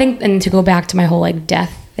 Well, I think, and to go back to my whole like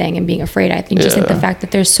death thing and being afraid, I think just like the fact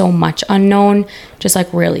that there's so much unknown just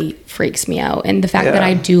like really freaks me out. And the fact that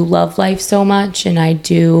I do love life so much and I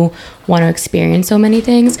do want to experience so many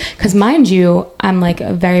things, because mind you, I'm like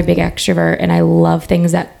a very big extrovert and I love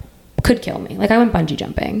things that could kill me. Like I went bungee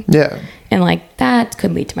jumping. Yeah. And like that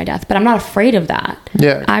could lead to my death, but I'm not afraid of that.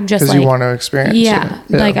 Yeah. I'm just like, you want to experience it. Yeah.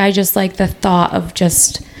 Like I just like the thought of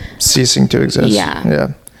just ceasing to exist. Yeah.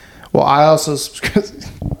 Yeah. Well, I also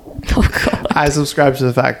oh God. I subscribe to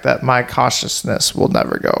the fact that my consciousness will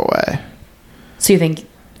never go away. So you think,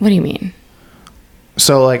 what do you mean?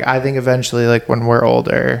 So like I think eventually like when we're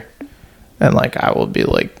older and like I will be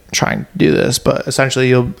like trying to do this, but essentially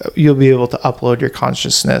you'll be able to upload your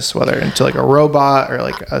consciousness whether into like a robot or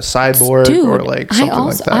like a cyborg or like something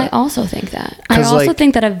like that. I also think that. I also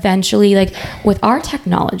think that eventually like with our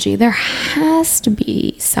technology there has to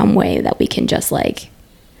be some way that we can just like,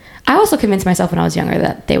 I also convinced myself when I was younger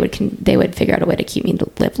that they would figure out a way to keep me to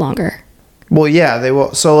live longer. Well, yeah, they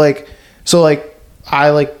will. So like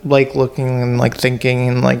I like looking and like thinking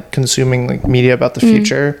and like consuming like media about the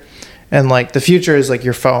future, and like the future is like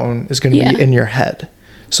your phone is going to be in your head.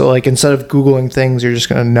 So like instead of Googling things, you're just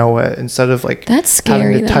going to know it. Instead of like that's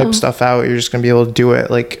scary, having to type stuff out, you're just going to be able to do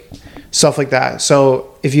it, like stuff like that.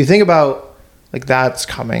 So if you think about like that's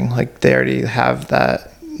coming, like they already have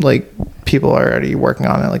that, like people are already working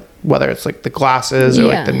on it, like whether it's like the glasses or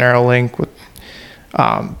like the Neuralink with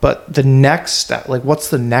but the next step, like what's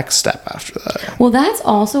the next step after that? Well, that's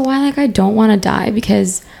also why like I don't want to die,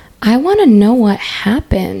 because I want to know what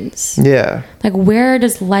happens. Yeah. Like where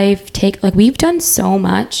does life take, like we've done so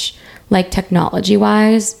much like technology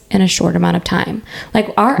wise in a short amount of time.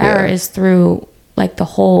 Like our era is through like the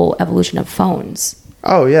whole evolution of phones.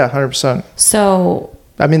 Oh yeah, 100%. So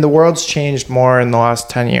I mean the world's changed more in the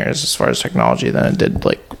last 10 years as far as technology than it did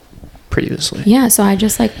like previously. Yeah, so I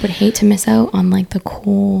just like would hate to miss out on like the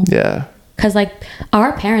cool. Yeah. Because like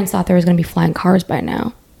our parents thought there was going to be flying cars by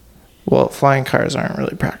now. Well, flying cars aren't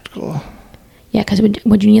really practical. Yeah, because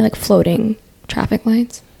would you need like floating traffic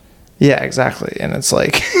lights? Yeah, exactly. And it's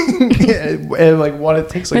like, and like what it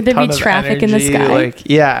takes like would there be traffic in the sky?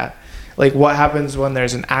 Like like what happens when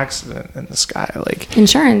there's an accident in the sky? Like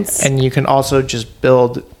insurance. And you can also just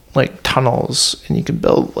build like tunnels, and you can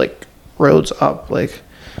build like roads up. Like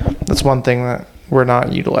that's one thing that we're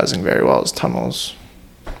not utilizing very well is tunnels.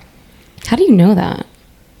 How do you know that?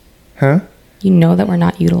 Huh? You know that we're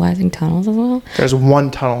not utilizing tunnels as well? There's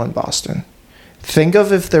one tunnel in Boston. Think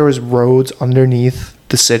of if there was roads underneath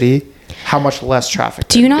the city, how much less traffic.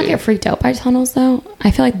 Do you not get freaked out by tunnels though?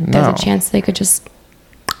 I feel like there's a chance they could just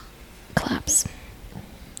collapse.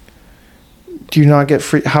 do you not get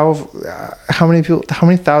free? How many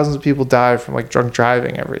thousands of people die from like drunk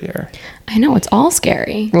driving every year? I know, it's all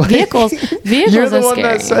scary. Like, vehicles you're the are one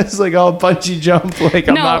scary. that says like, "I'll bungee jump." Like,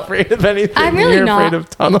 I'm not afraid of anything. I'm really you're not afraid of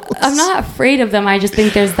tunnels. I'm not afraid of them. I just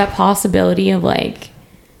think there's that possibility of like.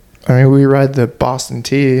 I mean, we ride the Boston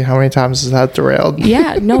T. How many times has that derailed?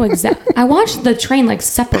 Yeah, no, exactly. I watched the train like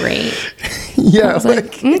separate. Yeah, I was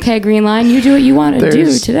like, okay, Green Line, you do what you want to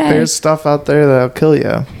do today. There's stuff out there that'll kill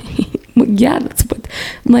you. Yeah, that's what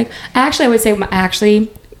I'm like. Actually, I would say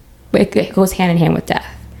it goes hand in hand with death.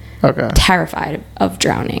 Okay. Terrified of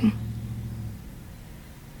drowning.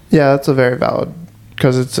 Yeah, that's a very valid,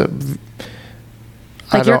 because it's a.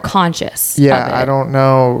 Like you're conscious. Yeah, of it. I don't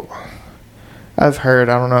know. I've heard,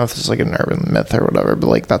 I don't know if this is like an urban myth or whatever, but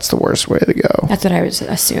like that's the worst way to go. That's what I would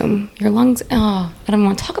assume. Your lungs. Oh, I don't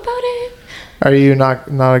want to talk about it. Are you not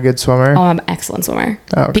a good swimmer? Oh, I'm an excellent swimmer.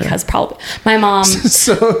 Oh, okay. Because probably my mom.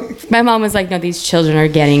 My mom was like, "No, these children are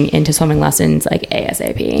getting into swimming lessons like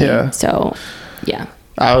ASAP." Yeah. So, yeah.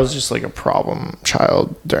 I was just like a problem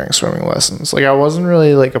child during swimming lessons. Like I wasn't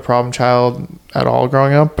really like a problem child at all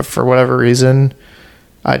growing up, but for whatever reason,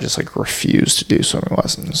 I just like refused to do swimming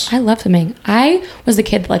lessons. I love swimming. I was the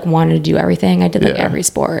kid that like wanted to do everything. I did like every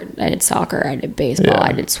sport. I did soccer. I did baseball.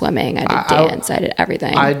 I did swimming. I did dance. I did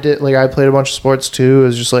everything. I played a bunch of sports too. It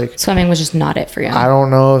was just like swimming was just not it for you. I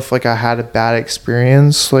don't know if like I had a bad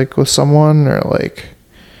experience like with someone or like,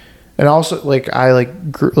 and also like I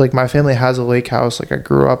like grew, like my family has a lake house. Like I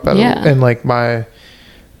grew up at and like my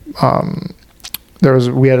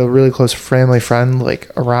we had a really close family friend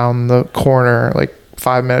like around the corner, like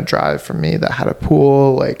 5-minute drive from me, that had a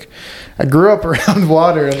pool. Like I grew up around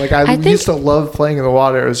water, and like I used to love playing in the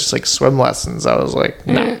water. It was just like swim lessons. I was like,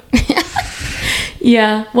 no.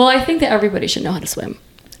 Yeah. Well, I think that everybody should know how to swim.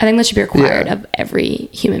 I think that should be required of every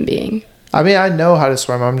human being. I mean, I know how to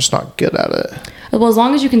swim. I'm just not good at it. Well, as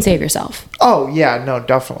long as you can save yourself. Oh yeah, no,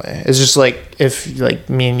 definitely. It's just like if like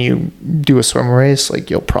me and you do a swim race, like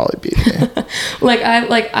you'll probably beat me.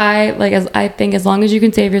 I think as long as you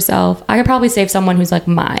can save yourself, I could probably save someone who's like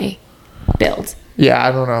my build. Yeah,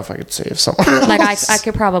 I don't know if I could save someone else. Like I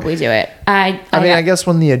could probably do it. I mean, I guess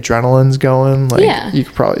when the adrenaline's going, like you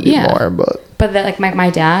could probably do more, but like my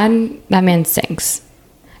dad, that man sinks.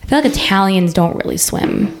 I feel like Italians don't really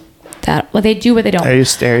swim. They do, but they don't. Are you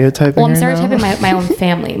stereotyping? Well, I'm stereotyping my own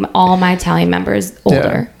family. All my Italian members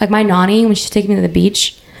older. Like my nanny, when she's taking me to the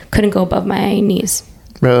beach, couldn't go above my knees.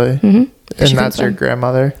 Really? Mm-hmm. And that's your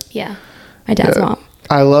grandmother? Yeah, my dad's mom.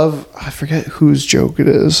 I forget whose joke it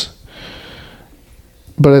is,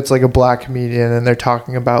 but it's like a black comedian, and they're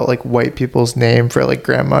talking about like white people's name for like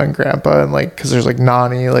grandma and grandpa, and like because there's like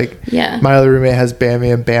Nani, like my other roommate has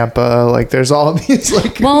Bambi and Bampa, like there's all these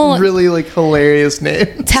like really like hilarious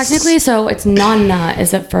names. Technically, so it's Nonna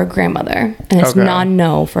is it for a grandmother, and it's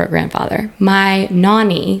Nonno for a grandfather. My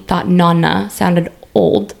Nani thought Nonna sounded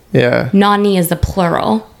old. Yeah. Nani is the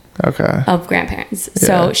plural. Okay. Of grandparents,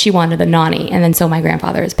 so she wanted the Nani, and then so my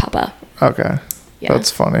grandfather is Papa. Okay. Yeah.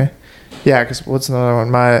 That's funny. Yeah, because what's another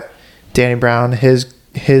one? My Danny Brown, his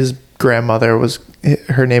grandmother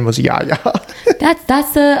her name was Yaya.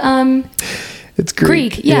 That's the it's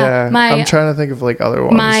Greek. Yeah. I'm trying to think of like other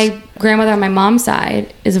ones. My grandmother on my mom's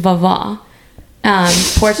side is Vavá.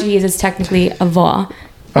 Portuguese is technically avó.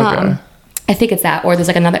 Okay. I think it's that, or there's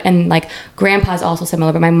like another, and like grandpa's also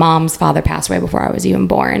similar, but my mom's father passed away before I was even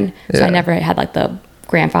born, so I never had like the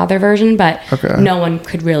grandfather version, but no one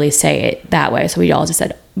could really say it that way, so we all just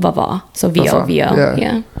said Vavá, so V-O-V-O.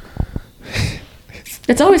 Yeah.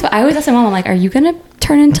 It's always, I always ask my mom, I'm like, are you gonna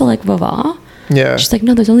turn into like Vavá? Yeah. She's like,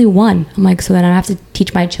 no, there's only one. I'm like, so then I have to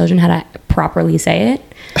teach my children how to properly say it?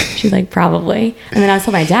 She's like, probably. And then I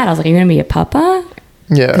told my dad, I was like, are you gonna be a papa?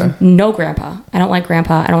 Yeah. No grandpa. I don't like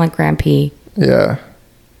grandpa. I don't like grandpee. Yeah.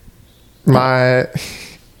 My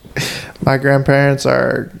grandparents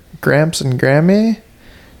are Gramps and Grammy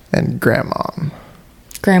and Grandmom.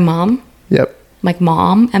 Grandmom? Yep. Like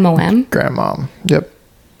mom? M-O-M? Grandmom. Yep.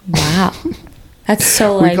 Wow. That's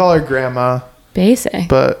so like... We call her Grandma. Basic.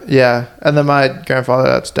 But yeah. And then my grandfather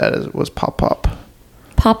that's dead was Pop Pop.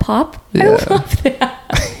 Pop Pop? Yeah. I love that.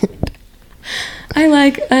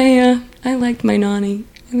 I liked my nanny.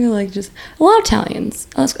 I mean, like just a lot of Italians,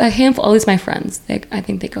 a handful, at least my friends. I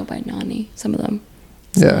think they go by Nani. Some of them.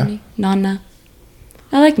 Nani, Nonna.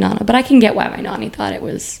 I like Nonna, but I can get why my nanny thought it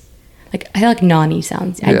was like. I like Nani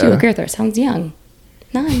sounds. I do agree with her. It sounds young.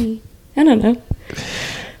 Nani. I don't know.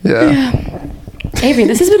 Yeah. Avery,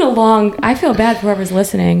 this has been a long. I feel bad for whoever's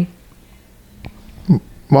listening.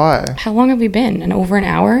 Why? How long have we been? Over an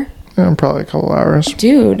hour? Probably a couple hours.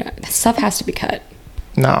 Dude, that stuff has to be cut.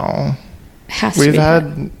 No. Has We've to be had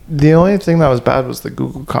cut. the only thing that was bad was the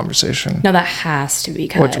Google conversation. No, that has to be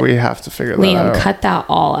cut. Which we have to figure Liam, that out. cut that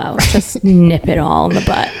all out. Just nip it all in the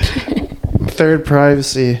butt. Third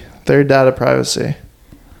data privacy.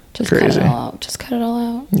 Just Crazy. cut it all out. Just cut it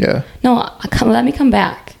all out. Yeah. No, let me come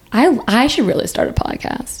back. I should really start a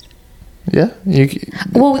podcast. Yeah.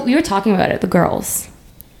 Well, we were talking about it. The girls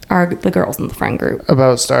in the friend group.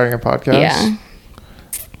 About starting a podcast? Yeah.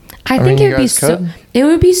 I think it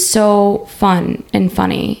would be so fun and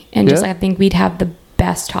funny, and just I think we'd have the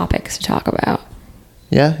best topics to talk about.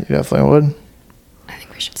 Yeah, you definitely would. I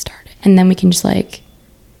think we should start it, and then we can just like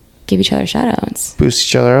give each other shout outs, boost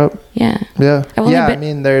each other up. Yeah. I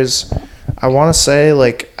mean, I want to say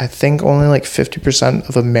like I think only like 50%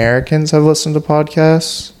 of Americans have listened to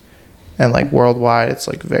podcasts, and like worldwide it's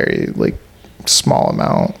like very like small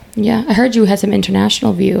amount. Yeah, I heard you had some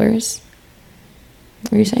international viewers.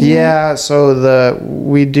 Were you saying that? So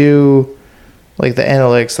we do like the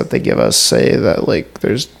analytics that they give us say that like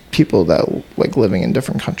there's people that like living in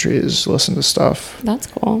different countries listen to stuff. That's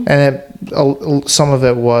cool. And some of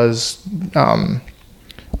it was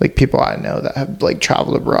like people I know that have like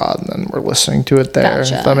traveled abroad and then were listening to it there.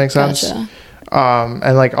 Gotcha, if that makes sense.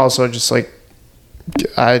 And like also just like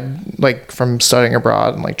I like from studying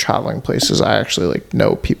abroad and like traveling places, I actually like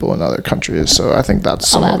know people in other countries, so I think that's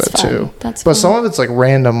some of it fun. too. But fun. Some of it's like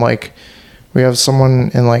random, like we have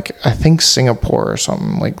someone in like I think Singapore or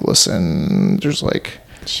something like listen. There's like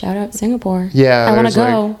shout out Singapore. Yeah, I want to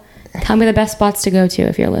go. Tell me the best spots to go to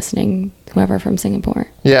if you're listening, whoever from Singapore.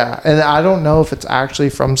 Yeah, and I don't know if it's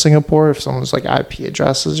actually from Singapore, if someone's like IP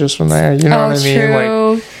address is just from there. You know what I mean?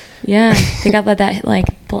 True. Like, yeah, they got that like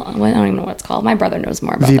I don't even know what it's called. My brother knows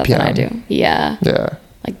more about VPN. That than I do. Yeah. Yeah.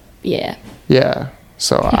 Like yeah. Yeah.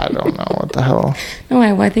 So I don't know what the hell. No,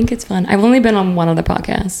 I think it's fun. I've only been on one other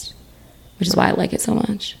podcast, which is why I like it so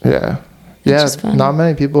much. Yeah. Yeah, not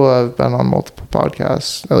many people have been on multiple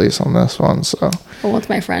podcasts, at least on this one. So. Well, with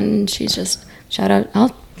my friend, she's just shout out.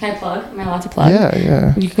 Can I plug? Am I allowed to plug?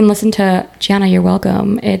 Yeah. You can listen to Gianna. You're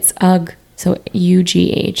welcome. It's UGH, so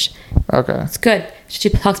UGH. Okay. It's good. She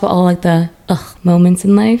talks about all like the moments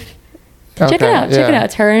in life. Check it out. Check it out.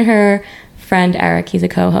 It's her and her friend Eric. He's a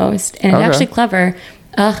co-host, and it's actually clever.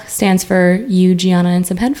 Stands for you, Gianna, and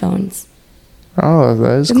some headphones. Oh,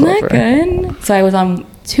 that is Isn't clever. That good? So I was on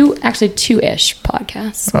two-ish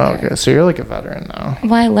podcasts. Oh, okay. So you're like a veteran now.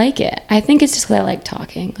 Well, I like it. I think it's just because I like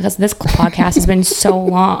talking. Because this podcast has been so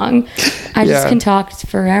long. I just can talk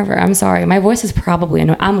forever. I'm sorry. My voice is probably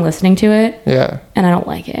annoying. I'm listening to it. Yeah. And I don't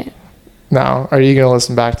like it. Now, are you going to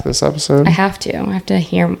listen back to this episode? I have to. I have to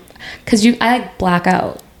hear. Because I like black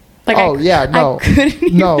out. Like no. I couldn't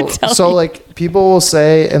even tell so you. like people will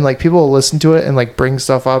say and like people will listen to it and like bring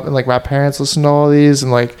stuff up and like my parents listen to all of these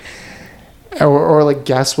and like or like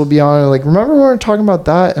guests will be on and like remember we were talking about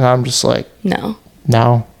that and I'm just like no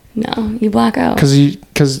you black out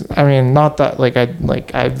because I mean not that like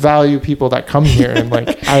I value people that come here and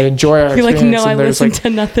like I enjoy our you're experience. like no I listen to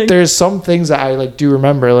nothing. There's some things that I like do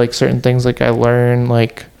remember, like certain things like I learn,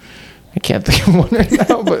 like I can't think of one right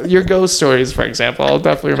now, but your ghost stories, for example, I'll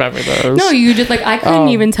definitely remember those. No, you just like I couldn't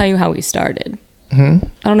even tell you how we started. I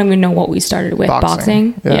don't even know what we started with.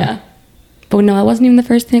 Boxing? Yeah. But no, that wasn't even the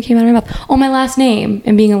first thing that came out of my mouth. Oh, my last name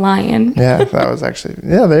and being a lion. Yeah, that was actually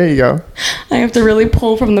there you go. I have to really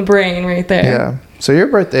pull from the brain right there. Yeah. So your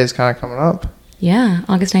birthday is kind of coming up. Yeah,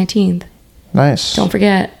 August 19th. Nice. Don't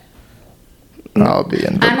forget. I'll be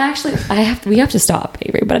in. We have to stop,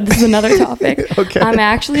 Avery, but this is another topic. Okay. I'm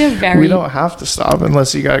actually we don't have to stop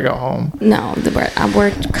unless you gotta go home. No,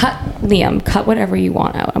 we're cut. Liam, cut whatever you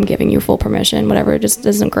want out. I'm giving you full permission. Whatever just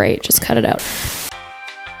isn't great, just cut it out.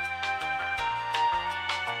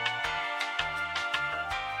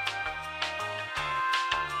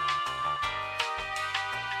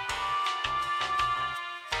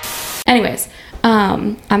 Anyways,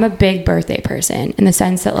 I'm a big birthday person in the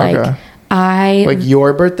sense that like like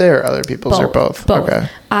your birthday or other people's or both? Okay.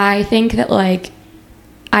 I think that like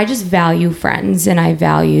I just value friends and I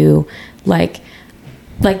value like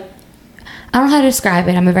I don't know how to describe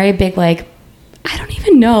it. I'm a very big like I don't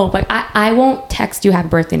even know. Like I won't text you happy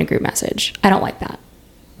birthday in a group message. I don't like that.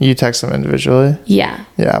 You text them individually? Yeah.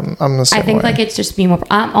 Yeah, I'm the same I think way. like it's just being more.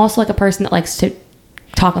 I'm also like a person that likes to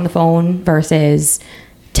talk on the phone versus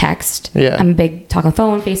text. Yeah. I'm a big talk on the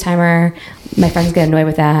phone, FaceTimer. My friends get annoyed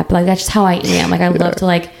with that, but like that's just how I am. Like I love to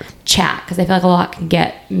like chat because I feel like a lot can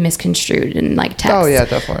get misconstrued in like text. Oh yeah,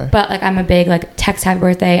 definitely. But like I'm a big like text happy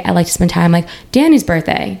birthday. I like to spend time. Like Danny's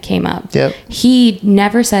birthday came up. Yep. He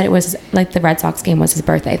never said it was like the Red Sox game was his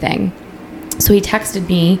birthday thing. So he texted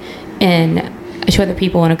me in to other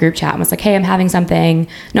people in a group chat and was like, hey, I'm having something.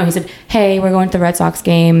 No, he said, hey, we're going to the Red Sox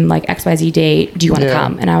game, like XYZ date. Do you want to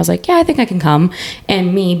come? And I was like, yeah, I think I can come.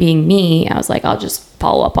 And me being me, I was like, I'll just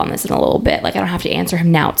follow up on this in a little bit. Like, I don't have to answer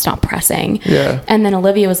him now. It's not pressing. Yeah. And then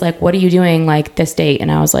Olivia was like, what are you doing like this date?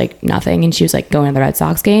 And I was like, nothing. And she was like, going to the Red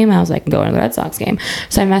Sox game. I was like, going to the Red Sox game.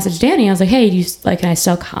 So I messaged Danny. I was like, hey, do you like, can I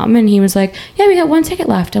still come? And he was like, yeah, we got 1 ticket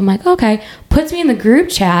left. I'm like, okay. Puts me in the group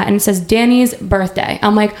chat and says Danny's birthday.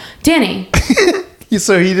 I'm like, Danny.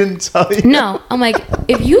 So he didn't tell you? No. I'm like,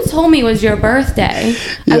 if you told me it was your birthday,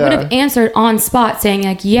 I would have answered on spot saying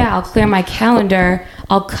like, yeah, I'll clear my calendar.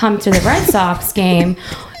 I'll come to the Red Sox game.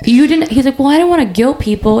 You didn't. He's like, well, I don't want to guilt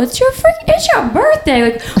people. It's your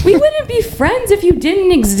birthday. Like, we wouldn't be friends if you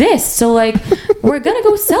didn't exist. So like, we're gonna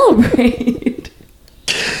go celebrate.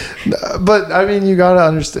 But I mean, you gotta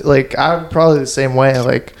understand. Like, I'm probably the same way.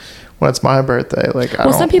 Like, when it's my birthday, like, I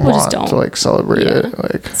don't some people want just don't to like celebrate it.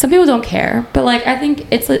 Like, some people don't care, but like, I think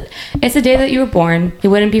it's a day that you were born. You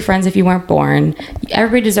wouldn't be friends if you weren't born.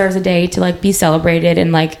 Everybody deserves a day to like be celebrated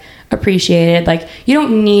and like appreciated. Like, you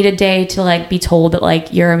don't need a day to like be told that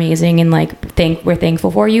like you're amazing and like we're thankful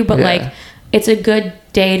for you. But like, it's a good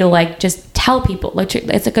day to like just tell people. Like,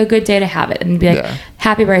 it's like a good day to have it and be like,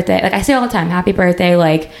 happy birthday. Like I say all the time, happy birthday.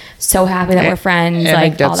 Like, so happy that we're friends. And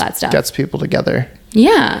like all that stuff gets people together.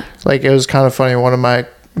 Yeah. Like, it was kind of funny.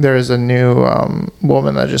 There is a new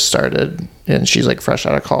woman that just started, and she's like fresh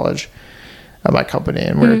out of college at my company,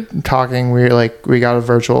 and we're talking. We got a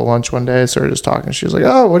virtual lunch one day, so we're just talking. She was like,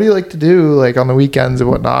 oh, what do you like to do like on the weekends and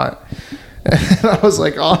whatnot? And I was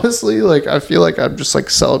like, honestly, like, I feel like I'm just like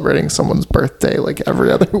celebrating someone's birthday like every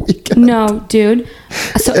other weekend. No, dude.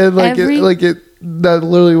 So and like that's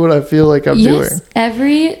literally what I feel like I'm doing.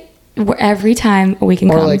 Every time a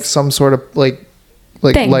weekend comes. Or like some sort of like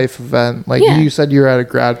life event. Like you said you were at a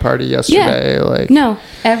grad party yesterday. Like, no,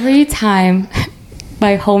 every time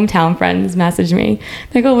my hometown friends message me,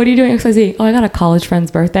 they go, what are you doing XYZ? Oh, I got a college friend's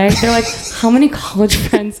birthday. They're like, how many college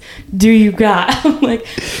friends do you got? I'm like,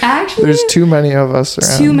 actually, there's too many of us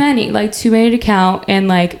around. Too many to count. And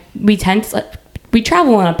like, we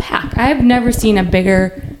travel in a pack. I've never seen a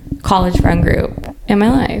bigger college friend group in my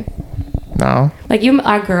life. No. Like,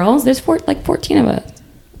 our girls, there's 14 of us.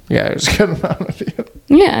 Yeah, there's a good amount of you.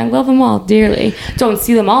 Yeah, I love them all dearly. Don't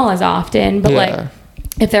see them all as often, but like,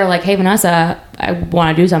 if they're like, hey, Vanessa, I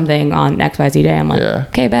want to do something on XYZ day, I'm like,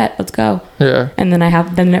 okay, bet, let's go. Yeah. And then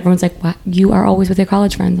everyone's like, what? You are always with your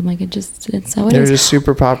college friends. I'm like, it's so it is. They're just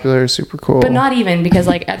super popular, super cool. But not even, because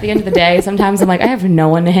like at the end of the day, sometimes I'm like, I have no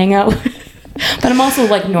one to hang out with. But I'm also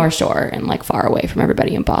like North Shore and like far away from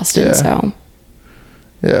everybody in Boston, so.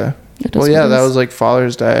 Yeah. Well, yeah, that was like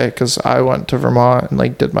Father's Day, because I went to Vermont and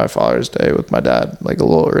like did my Father's Day with my dad like a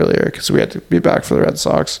little earlier because we had to be back for the Red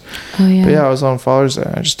Sox. Oh yeah. But yeah, I was on Father's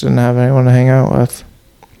Day. I just didn't have anyone to hang out with.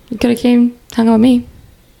 You could have hung out with me.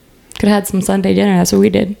 Could have had some Sunday dinner. That's what we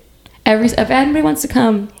did. If anybody wants to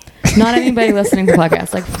come, not anybody listening to the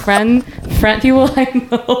podcast, like friend people I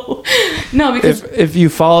know. No, because if you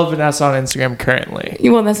follow Vanessa on Instagram currently,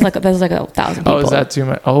 well, there's like 1,000 people. Oh, is that too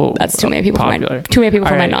many? Oh, that's too many people. Too many people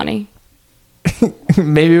for my nanny.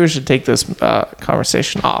 Maybe we should take this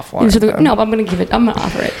conversation offline. No, but I'm gonna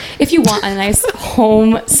offer it. If you want a nice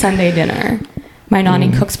home Sunday dinner, my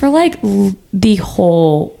nanny cooks for like the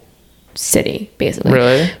whole city, basically.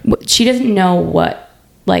 Really? She doesn't know what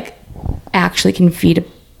like actually can feed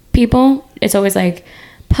people. It's always like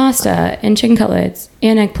pasta and chicken cutlets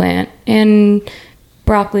and eggplant and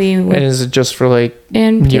broccoli. And is it just for like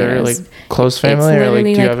your like close family, or like do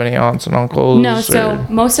you have any aunts and uncles? No, so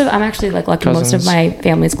I'm actually like lucky. Cousins. Most of my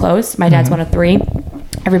family's close. My dad's one of 3.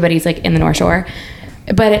 Everybody's like in the North Shore,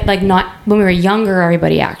 but not when we were younger.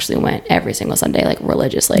 Everybody actually went every single Sunday, like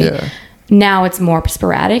religiously. Yeah. Now it's more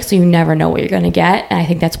sporadic, so you never know what you're going to get. And I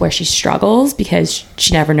think that's where she struggles, because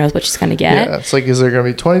she never knows what she's going to get. Yeah, it's like, is there going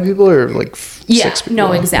to be 20 people or like 6 people?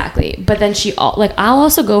 No, exactly. But then I'll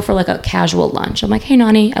also go for like a casual lunch. I'm like, hey,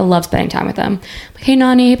 Nani, I love spending time with them. I'm like, hey,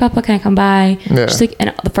 Nani, hey, Papa, can I come by? Yeah. She's like,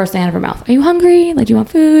 and the first thing out of her mouth, are you hungry? Like, do you want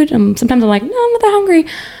food? Sometimes I'm like, no, I'm not that hungry.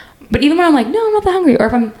 But even when I'm like, no, I'm not that hungry, or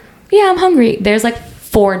if I'm hungry, there's like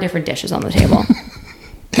 4 different dishes on the table.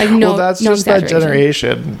 Like, well, that's just that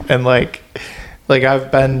generation. And like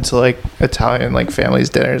I've been to like Italian like families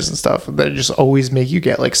dinners and stuff that just always make you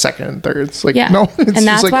get like second and thirds. Like, no, it's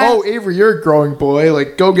just like, oh, Avery, you're a growing boy,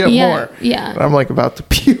 like go get more. Yeah. And I'm like about to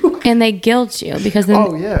puke. And they guilt you, because then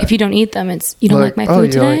if you don't eat them, it's you don't like my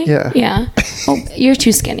food today. Yeah. Oh, you're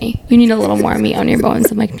too skinny. You need a little more meat on your bones.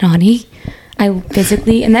 I'm like, Nani, I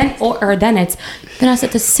physically, and then then it's Vanessa,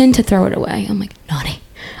 it's a sin to throw it away. I'm like, Nani,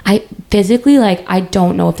 I physically, like, I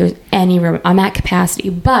don't know if there's any room. I'm at capacity,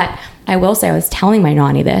 but I will say, I was telling my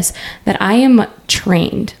nanny this, that I am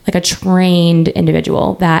trained, like a trained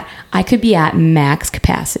individual, that I could be at max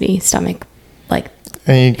capacity stomach, like.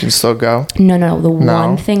 And you can still go? No. The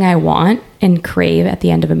one thing I want and crave at the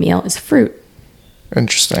end of a meal is fruit.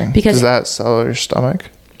 Interesting. Because does that settle your stomach?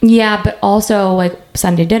 Yeah, but also, like,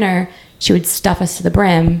 Sunday dinner, she would stuff us to the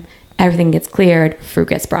brim. Everything gets cleared. Fruit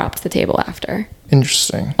gets brought up to the table after.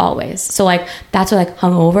 Interesting. Always. So, like, that's what, like,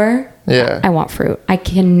 hungover. Yeah. I want fruit. I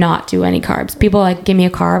cannot do any carbs. People, like, give me a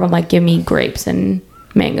carb. I'm like, give me grapes and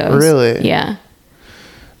mangoes. Really? Yeah.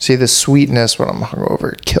 See, the sweetness when I'm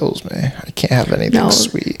hungover kills me. I can't have anything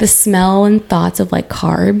sweet. The smell and thoughts of, like,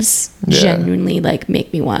 carbs genuinely, like,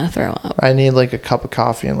 make me want to throw up. I need, like, a cup of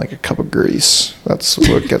coffee and, like, a cup of grease. That's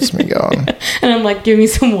what gets me going. And I'm like, give me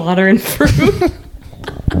some water and fruit.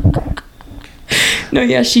 No,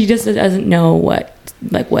 yeah, she just doesn't know what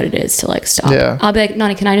it is to, like, stop. Yeah. I'll be like,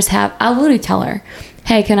 Nani, can I just have, I'll literally tell her,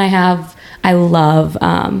 hey, can I have, I love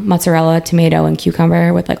mozzarella, tomato, and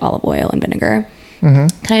cucumber with, like, olive oil and vinegar.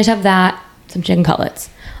 Mm-hmm. Can I just have that, some chicken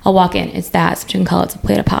cutlets? I'll walk in, it's that, some chicken cutlets, a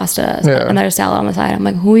plate of pasta, another salad on the side. I'm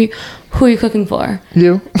like, who are you cooking for?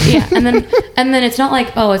 You. Yeah, and then it's not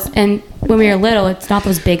like, and when we were little, it's not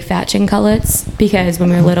those big fat chicken cutlets, because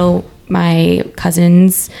when we were little, my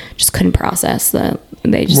cousins just couldn't process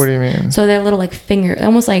they just, what do you mean? So they're little, like,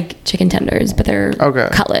 almost like chicken tenders, but they're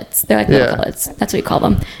cutlets. They're like little cutlets. That's what we call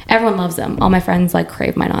them. Everyone loves them. All my friends, like,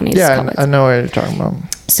 crave my nani's cutlets. I know what you're talking about.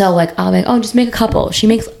 So, like, I'll be like, oh, just make a couple. She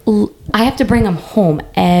makes, I have to bring them home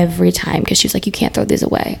every time, because she's like, you can't throw these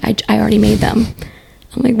away. I already made them.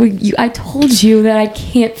 I'm like, well, I told you that I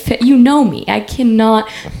can't fit. You know me. I cannot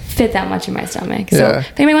fit that much in my stomach. So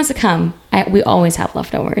if anybody wants to come, we always have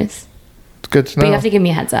leftovers. It's good to know. But you have to give me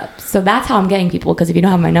a heads up. So that's how I'm getting people, because if you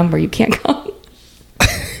don't have my number, you can't come.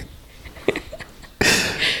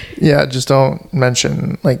 Yeah, just don't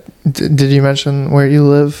mention, like, did you mention where you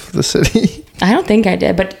live, the city? I don't think I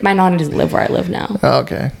did, but my nana doesn't live where I live now. Oh,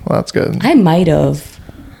 okay. Well, that's good. I might have.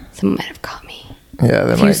 Someone might have caught me. Yeah,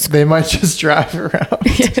 they might just drive around.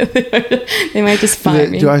 They might just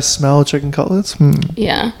find me. Do I smell chicken cutlets?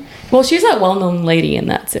 Yeah. Well, she's a well-known lady in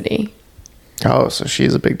that city. Oh, so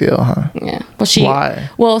she's a big deal, huh? Yeah. Well, why?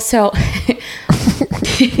 Well, so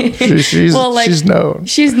she's known.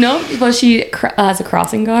 She's known. Well, she has a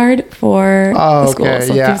crossing guard for the school. Okay.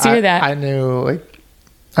 So yeah, consider that. I knew, like,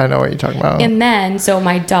 I know what you're talking about. And then, so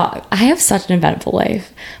my dog, I have such an eventful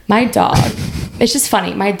life. My dog, it's just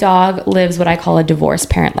funny. My dog lives what I call a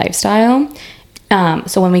divorced parent lifestyle.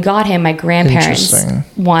 So when we got him, my grandparents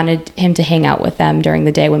wanted him to hang out with them during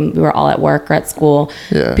the day when we were all at work or at school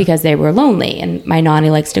because they were lonely. And my nanny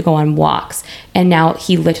likes to go on walks. And now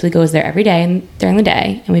he literally goes there every day and during the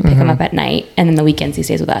day, and we pick him up at night. And then the weekends he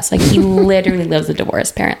stays with us. Like, he literally lives a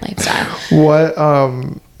divorced parent lifestyle.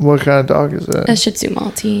 What kind of dog is it? A Shih Tzu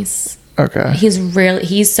Maltese. Okay.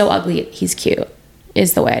 He's so ugly. He's cute,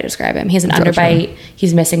 is the way I describe him. He has an underbite.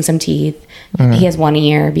 He's missing some teeth. He has one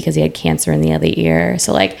ear because he had cancer in the other ear.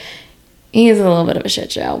 So, like, he's a little bit of a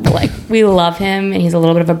shit show. But, like, we love him, and he's a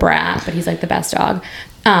little bit of a brat, but he's, like, the best dog.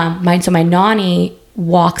 So my nanny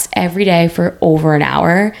walks every day for over an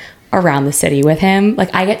hour around the city with him.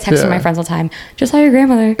 Like, I get texts from my friends all the time. Just saw your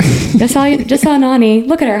grandmother. Just saw Nani.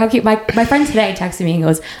 Look at her. How cute. My friend today texted me and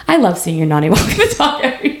goes, I love seeing your Nani walking the dog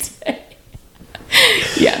every day.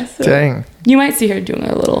 Yeah. So dang. You might see her doing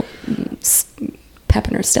a little pep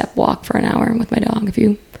in her step walk for an hour with my dog if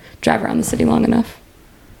you drive around the city long enough.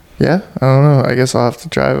 Yeah, I don't know. I guess I'll have to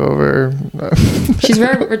drive over. She's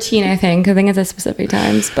very routine, I think. I think it's at specific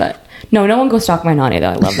times, but no one goes stalk my nanny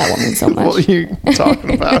though. I love that woman so much. What are you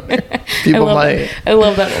talking about? People might. I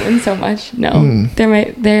love that woman so much. No,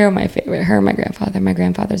 they're my favorite. Her and my grandfather. My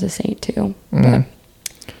grandfather's a saint too. But.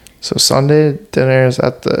 So Sunday dinners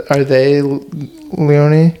are they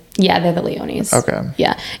Leone? Yeah, they're the Leones. Okay.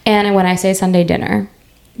 Yeah, and when I say Sunday dinner,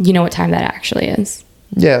 you know what time that actually is.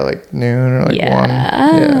 Yeah, like noon or like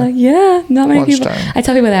 1. Yeah. Not many people. Lunchtime. I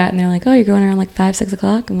tell people that, and they're like, "Oh, you're going around like 5, 6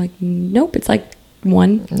 o'clock." I'm like, "Nope, it's like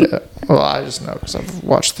 1." Yeah. Well, I just know because I've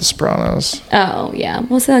watched The Sopranos. Oh yeah.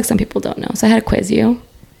 Well, so like some people don't know. So I had to quiz you.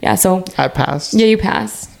 Yeah. So I passed. Yeah, you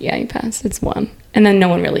passed. Yeah, you passed. It's 1, and then no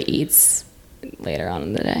one really eats later on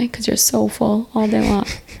in the day because you're so full all day long.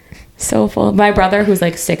 So full. My brother, who's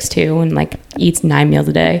like 6'2" and like eats 9 meals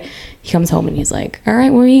a day, he comes home and he's like, "All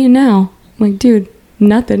right, what are we eating now?" I'm like, "Dude,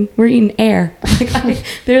 nothing. We're eating air." Like,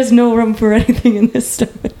 there's no room for anything in this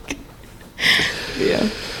stomach. Yeah.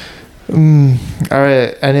 All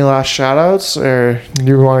right. Any last shout outs, or do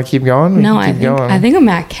you want to keep going? No, I think I'm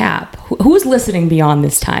at cap. Who's listening beyond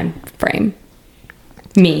this time frame?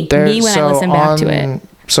 Me when I listen back to it.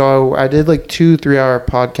 So I did like 2 3-hour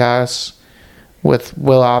podcasts with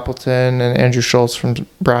Will Appleton and Andrew Schultz from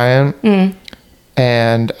Bryant.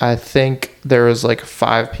 And I think there was like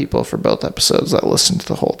 5 people for both episodes that listened to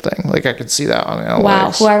the whole thing. Like I could see that on analytics.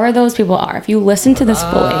 Wow, whoever those people are, if you listen to this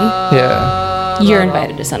fully, you're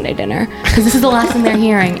invited to Sunday dinner, because this is the last thing they're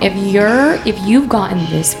hearing. If you've gotten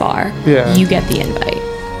this far, you get the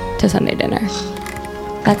invite to Sunday dinner.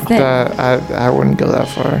 That's it. I wouldn't go that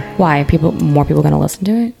far. Why? More people going to listen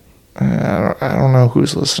to it? I don't know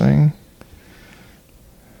who's listening.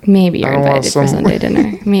 Maybe you're invited for Sunday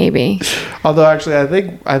dinner. Maybe. Although actually,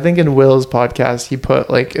 I think in Will's podcast he put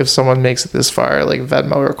like, if someone makes it this far, like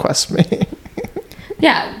Venmo request me.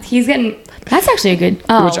 Yeah, he's getting. That's actually a good.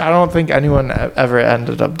 Which I don't think anyone ever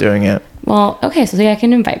ended up doing it. Well, okay, so I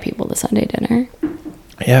can invite people to Sunday dinner.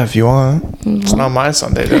 Yeah, if you want. Mm-hmm. It's not my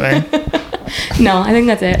Sunday dinner. No, I think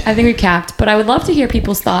that's it. I think we capped. But I would love to hear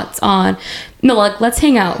people's thoughts on. No, like let's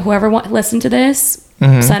hang out. Whoever listen to this.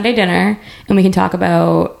 Sunday dinner, and we can talk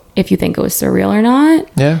about if you think it was surreal or not.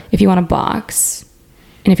 Yeah. If you want to box,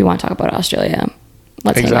 and if you want to talk about Australia,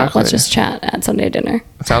 let's hang out. Let's just chat at Sunday dinner.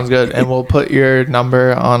 Sounds good. And we'll put your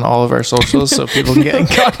number on all of our socials so people can get in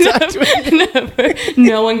contact with you.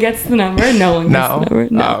 No one gets the number. No one gets the number.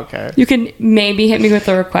 No. Oh, okay. You can maybe hit me with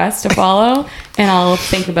a request to follow, and I'll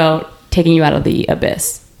think about taking you out of the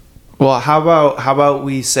abyss. Well, how about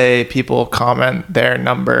we say people comment their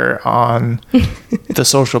number on the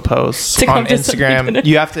social posts on Instagram.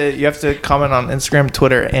 You have to comment on Instagram,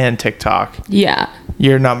 Twitter, and TikTok. Yeah.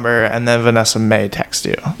 Your number, and then Vanessa may text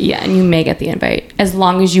you. Yeah, and you may get the invite as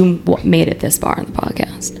long as you made it this far in the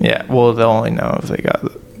podcast. Yeah. Well, they'll only know if they got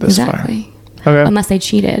this far. Okay. Unless they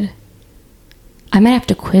cheated. I might have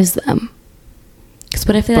to quiz them. Because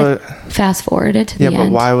what if they fast forward it to the end? Yeah,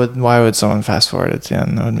 but why would someone fast forward it to the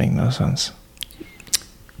end? That would make no sense.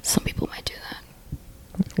 Some people might do that.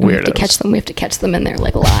 Weirdos. We have to catch them in their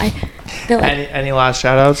like lie. Like, any last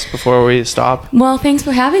shout outs before we stop? Well, thanks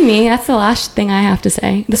for having me. That's the last thing I have to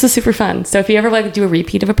say. This was super fun. So if you ever like do a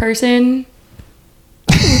repeat of a person,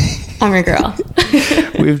 I'm your girl.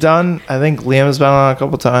 We've done, I think Liam's been on a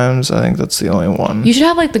couple times. I think that's the only one. You should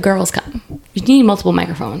have like the girls come. You need multiple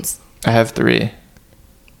microphones. I have 3.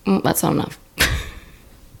 That's not enough.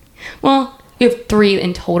 Well, you have 3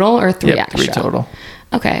 in total or 3 extra? 3 total.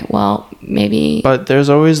 Okay, well, maybe. But there's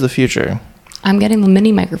always the future. I'm getting the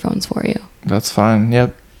mini microphones for you. That's fine.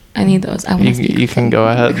 Yep. I need those. You can go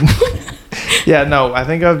ahead. Yeah, no, I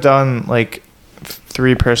think I've done like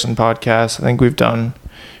 3-person podcasts.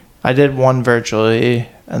 I did one virtually,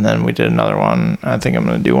 and then we did another one. I think I'm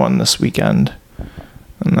going to do one this weekend.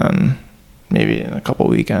 And then maybe in a couple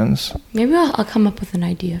weekends. Maybe I'll come up with an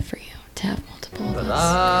idea for you to have multiple of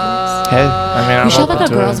us. Hey, I mean, we should have like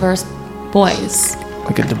a girls versus boys.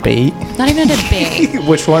 Like a debate? Not even a debate.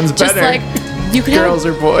 Which one's better? Just like you could girls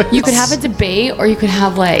or boys? You could have a debate, or you could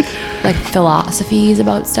have like philosophies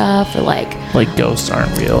about stuff, or like ghosts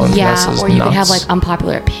aren't real. And or you could have like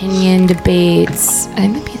unpopular opinion debates. I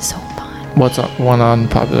think that'd be so fun. What's one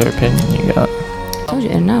unpopular opinion you got? I told you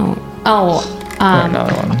I didn't know. Oh.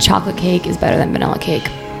 Another one. Chocolate cake is better than vanilla cake.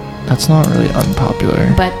 That's not really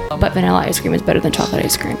unpopular. But vanilla ice cream is better than chocolate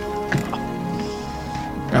ice cream.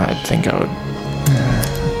 I think I would.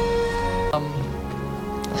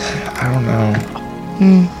 I don't know.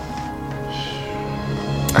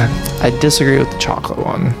 I disagree with the chocolate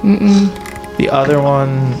one. The other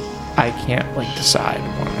one, I can't decide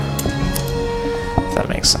one. If that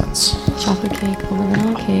makes sense. Chocolate cake over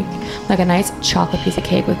vanilla cake. Like a nice chocolate piece of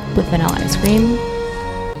cake with vanilla ice cream.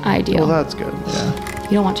 Ideal. Well, that's good, yeah.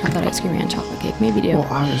 You don't want chocolate ice cream and chocolate cake. Maybe you do. Well,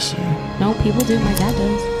 obviously. No, people do. My dad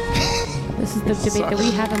does. This is the debate that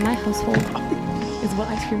we have in my household. Is what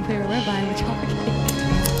ice cream flavor we're buying with chocolate cake.